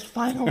in the most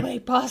final way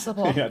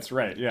possible. Yeah, that's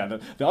right. Yeah,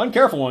 the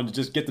uncareful ones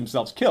just get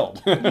themselves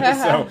killed.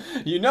 So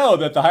you know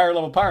that the higher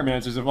level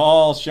pyromancers have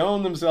all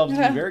shown themselves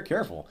to be very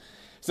careful.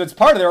 So it's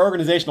part of their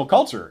organizational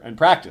culture and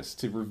practice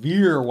to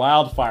revere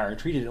wildfire and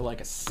treat it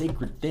like a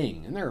sacred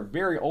thing. And they're a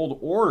very old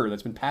order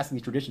that's been passing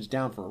these traditions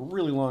down for a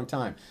really long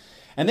time.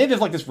 And they have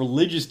like this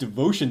religious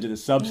devotion to the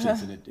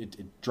substance, and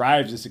it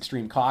drives this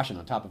extreme caution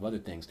on top of other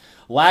things.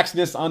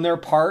 Laxness on their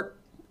part,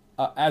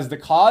 as the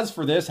cause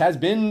for this, has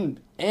been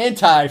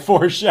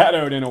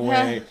anti-foreshadowed in a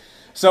way.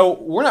 So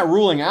we're not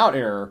ruling out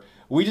error.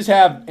 We just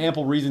have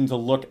ample reason to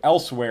look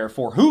elsewhere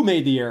for who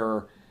made the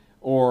error,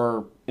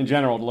 or in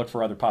general to look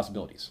for other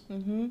possibilities.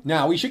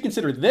 Now, we should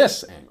consider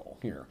this angle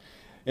here.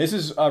 This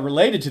is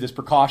related to this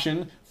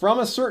precaution from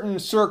a certain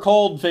Sir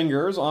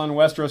Coldfingers on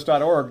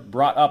Westeros.org,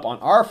 brought up on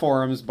our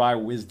forums by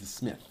Wiz the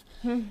Smith.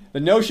 The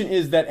notion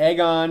is that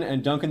Aegon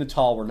and Duncan the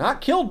Tall were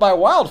not killed by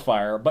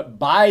wildfire, but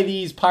by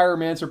these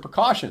pyromancer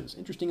precautions.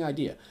 Interesting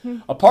idea.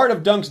 A part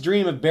of Dunk's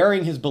dream of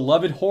burying his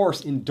beloved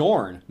horse in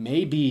Dorne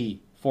may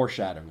be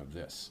foreshadowing of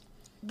this.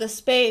 The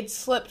spade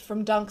slipped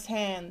from Dunk's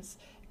hands.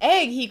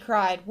 "Egg," he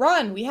cried,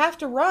 "run, we have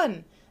to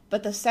run."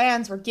 But the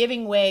sands were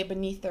giving way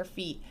beneath their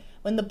feet.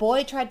 When the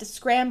boy tried to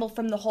scramble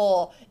from the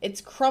hole,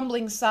 its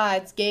crumbling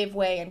sides gave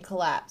way and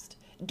collapsed.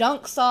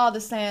 Dunk saw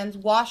the sands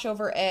wash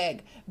over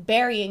Egg,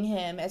 burying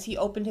him as he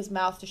opened his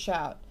mouth to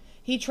shout.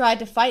 He tried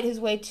to fight his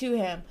way to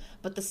him,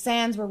 but the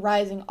sands were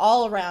rising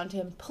all around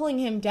him, pulling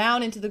him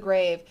down into the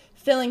grave,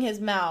 filling his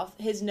mouth,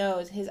 his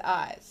nose, his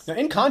eyes. Now,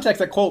 in context,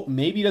 that quote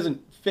maybe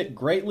doesn't fit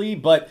greatly,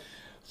 but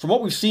from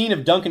what we've seen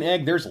of Dunk and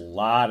Egg, there's a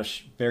lot of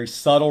very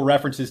subtle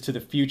references to the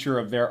future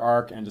of their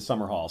arc and to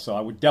Summerhall. So I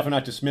would definitely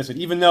not dismiss it,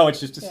 even though it's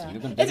just a scene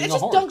of them digging a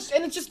horse.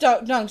 It's just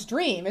Dunk's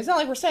dream. It's not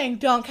like we're saying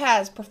Dunk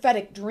has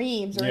prophetic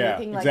dreams or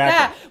anything like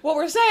that. What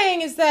we're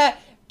saying is that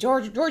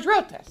George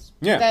wrote this.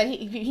 Yeah. That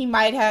he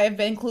might have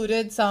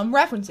included some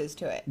references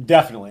to it.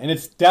 Definitely. And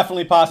it's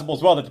definitely possible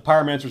as well that the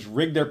Pyromancers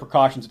rigged their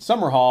precautions at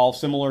Summerhall,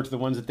 similar to the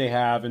ones that they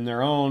have in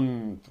their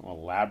own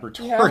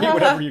laboratory,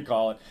 whatever you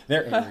call it,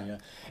 their area.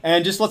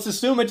 And just let's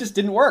assume it just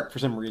didn't work for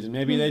some reason.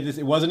 Maybe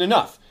it wasn't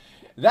enough.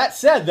 That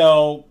said,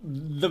 though,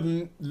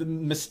 a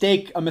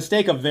mistake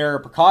of their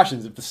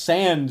precautions, if the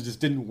sand just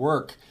didn't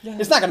work,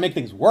 it's not going to make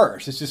things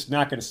worse. It's just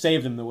not going to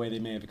save them the way they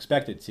may have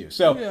expected to.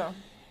 So,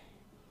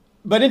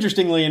 but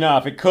interestingly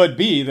enough, it could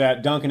be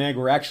that Dunk and Egg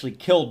were actually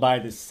killed by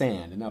this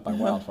sand and not by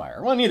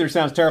wildfire. Well, neither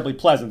sounds terribly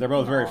pleasant. They're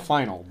both very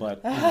final,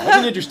 but it's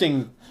an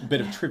interesting bit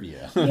of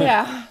trivia.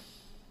 Yeah.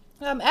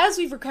 As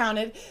we've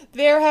recounted,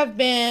 there have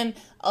been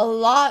a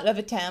lot of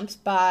attempts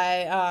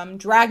by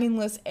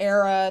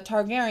Dragonless-era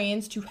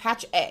Targaryens to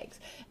hatch eggs.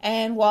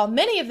 And while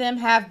many of them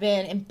have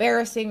been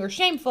embarrassing or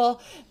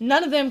shameful,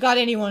 none of them got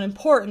anyone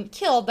important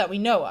killed that we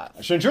know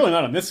of. Surely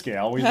not on this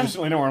scale. We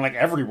certainly know where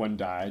everyone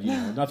died.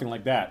 Nothing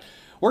like that.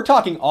 We're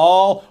talking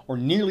all or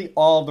nearly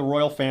all of the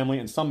royal family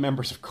and some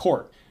members of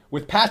court.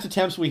 With past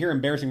attempts, we hear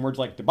embarrassing words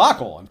like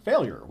debacle and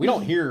failure. We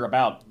don't hear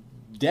about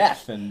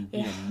death and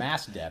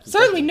mass death.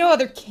 Certainly no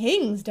other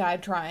kings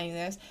died trying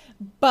this,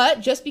 but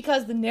just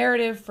because the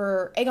narrative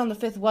for Aegon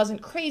V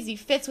wasn't crazy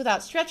fits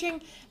without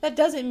stretching, that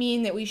doesn't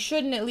mean that we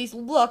shouldn't at least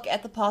look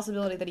at the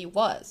possibility that he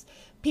was.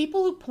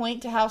 People who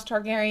point to House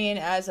Targaryen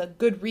as a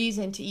good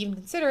reason to even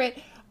consider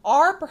it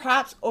are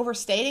perhaps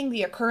overstating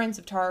the occurrence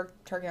of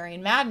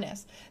Targaryen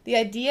madness. The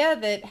idea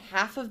that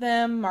half of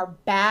them are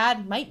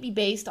bad might be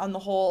based on the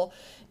whole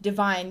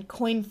divine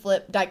coin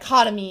flip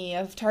dichotomy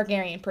of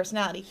Targaryen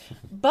personality.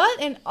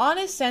 But an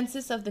honest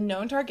census of the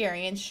known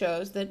Targaryens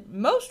shows that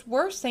most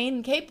were sane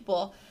and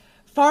capable,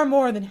 far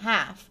more than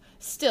half.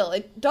 Still,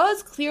 it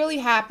does clearly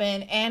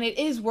happen, and it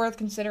is worth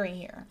considering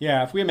here.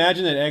 Yeah, if we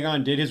imagine that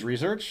Aegon did his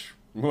research,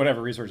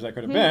 whatever research that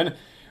could have been,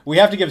 we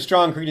have to give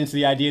strong credence to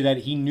the idea that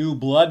he knew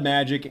blood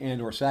magic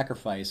and or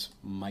sacrifice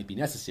might be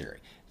necessary.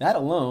 That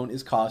alone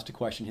is cause to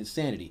question his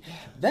sanity.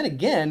 Then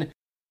again,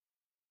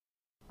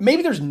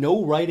 maybe there's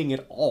no writing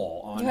at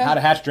all on how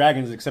to hatch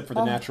dragons except for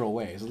the natural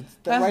ways.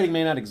 That writing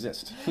may not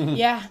exist.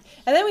 Yeah.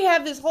 And then we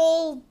have this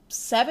whole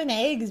 7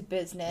 eggs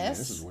business. Yeah,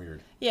 this is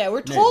weird. Yeah,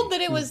 we're told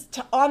that it was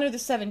to honor the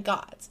 7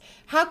 gods.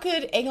 How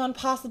could Aegon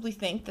possibly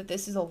think that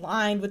this is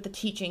aligned with the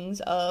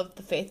teachings of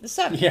the Faith of the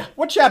Seven? Yeah.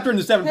 What chapter in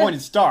the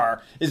 7-pointed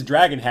star is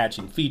dragon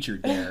hatching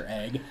featured there,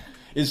 Egg?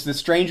 Is the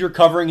stranger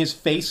covering his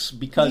face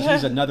because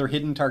he's another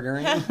hidden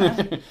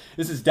Targaryen?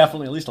 This is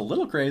definitely at least a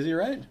little crazy,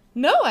 right?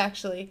 No,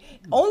 actually.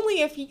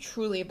 Only if he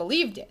truly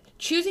believed it.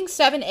 Choosing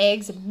 7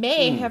 eggs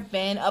may have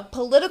been a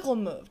political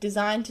move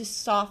designed to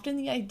soften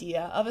the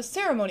idea of a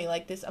ceremony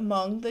like this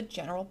among the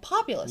general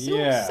populace.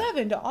 Yeah.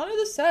 7, to honor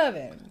the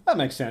 7. That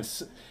makes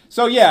sense.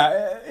 So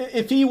yeah,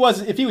 if he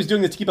was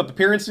doing this to keep up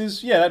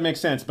appearances, yeah, that makes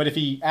sense. But if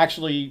he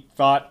actually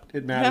thought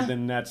it mattered,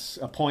 then that's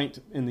a point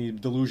in the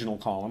delusional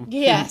column.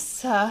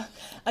 Yes.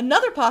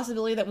 Another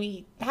possibility that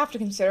we have to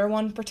consider,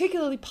 one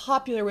particularly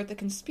popular with the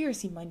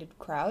conspiracy-minded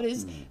crowd,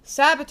 is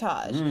sabotage.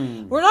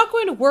 We're not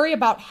going to worry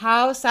about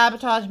how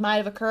sabotage might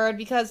have occurred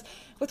because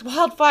with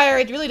wildfire,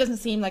 it really doesn't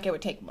seem like it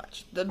would take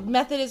much. The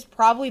method is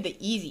probably the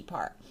easy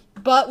part.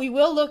 But we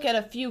will look at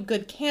a few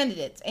good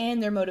candidates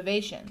and their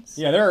motivations.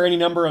 Yeah, there are any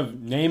number of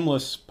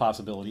nameless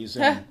possibilities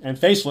and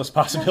faceless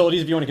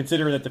possibilities if you want to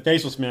consider that the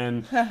faceless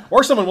men,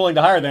 or someone willing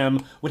to hire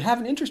them, would have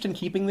an interest in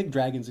keeping the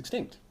dragons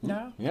extinct.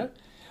 No. Yeah.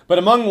 But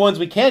among ones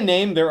we can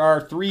name, there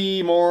are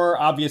 3 more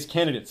obvious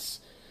candidates.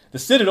 The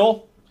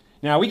Citadel.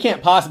 Now, we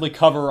can't possibly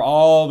cover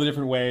all the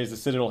different ways the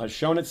Citadel has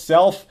shown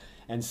itself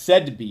and is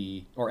said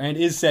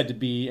to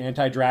be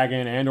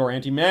anti-dragon and or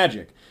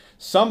anti-magic.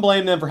 Some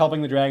blame them for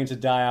helping the dragons to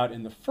die out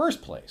in the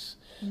first place.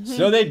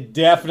 So they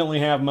definitely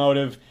have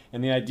motive,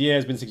 and the idea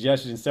has been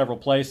suggested in several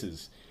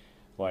places,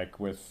 like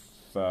with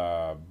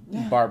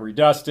Barbary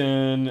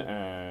Dustin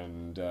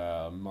and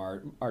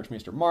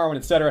Archmaester Marwyn,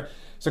 etc.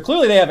 So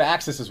clearly they have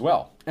access as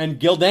well. And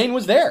Gildain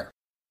was there.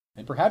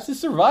 And perhaps his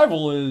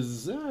survival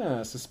is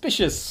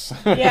suspicious.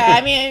 Yeah,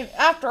 I mean,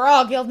 after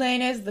all,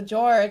 Gildane is the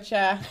George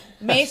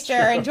Maester,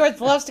 and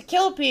George loves to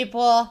kill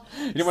people.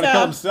 He didn't want to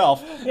kill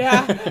himself.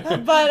 Yeah, but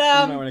he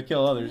might want to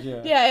kill others.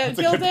 Yeah, yeah,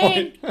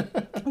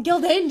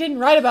 Gildane didn't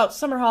write about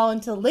Summerhall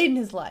until late in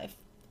his life.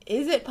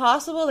 Is it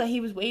possible that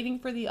he was waiting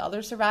for the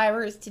other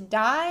survivors to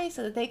die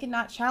so that they could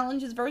not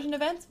challenge his version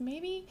of events?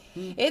 Maybe.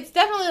 It's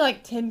definitely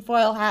like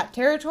tinfoil hat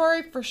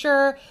territory for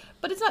sure,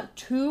 but it's not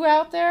too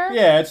out there.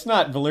 Yeah, it's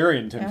not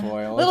Valyrian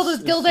tinfoil. Little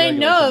does Gildane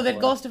know that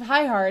Ghost of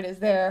Highheart is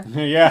there.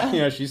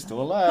 yeah, she's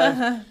still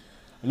alive.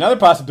 Another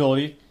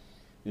possibility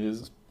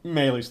is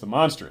Maelys the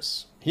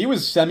Monstrous. He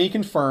was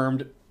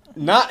semi-confirmed,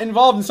 not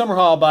involved in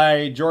Summerhall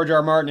by George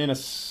R. Martin and a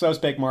So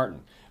Spake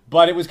Martin,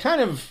 but it was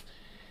kind of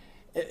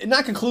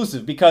not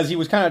conclusive because he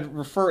was kind of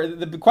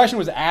the question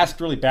was asked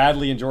really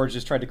badly and George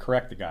just tried to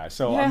correct the guy.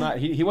 So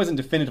he wasn't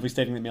definitively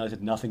stating that Maelys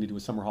had nothing to do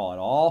with Summerhall at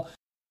all.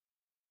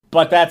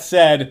 But that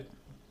said,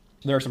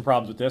 there are some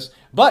problems with this.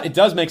 But it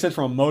does make sense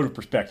from a motive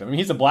perspective. I mean,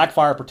 he's a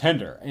Blackfire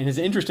pretender, and his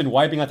interest in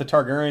wiping out the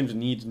Targaryens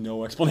needs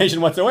no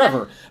explanation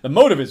whatsoever. The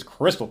motive is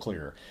crystal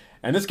clear.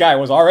 And this guy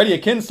was already a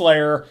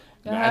kinslayer,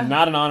 and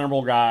not an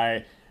honorable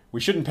guy. We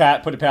shouldn't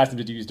put it past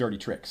him to use dirty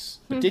tricks.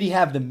 But did he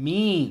have the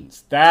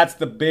means? That's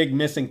the big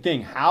missing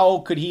thing. How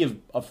could he have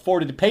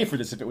afforded to pay for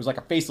this if it was like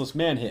a Faceless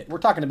Man hit? We're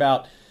talking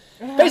about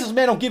Faceless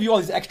Man don't give you all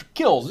these extra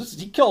kills.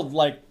 He killed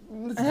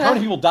how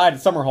many people died at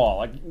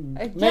Summerhall?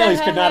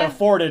 Maelys could not have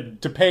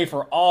afforded to pay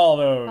for all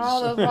those.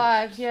 All those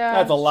lives, yeah.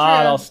 That's a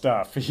lot of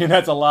stuff.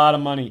 That's a lot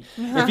of money.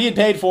 If he had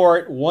paid for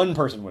it, one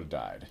person would have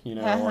died.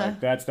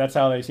 That's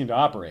how they seem to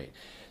operate.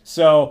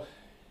 So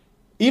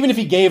even if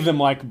he gave them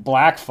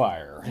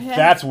Blackfire, if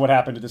that's what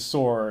happened to the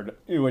sword,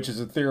 which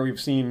is a theory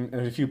we've seen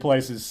in a few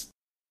places,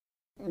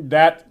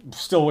 that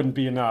still wouldn't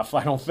be enough,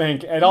 I don't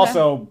think. And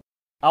also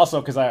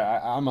because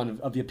I'm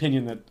of the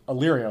opinion that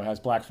Illyrio has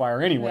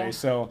Blackfire anyway,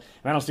 so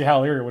and I don't see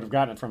how Illyrio would have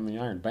gotten it from the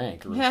Iron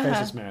Bank or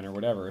Faceless Man or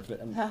whatever.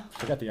 I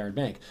forgot the Iron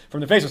Bank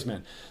from the Faceless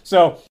Man.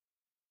 So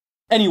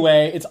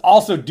anyway, it's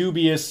also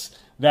dubious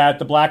that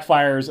the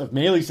Blackfires of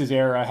Maelys'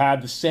 era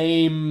had the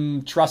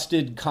same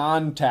trusted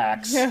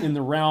contacts in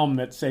the realm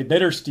that, say,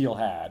 Bittersteel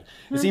had.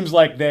 It seems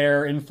like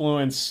their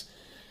influence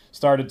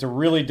started to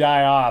really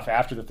die off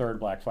after the Third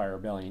Blackfire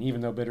Rebellion,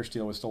 even though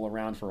Bittersteel was still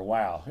around for a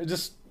while.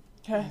 Just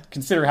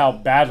consider how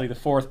badly the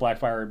Fourth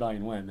Blackfire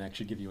Rebellion went, and that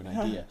should give you an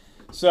idea.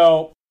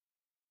 So,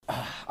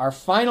 our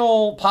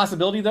final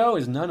possibility, though,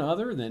 is none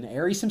other than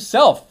Aerys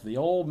himself, the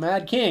old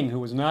Mad King, who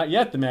was not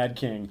yet the Mad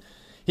King.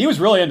 He was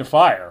really into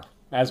fire,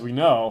 as we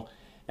know.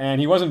 And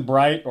he wasn't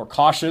bright or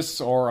cautious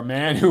or a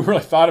man who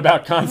really thought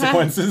about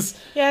consequences.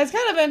 Yeah, it's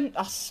kind of an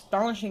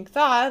astonishing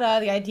thought,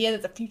 the idea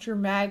that the future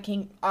Mad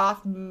King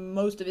off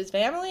most of his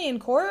family in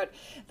court.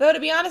 Though, to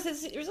be honest,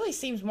 it really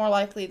seems more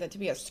likely that to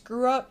be a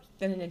screw-up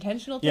than an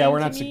intentional thing. Yeah, we're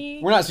not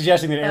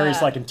suggesting that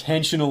Aerys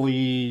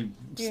intentionally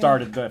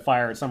started the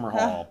fire at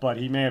Summerhall, but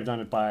he may have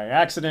done it by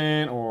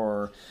accident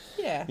or,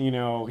 he it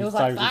was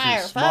thought like, he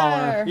was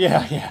smaller. Fire.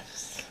 Yeah.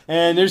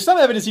 And there's some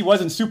evidence he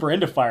wasn't super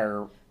into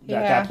fire at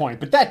that point,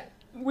 but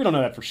we don't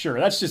know that for sure.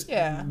 That's just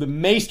the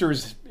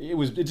Maesters.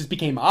 It just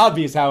became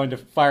obvious how into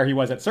fire he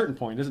was at a certain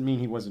point. It doesn't mean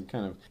he wasn't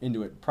kind of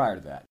into it prior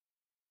to that.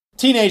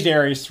 Teenage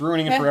Aerys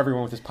ruining it for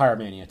everyone with his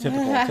pyromania.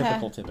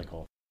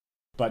 Typical.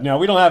 But no,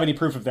 we don't have any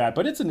proof of that.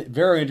 But it's a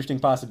very interesting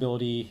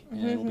possibility,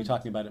 and we'll be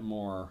talking about it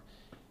more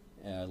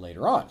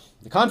later on.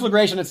 The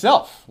conflagration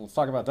itself. Let's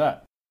talk about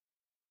that.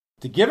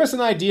 To give us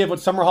an idea of what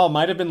Summerhall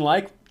might have been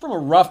like from a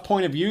rough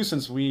point of view,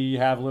 since we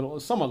have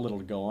somewhat little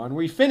to go on,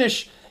 we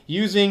finish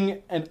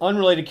using an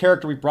unrelated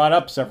character we've brought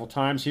up several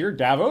times here,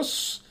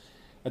 Davos,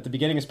 at the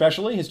beginning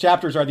especially. His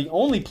chapters are the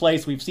only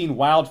place we've seen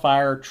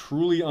wildfire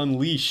truly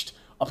unleashed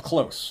up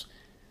close.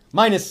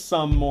 Minus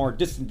some more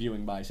distant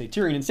viewing by, say,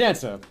 Tyrion and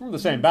Sansa from the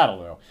same battle,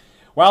 though.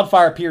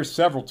 Wildfire appears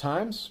several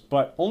times,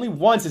 but only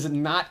once is it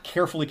not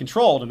carefully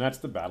controlled, and that's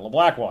the Battle of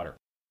Blackwater.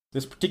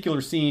 This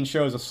particular scene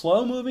shows a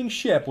slow-moving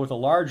ship with a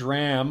large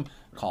ram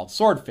called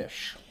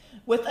Swordfish.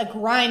 With a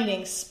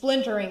grinding,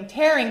 splintering,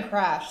 tearing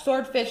crash,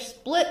 Swordfish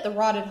split the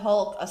rotted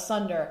hulk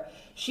asunder.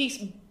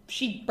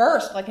 She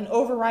burst like an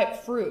overripe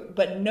fruit,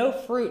 but no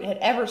fruit had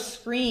ever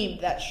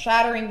screamed that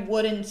shattering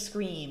wooden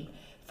scream.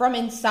 From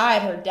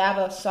inside her,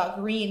 Davos saw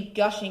green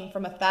gushing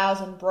from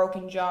 1,000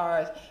 broken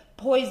jars,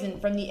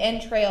 poison from the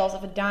entrails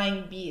of a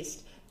dying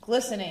beast,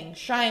 glistening,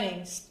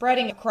 shining,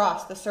 spreading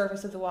across the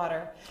surface of the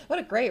water. What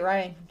a great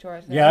writing,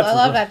 George. Yeah, I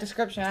love that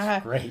description.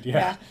 Great,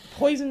 yeah.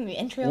 Poison the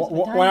entrails of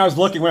a dying When I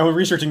was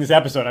researching this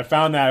episode, I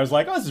found that. I was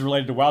like, this is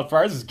related to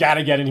wildfire. This has got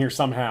to get in here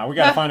somehow. We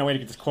got to find a way to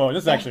get this quote.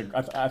 This is actually,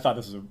 I thought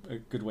this was a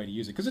good way to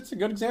use it, because it's a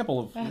good example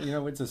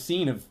of, it's a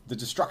scene of the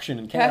destruction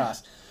and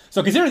chaos.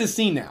 So consider this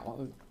scene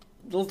now.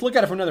 Let's look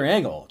at it from another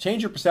angle.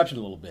 Change your perception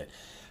a little bit.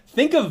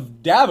 Think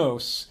of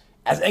Davos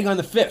as Aegon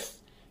V.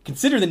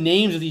 consider the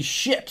names of these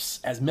ships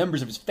as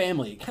members of his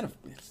family.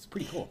 It's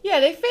pretty cool. Yeah,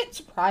 they fit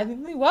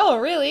surprisingly well,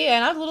 really,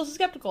 and I was a little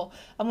skeptical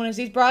when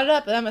Aziz brought it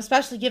up,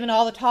 especially given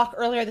all the talk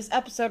earlier this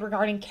episode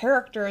regarding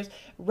characters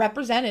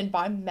represented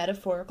by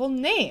metaphorical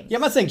names. Yeah,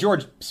 I'm not saying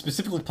George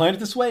specifically planned it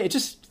this way. It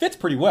just fits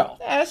pretty well.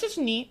 Yeah, that's just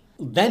neat.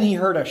 Then he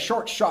heard a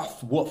short,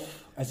 sharp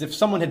woof, as if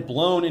someone had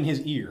blown in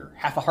his ear.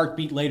 Half a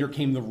heartbeat later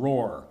came the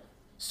roar.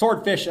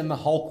 Swordfish and the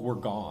Hulk were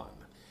gone.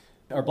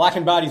 Our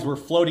blackened bodies were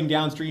floating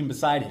downstream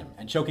beside him,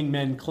 and choking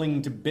men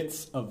clinging to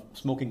bits of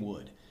smoking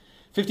wood.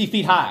 50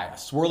 feet high, a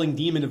swirling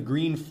demon of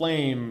green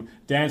flame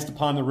danced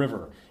upon the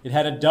river. It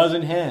had a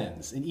dozen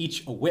hands, in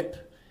each a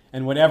whip,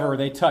 and whatever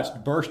they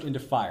touched burst into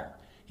fire.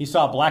 He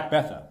saw Black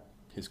Betha,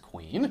 his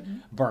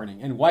queen,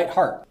 burning, and White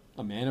Hart,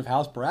 a man of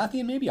House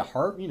Baratheon, maybe a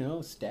hart,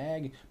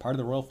 stag, part of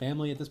the royal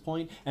family at this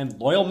point, and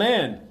Loyal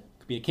Man,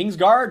 could be a King's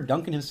Guard,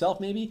 Duncan himself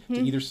maybe,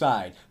 to either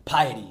side.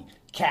 Piety,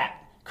 Cat,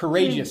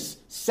 Courageous,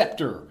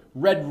 Scepter,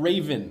 Red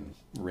Raven,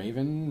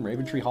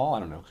 Raventree Hall, I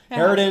don't know.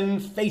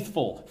 Harridan,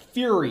 Faithful,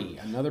 Fury,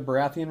 another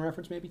Baratheon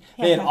reference maybe.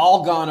 They had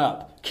all gone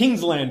up.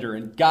 Kingslander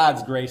and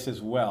God's Grace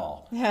as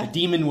well. The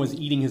demon was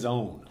eating his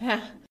own.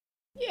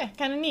 Yeah,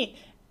 kind of neat.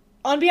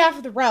 On behalf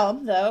of the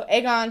realm, though,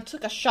 Aegon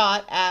took a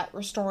shot at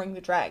restoring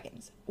the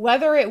dragons.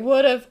 Whether it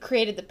would have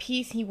created the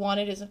peace he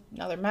wanted is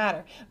another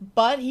matter,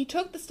 but he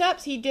took the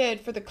steps he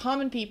did for the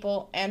common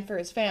people and for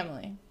his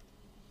family.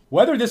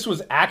 Whether this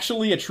was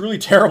actually a truly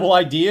terrible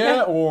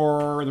idea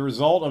or the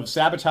result of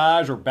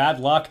sabotage or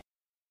bad luck,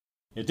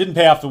 it didn't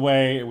pay off the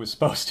way it was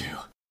supposed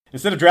to.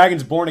 Instead of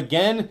dragons born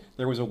again,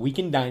 there was a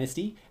weakened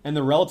dynasty and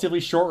the relatively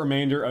short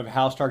remainder of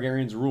House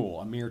Targaryen's rule,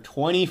 a mere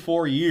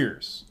 24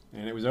 years,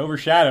 and it was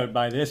overshadowed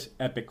by this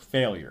epic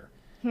failure.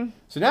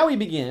 So now we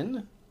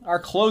begin our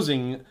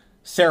closing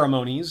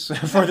ceremonies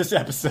for this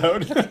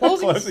episode.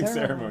 Closing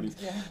ceremonies.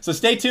 Yeah. So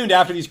stay tuned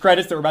after these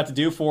credits that we're about to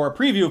do for a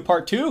preview of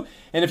part 2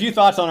 and a few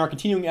thoughts on our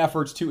continuing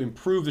efforts to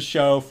improve the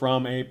show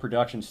from a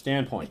production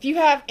standpoint. If you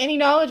have any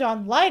knowledge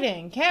on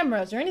lighting,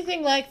 cameras, or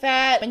anything like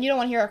that, and you don't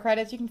want to hear our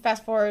credits, you can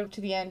fast forward to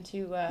the end to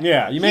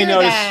you may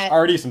notice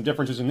already some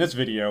differences in this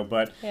video,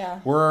 but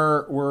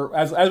we're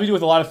as we do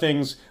with a lot of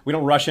things, we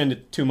don't rush into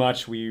too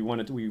much. We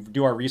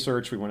do our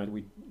research.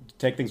 We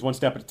take things one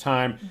step at a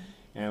time.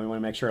 And we want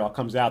to make sure it all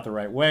comes out the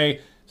right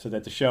way so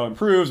that the show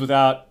improves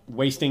without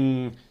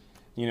wasting,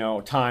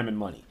 time and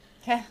money.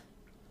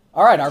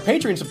 All right, our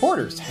Patreon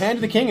supporters, Hand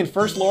of the King and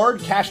First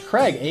Lord Cash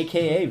Craig,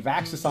 a.k.a.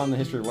 Vaxis on the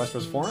History of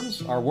Westeros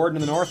forums. Our Warden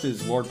in the North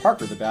is Lord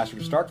Parker, the Bastard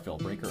of Starkville,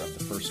 breaker of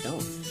the First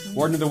Stone.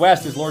 Warden of the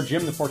West is Lord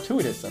Jim the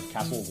Fortuitous of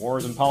Castle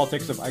Wars and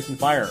Politics of Ice and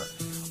Fire.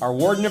 Our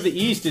Warden of the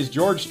East is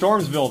George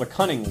Stormsville, the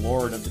Cunning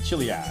Lord of the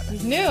Chiliad.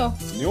 He's new.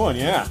 It's a new one,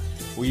 yeah.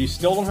 We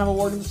still don't have a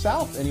Warden of the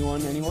South.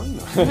 Anyone?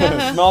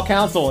 Small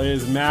Council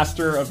is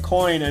Master of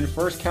Coin and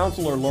First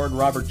Counselor Lord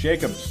Robert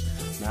Jacobs.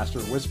 Master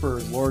of Whisper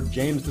is Lord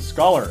James the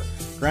Scholar.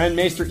 Grand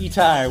Maester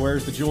Itai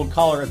wears the jeweled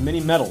collar of many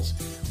metals.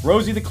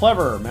 Rosie the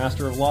Clever,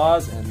 Master of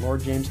Laws, and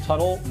Lord James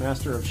Tuttle,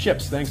 Master of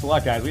Ships. Thanks a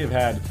lot, guys. We have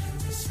had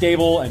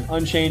stable and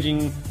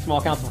unchanging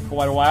Small Council for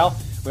quite a while.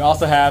 We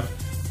also have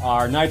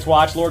our Night's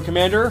Watch Lord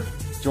Commander,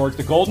 George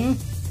the Golden,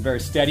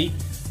 very steady.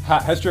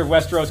 History of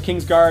Westeros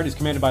Kingsguard is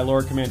commanded by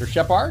Lord Commander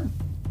Shepard,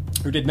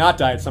 who did not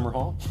die at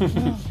Summerhall.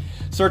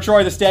 Sir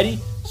Troy the Steady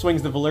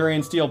swings the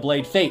Valyrian steel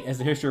blade Fate as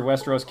the History of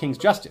Westeros King's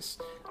Justice.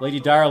 Lady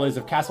Direliz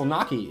of Castle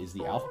Naki is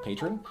the Alpha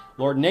Patron.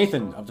 Lord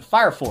Nathan of the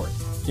Firefort.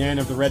 Dan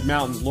of the Red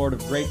Mountains, Lord of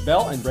Great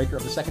Bell and Breaker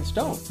of the Second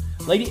Stone.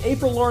 Lady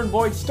April Lauren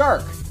Boyd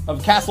Stark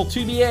of Castle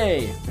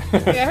 2BA.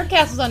 Yeah, her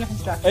castle's under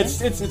construction.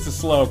 It's a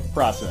slow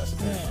process.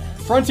 Yeah.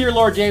 Frontier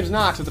Lord James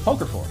Knox of the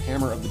Poker Fort,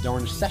 Hammer of the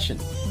Dornish Session.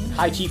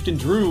 High Chieftain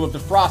Drew of the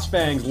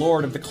Frostfangs,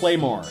 Lord of the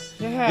Claymore.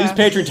 Yeah. These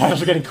Patreon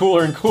titles are getting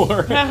cooler and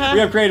cooler. We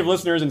have creative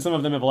listeners, and some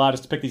of them have allowed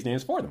us to pick these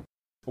names for them.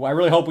 Well, I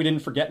really hope we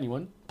didn't forget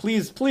anyone.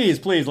 Please, please,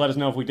 please let us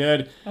know if we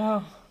did.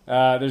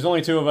 There's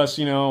only 2 of us,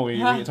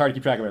 it's hard to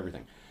keep track of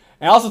everything.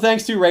 And also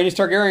thanks to Rhaenys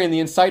Targaryen,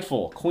 the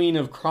Insightful, Queen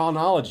of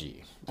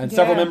Chronology, and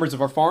several members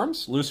of our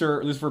forums,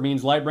 Lucifer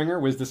Means Lightbringer,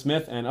 Wiz the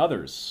Smith, and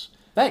others.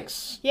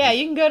 Thanks. Yeah,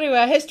 you can go to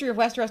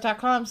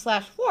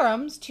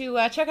historyofwesteros.com/forums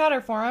to check out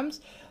our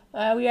forums.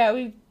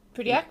 We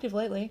pretty active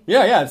lately.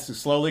 Yeah, it's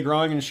slowly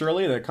growing and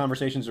surely. The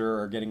conversations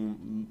are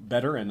getting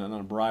better and on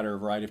a broader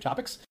variety of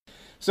topics.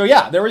 So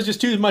yeah, there was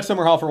just too much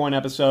Summerhall for one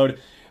episode.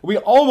 We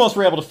almost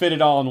were able to fit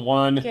it all in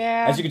one.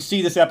 Yeah. As you can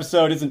see, this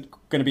episode isn't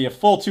going to be a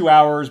full 2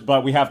 hours,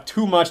 but we have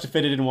too much to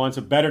fit it in one,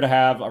 so better to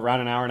have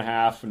around an hour and a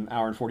half, an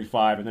hour and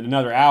 45, and then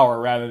another hour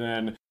rather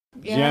than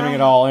jamming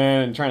it all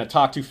in and trying to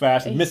talk too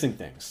fast and missing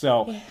things.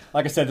 So,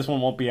 like I said, this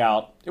one won't be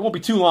out. It won't be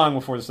too long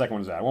before the second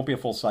one's out. It won't be a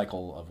full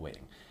cycle of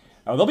waiting.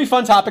 There'll be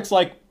fun topics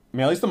like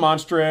Meleys the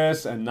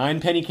Monstrous and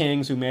 9 Penny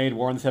Kings who made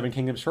War in the Seven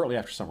Kingdoms shortly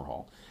after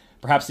Summerhall.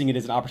 perhaps seeing it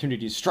as an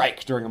opportunity to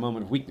strike during a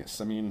moment of weakness.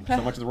 I mean,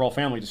 so much of the royal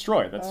family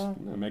destroyed.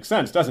 That makes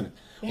sense, doesn't it?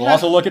 We'll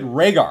also look at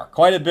Rhaegar,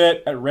 quite a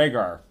bit at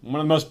Rhaegar. One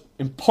of the most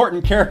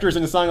important characters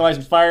in the Song of Ice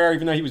and Fire,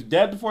 even though he was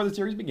dead before the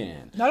series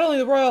began. Not only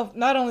the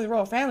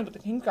royal family, but the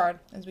Kingsguard,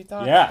 as we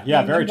thought.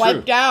 Yeah, very true.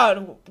 Wiped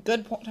out.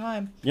 Good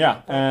time.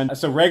 Yeah, and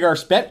so Rhaegar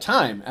spent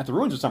time at the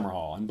ruins of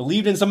Summerhall and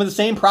believed in some of the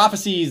same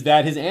prophecies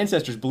that his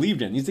ancestors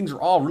believed in. These things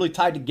are all really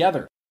tied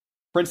together.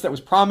 Prince that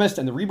was promised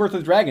and the rebirth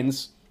of the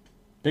dragons,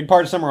 big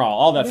part of Summerhall,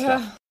 all that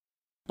stuff.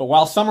 But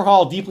while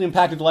Summerhall deeply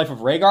impacted the life of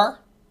Rhaegar,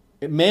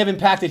 it may have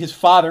impacted his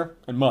father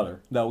and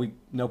mother, though we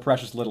know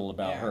precious little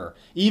about her.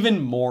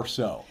 Even more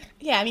so.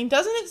 Yeah, I mean,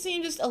 doesn't it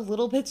seem just a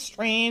little bit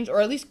strange,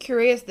 or at least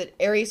curious, that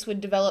Aerys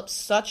would develop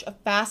such a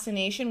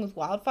fascination with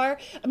wildfire?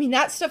 I mean,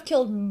 that stuff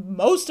killed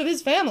most of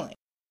his family.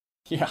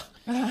 Yeah.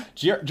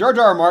 George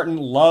R.R. Martin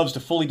loves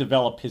to fully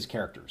develop his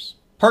characters.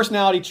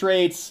 Personality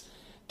traits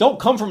don't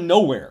come from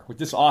nowhere with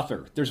this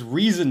author. There's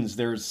reasons,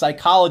 there's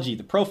psychology.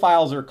 The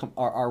profiles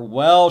are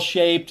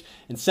well-shaped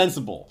and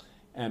sensible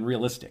and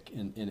realistic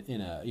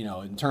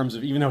in terms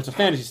of, even though it's a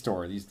fantasy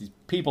story, these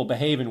people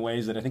behave in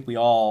ways that I think we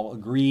all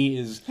agree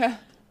is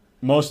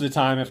most of the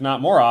time, if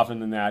not more often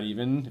than that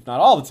even, if not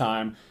all the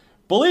time,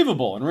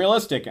 believable and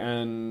realistic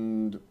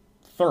and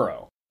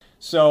thorough.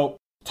 So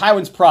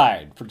Tywin's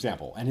pride, for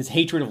example, and his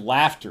hatred of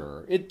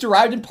laughter, it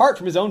derived in part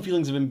from his own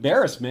feelings of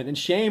embarrassment and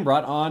shame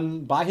brought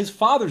on by his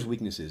father's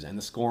weaknesses and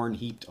the scorn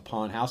heaped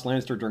upon House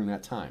Lannister during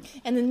that time.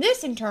 And then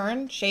this, in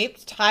turn,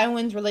 shaped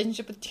Tywin's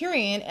relationship with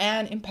Tyrion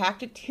and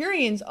impacted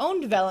Tyrion's own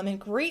development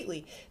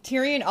greatly.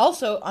 Tyrion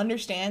also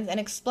understands and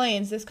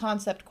explains this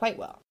concept quite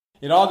well.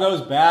 It all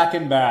goes back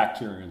and back,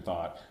 Tyrion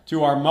thought,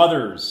 to our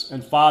mothers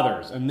and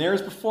fathers, and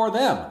theirs before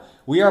them.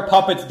 We are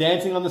puppets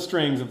dancing on the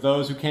strings of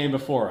those who came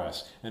before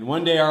us, and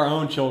one day our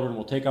own children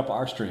will take up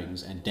our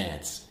strings and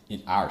dance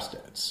in our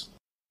steads.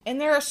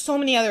 And there are so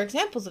many other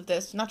examples of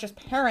this, not just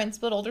parents,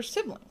 but older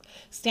siblings.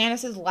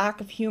 Stannis'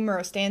 lack of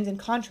humor stands in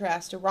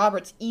contrast to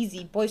Robert's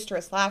easy,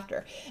 boisterous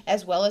laughter,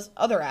 as well as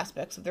other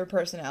aspects of their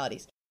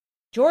personalities.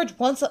 George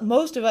wants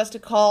most of us to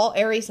call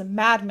Aerys a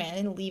madman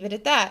and leave it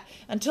at that.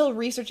 Until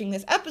researching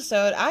this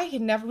episode, I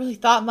had never really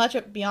thought much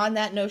beyond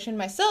that notion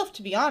myself,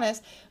 to be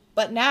honest.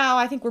 But now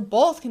I think we're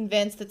both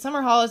convinced that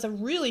Summerhall is a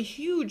really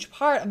huge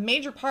part, a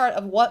major part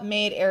of what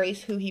made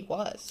Aerys who he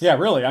was. Yeah,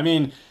 really. I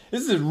mean,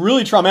 this is a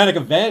really traumatic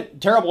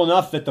event, terrible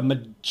enough that the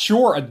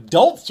mature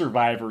adult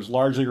survivors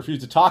largely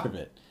refuse to talk of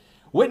it.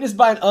 Witnessed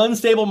by an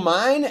unstable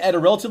mind at a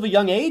relatively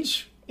young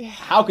age?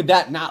 How could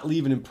that not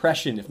leave an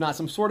impression, if not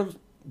some sort of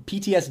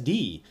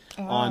PTSD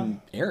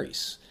on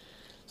Aerys?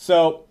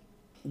 So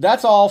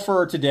that's all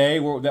for today.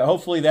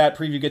 Hopefully that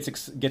preview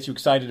gets you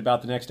excited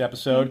about the next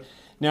episode.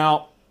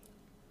 Now,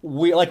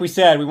 like we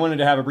said, we wanted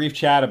to have a brief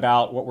chat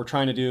about what we're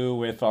trying to do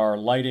with our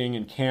lighting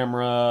and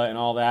camera and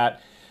all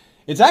that.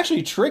 It's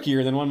actually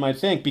trickier than one might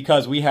think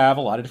because we have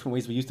a lot of different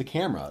ways we use the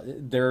camera.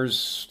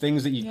 There's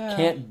things that you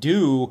can't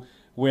do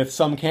with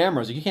some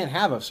cameras. You can't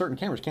have certain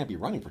cameras can't be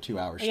running for 2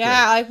 hours straight.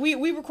 Yeah, like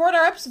we record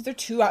our episodes, they're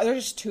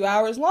just 2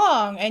 hours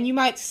long, and you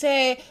might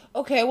say,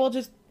 okay, well,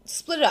 just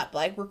split it up,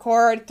 like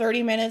record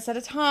 30 minutes at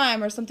a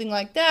time or something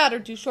like that, or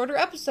do shorter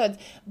episodes.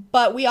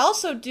 But we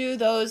also do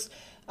those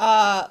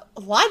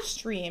live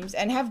streams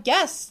and have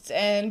guests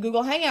and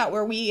Google Hangout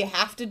where we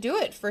have to do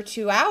it for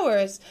 2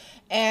 hours.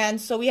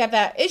 And so we have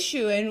that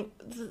issue. And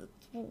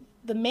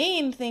the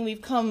main thing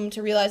we've come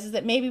to realize is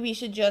that maybe we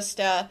should just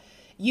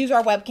use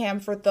our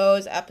webcam for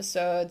those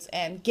episodes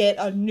and get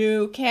a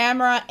new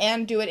camera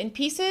and do it in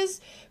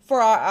pieces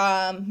for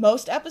our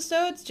most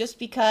episodes, just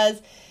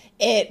because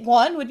it,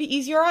 one, would be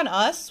easier on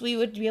us. We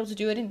would be able to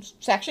do it in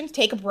sections,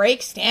 take a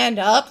break, stand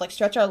up, like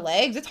stretch our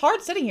legs. It's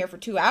hard sitting here for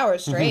 2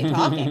 hours straight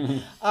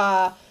talking.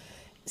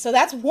 So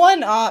that's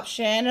one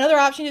option. Another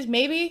option is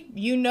maybe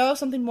you know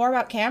something more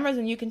about cameras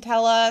and you can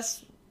tell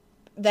us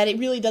that it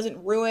really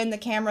doesn't ruin the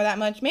camera that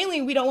much.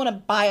 Mainly, we don't want to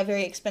buy a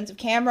very expensive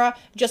camera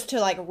just to,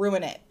 like,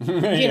 ruin it.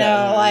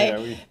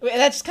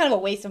 That's just kind of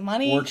a waste of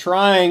money. We're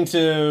trying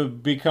to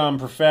become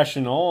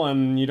professional,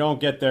 and you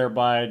don't get there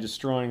by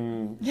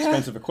destroying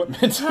expensive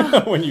equipment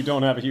when you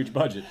don't have a huge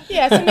budget.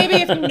 Yeah, so maybe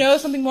if you know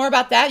something more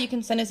about that, you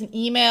can send us an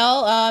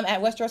email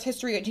at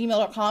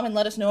westeroshistory@gmail.com and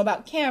let us know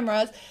about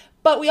cameras.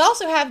 But we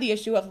also have the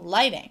issue of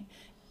lighting.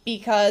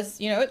 Because,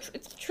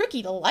 it's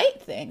tricky to light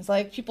things.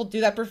 Like, people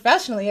do that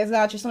professionally. It's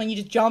not just something you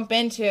just jump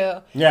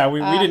into. Yeah, we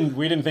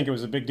didn't think it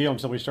was a big deal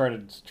until we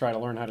started to try to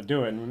learn how to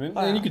do it.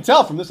 And you can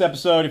tell from this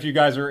episode, if you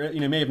guys are,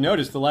 may have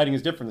noticed, the lighting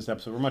is different this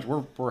episode.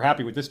 We're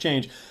happy with this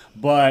change.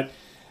 But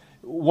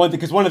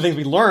because one of the things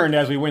we learned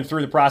as we went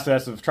through the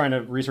process of trying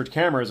to research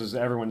cameras is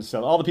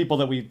all the people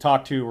that we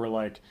talked to were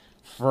like,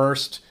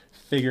 first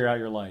figure out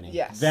your lighting.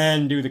 Yes.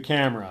 Then do the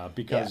camera,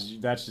 because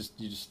that's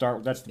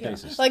the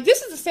basis. Like,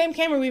 this is the same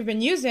camera we've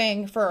been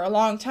using for a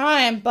long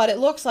time, but it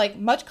looks like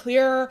much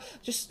clearer,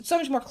 just so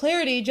much more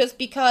clarity, just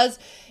because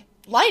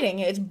lighting.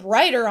 It's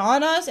brighter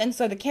on us, and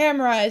so the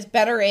camera is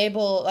better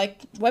able,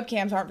 like,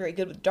 webcams aren't very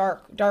good with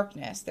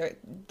darkness.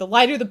 The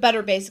lighter the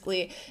better,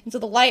 basically. And so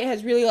the light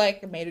has really,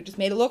 like, made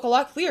it look a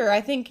lot clearer.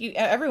 I think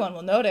everyone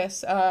will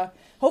notice.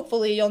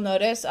 Hopefully you'll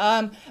notice.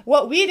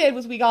 What we did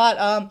was we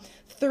got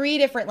 3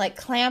 different, like,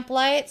 clamp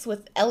lights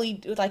with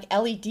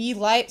LED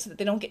lights so that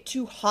they don't get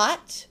too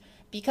hot,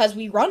 because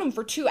we run them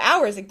for 2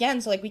 hours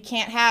again, so, like, we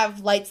can't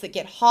have lights that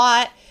get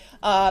hot,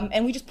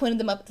 and we just pointed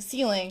them up at the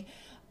ceiling.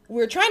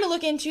 We're trying to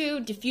look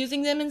into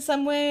diffusing them in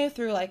some way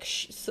through, like,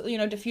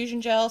 diffusion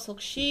gel, silk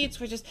sheets,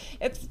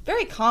 it's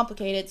very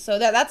complicated. So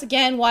that's,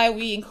 again, why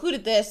we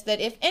included this,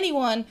 that if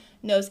anyone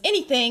knows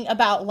anything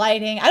about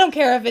lighting, I don't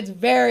care if it's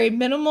very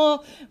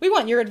minimal, we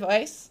want your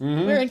advice.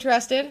 Mm-hmm. We're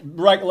interested.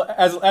 Right,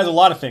 as a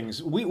lot of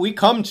things. We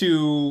come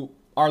to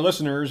our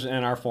listeners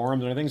and our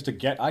forums and other things to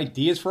get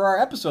ideas for our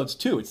episodes,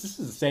 too. This is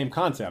the same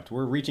concept.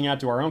 We're reaching out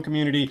to our own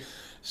community,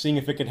 seeing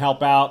if it can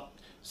help out.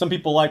 Some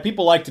people like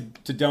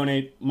to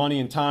donate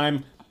money and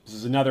time. This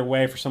is another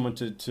way for someone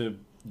to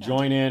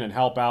join in and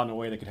help out in a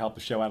way that could help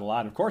the show out a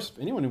lot. And of course,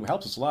 anyone who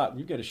helps us a lot,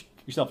 you get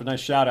yourself a nice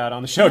shout out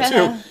on the show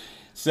too.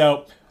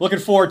 So, looking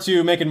forward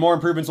to making more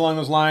improvements along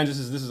those lines.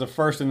 This is a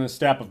first in the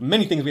step of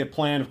many things we have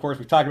planned. Of course,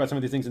 we've talked about some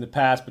of these things in the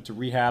past, but to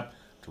recap.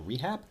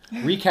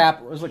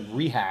 It was like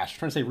rehash. I'm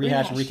trying to say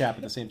rehash and recap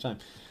at the same time.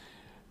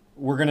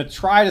 We're going to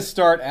try to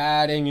start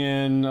adding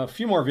in a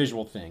few more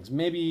visual things.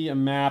 Maybe a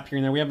map here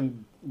and there.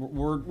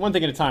 We're one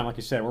thing at a time, like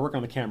you said. We're working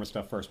on the camera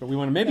stuff first, but we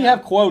want to maybe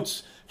have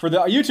quotes for the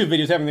YouTube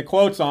videos. Having the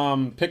quotes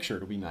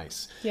pictured would be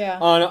nice. Yeah.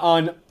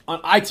 On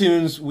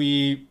iTunes,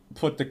 we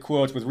put the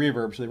quotes with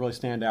reverb, so they really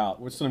stand out.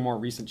 With some more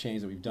recent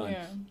changes that we've done.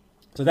 Yeah.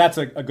 So that's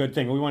a good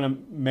thing. We want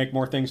to make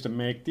more things to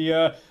make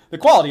the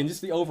quality and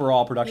just the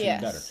overall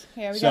production better.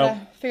 Yeah, we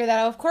gotta figure that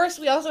out. Of course,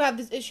 we also have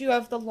this issue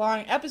of the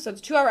long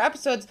episodes, 2-hour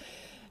episodes.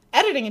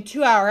 Editing a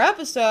 2-hour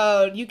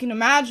episode, you can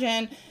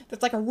imagine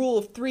that's like a rule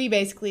of 3,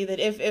 basically. That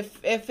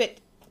if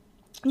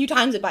you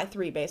times it by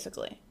 3,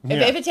 basically.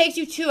 If it takes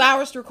you 2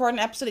 hours to record an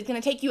episode, it's going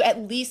to take you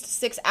at least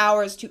 6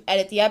 hours to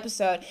edit the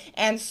episode.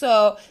 And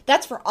so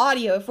that's for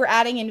audio. If we're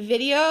adding in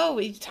video,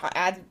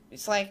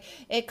 it's like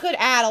it could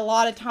add a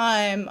lot of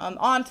time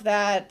onto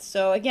that.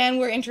 So again,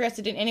 we're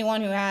interested in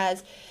anyone who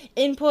has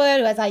input,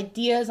 who has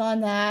ideas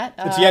on that.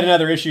 It's yet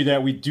another issue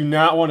that we do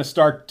not want to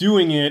start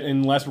doing it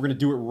unless we're going to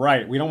do it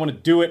right. We don't want to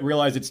do it,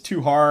 realize it's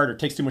too hard or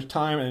takes too much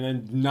time, and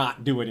then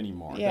not do it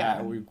anymore.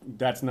 Yeah.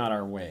 That's not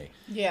our way.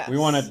 Yes. We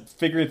want to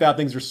figure it out.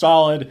 Things are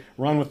solid,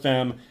 run with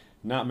them,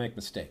 not make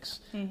mistakes.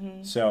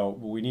 Mm-hmm. So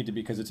we need to,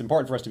 because it's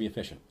important for us to be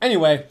efficient.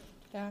 Anyway,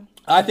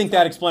 I think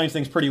that explains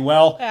things pretty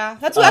well. Yeah,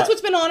 that's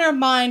what's been on our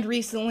mind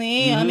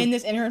recently in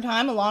this interim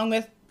time, along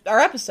with our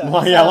episodes.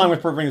 Well, yeah, along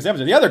with preparing this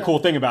episode. The other cool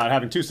thing about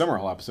having 2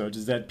 Summerhill episodes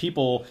is that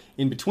people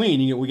in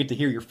between, we get to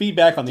hear your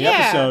feedback on the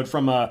episode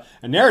from a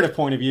narrative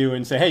point of view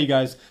and say, hey, you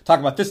guys talk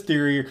about this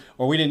theory,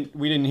 or we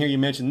didn't hear you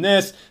mention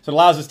this. So it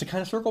allows us to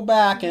kind of circle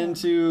back and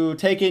to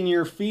take in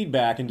your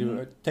feedback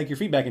take your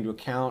feedback into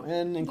account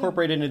and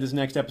incorporate it into this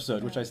next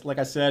episode, which like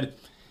I said,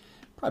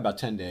 probably about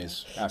 10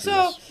 days after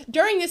this. So,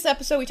 during this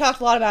episode, we talked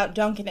a lot about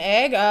Dunk and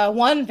Egg.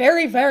 One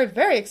very, very,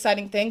 very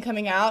exciting thing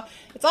coming out.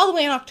 It's all the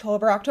way in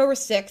October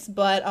 6th,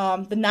 but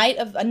A Night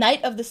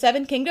of the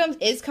Seven Kingdoms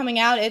is coming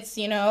out. It's,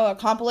 a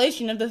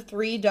compilation of the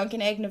 3 Dunk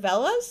and Egg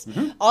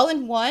novellas, all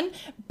in one.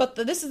 But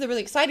this is the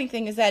really exciting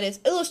thing, is that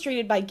it's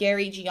illustrated by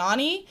Gary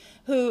Gianni,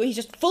 who he's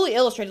just fully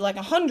illustrated, like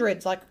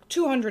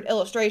 200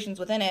 illustrations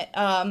within it.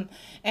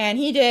 And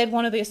he did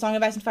one of the Song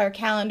of Ice and Fire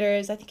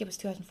calendars. I think it was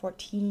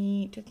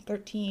 2014,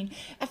 2013.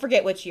 I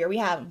forget which year. We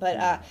haven't,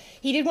 but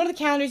he did one of the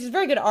calendars. He's a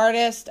very good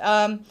artist.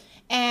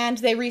 And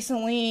they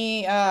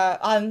recently,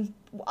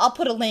 I'll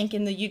put a link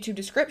in the YouTube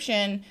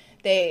description.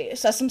 They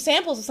saw some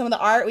samples of some of the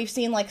art. We've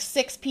seen like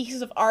 6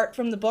 pieces of art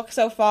from the book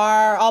so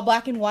far, all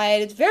black and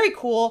white. It's very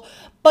cool.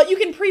 But you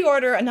can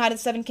pre-order A Night of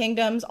the Seven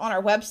Kingdoms on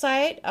our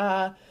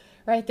website.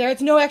 Right there.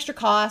 It's no extra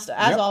cost,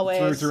 as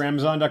always. Through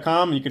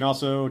Amazon.com. You can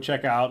also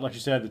check out, like you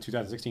said, the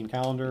 2016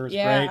 calendar is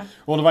great.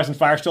 World of Ice and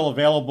Fire still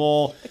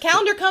available. The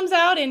calendar comes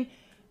out and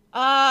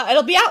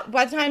it'll be out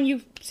by the time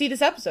you see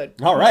this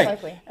episode. All right.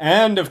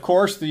 And, of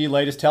course, the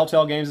latest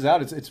Telltale Games is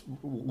out.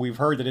 We've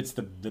heard that it's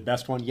the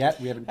best one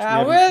yet. We haven't played it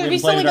ourselves yet.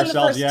 We've only done the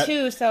first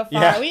 2 so far.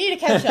 Yeah. We need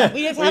to catch up.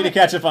 We need to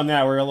catch up on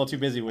that. We're a little too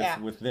busy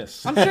with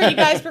this. I'm sure you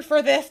guys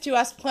prefer this to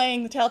us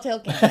playing the Telltale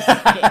Games.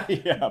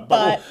 Yeah,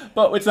 but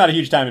it's not a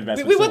huge time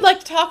investment. We would like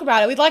to talk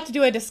about it. We'd like to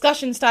do a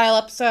discussion-style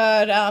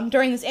episode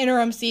during this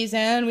interim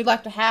season. We'd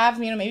like to have,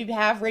 maybe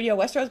have Radio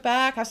Westeros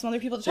back, have some other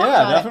people to talk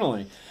about it. Yeah,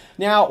 definitely.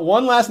 Now,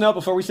 one last note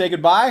before we say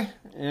goodbye.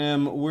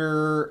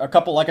 We're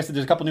like I said,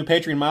 there's a couple new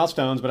Patreon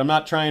milestones, but I'm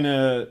not trying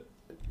to,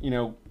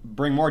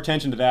 bring more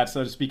attention to that,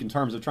 so to speak, in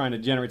terms of trying to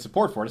generate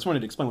support for it. I just wanted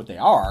to explain what they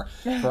are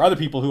for other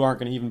people who aren't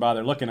going to even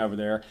bother looking over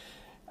there.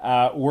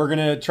 We're going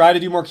to try to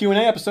do more Q&A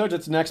episodes.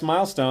 That's the next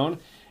milestone,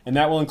 and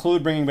that will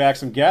include bringing back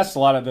some guests. A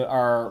lot of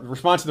our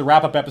response to the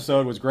wrap-up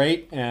episode was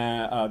great,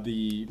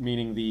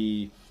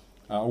 the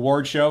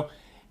award show,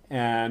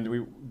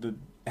 and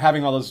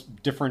having all those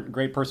different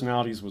great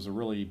personalities was a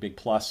really big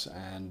plus,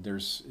 and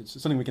it's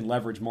something we can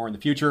leverage more in the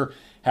future,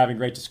 having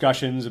great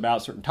discussions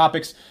about certain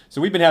topics.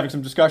 So we've been having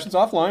some discussions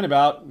offline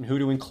about who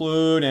to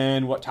include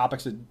and what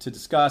topics to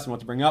discuss and what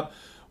to bring up.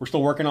 We're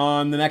still working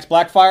on the next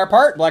Blackfire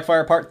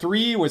Part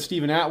 3 with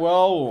Stephen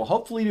Atwell. We'll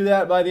hopefully do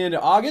that by the end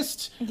of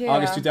August,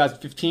 August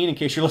 2015, in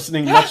case you're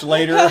listening much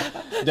later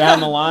down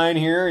the line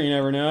here. You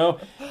never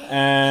know.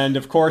 And,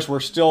 of course, we're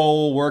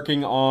still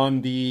working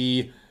on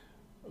the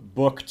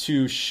book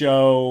to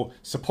show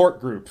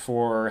support group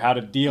for how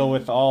to deal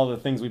with all the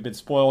things we've been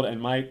spoiled and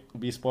might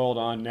be spoiled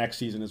on next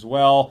season as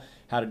well.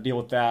 How to deal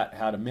with that,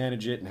 how to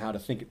manage it, and how to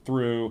think it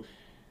through.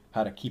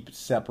 How to keep it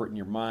separate in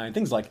your mind,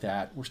 things like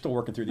that. We're still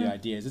working through the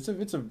ideas. It's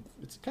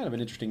kind of an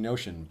interesting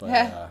notion, but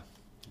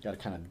you got to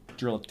kind of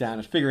drill it down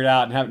and figure it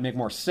out and have it make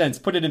more sense.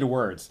 Put it into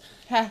words.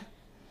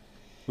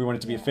 We want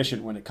it to be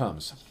efficient when it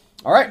comes.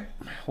 All right.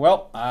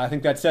 Well, I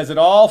think that says it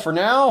all for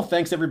now.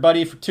 Thanks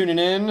everybody for tuning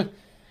in,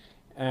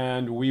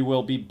 and we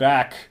will be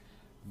back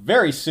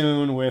very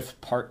soon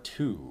with part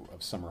 2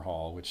 of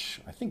Summerhall,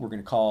 which I think we're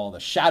going to call The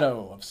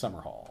Shadow of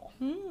Summerhall.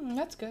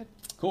 That's good.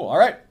 Cool. All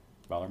right.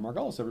 Valar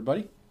Morghulis,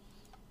 everybody.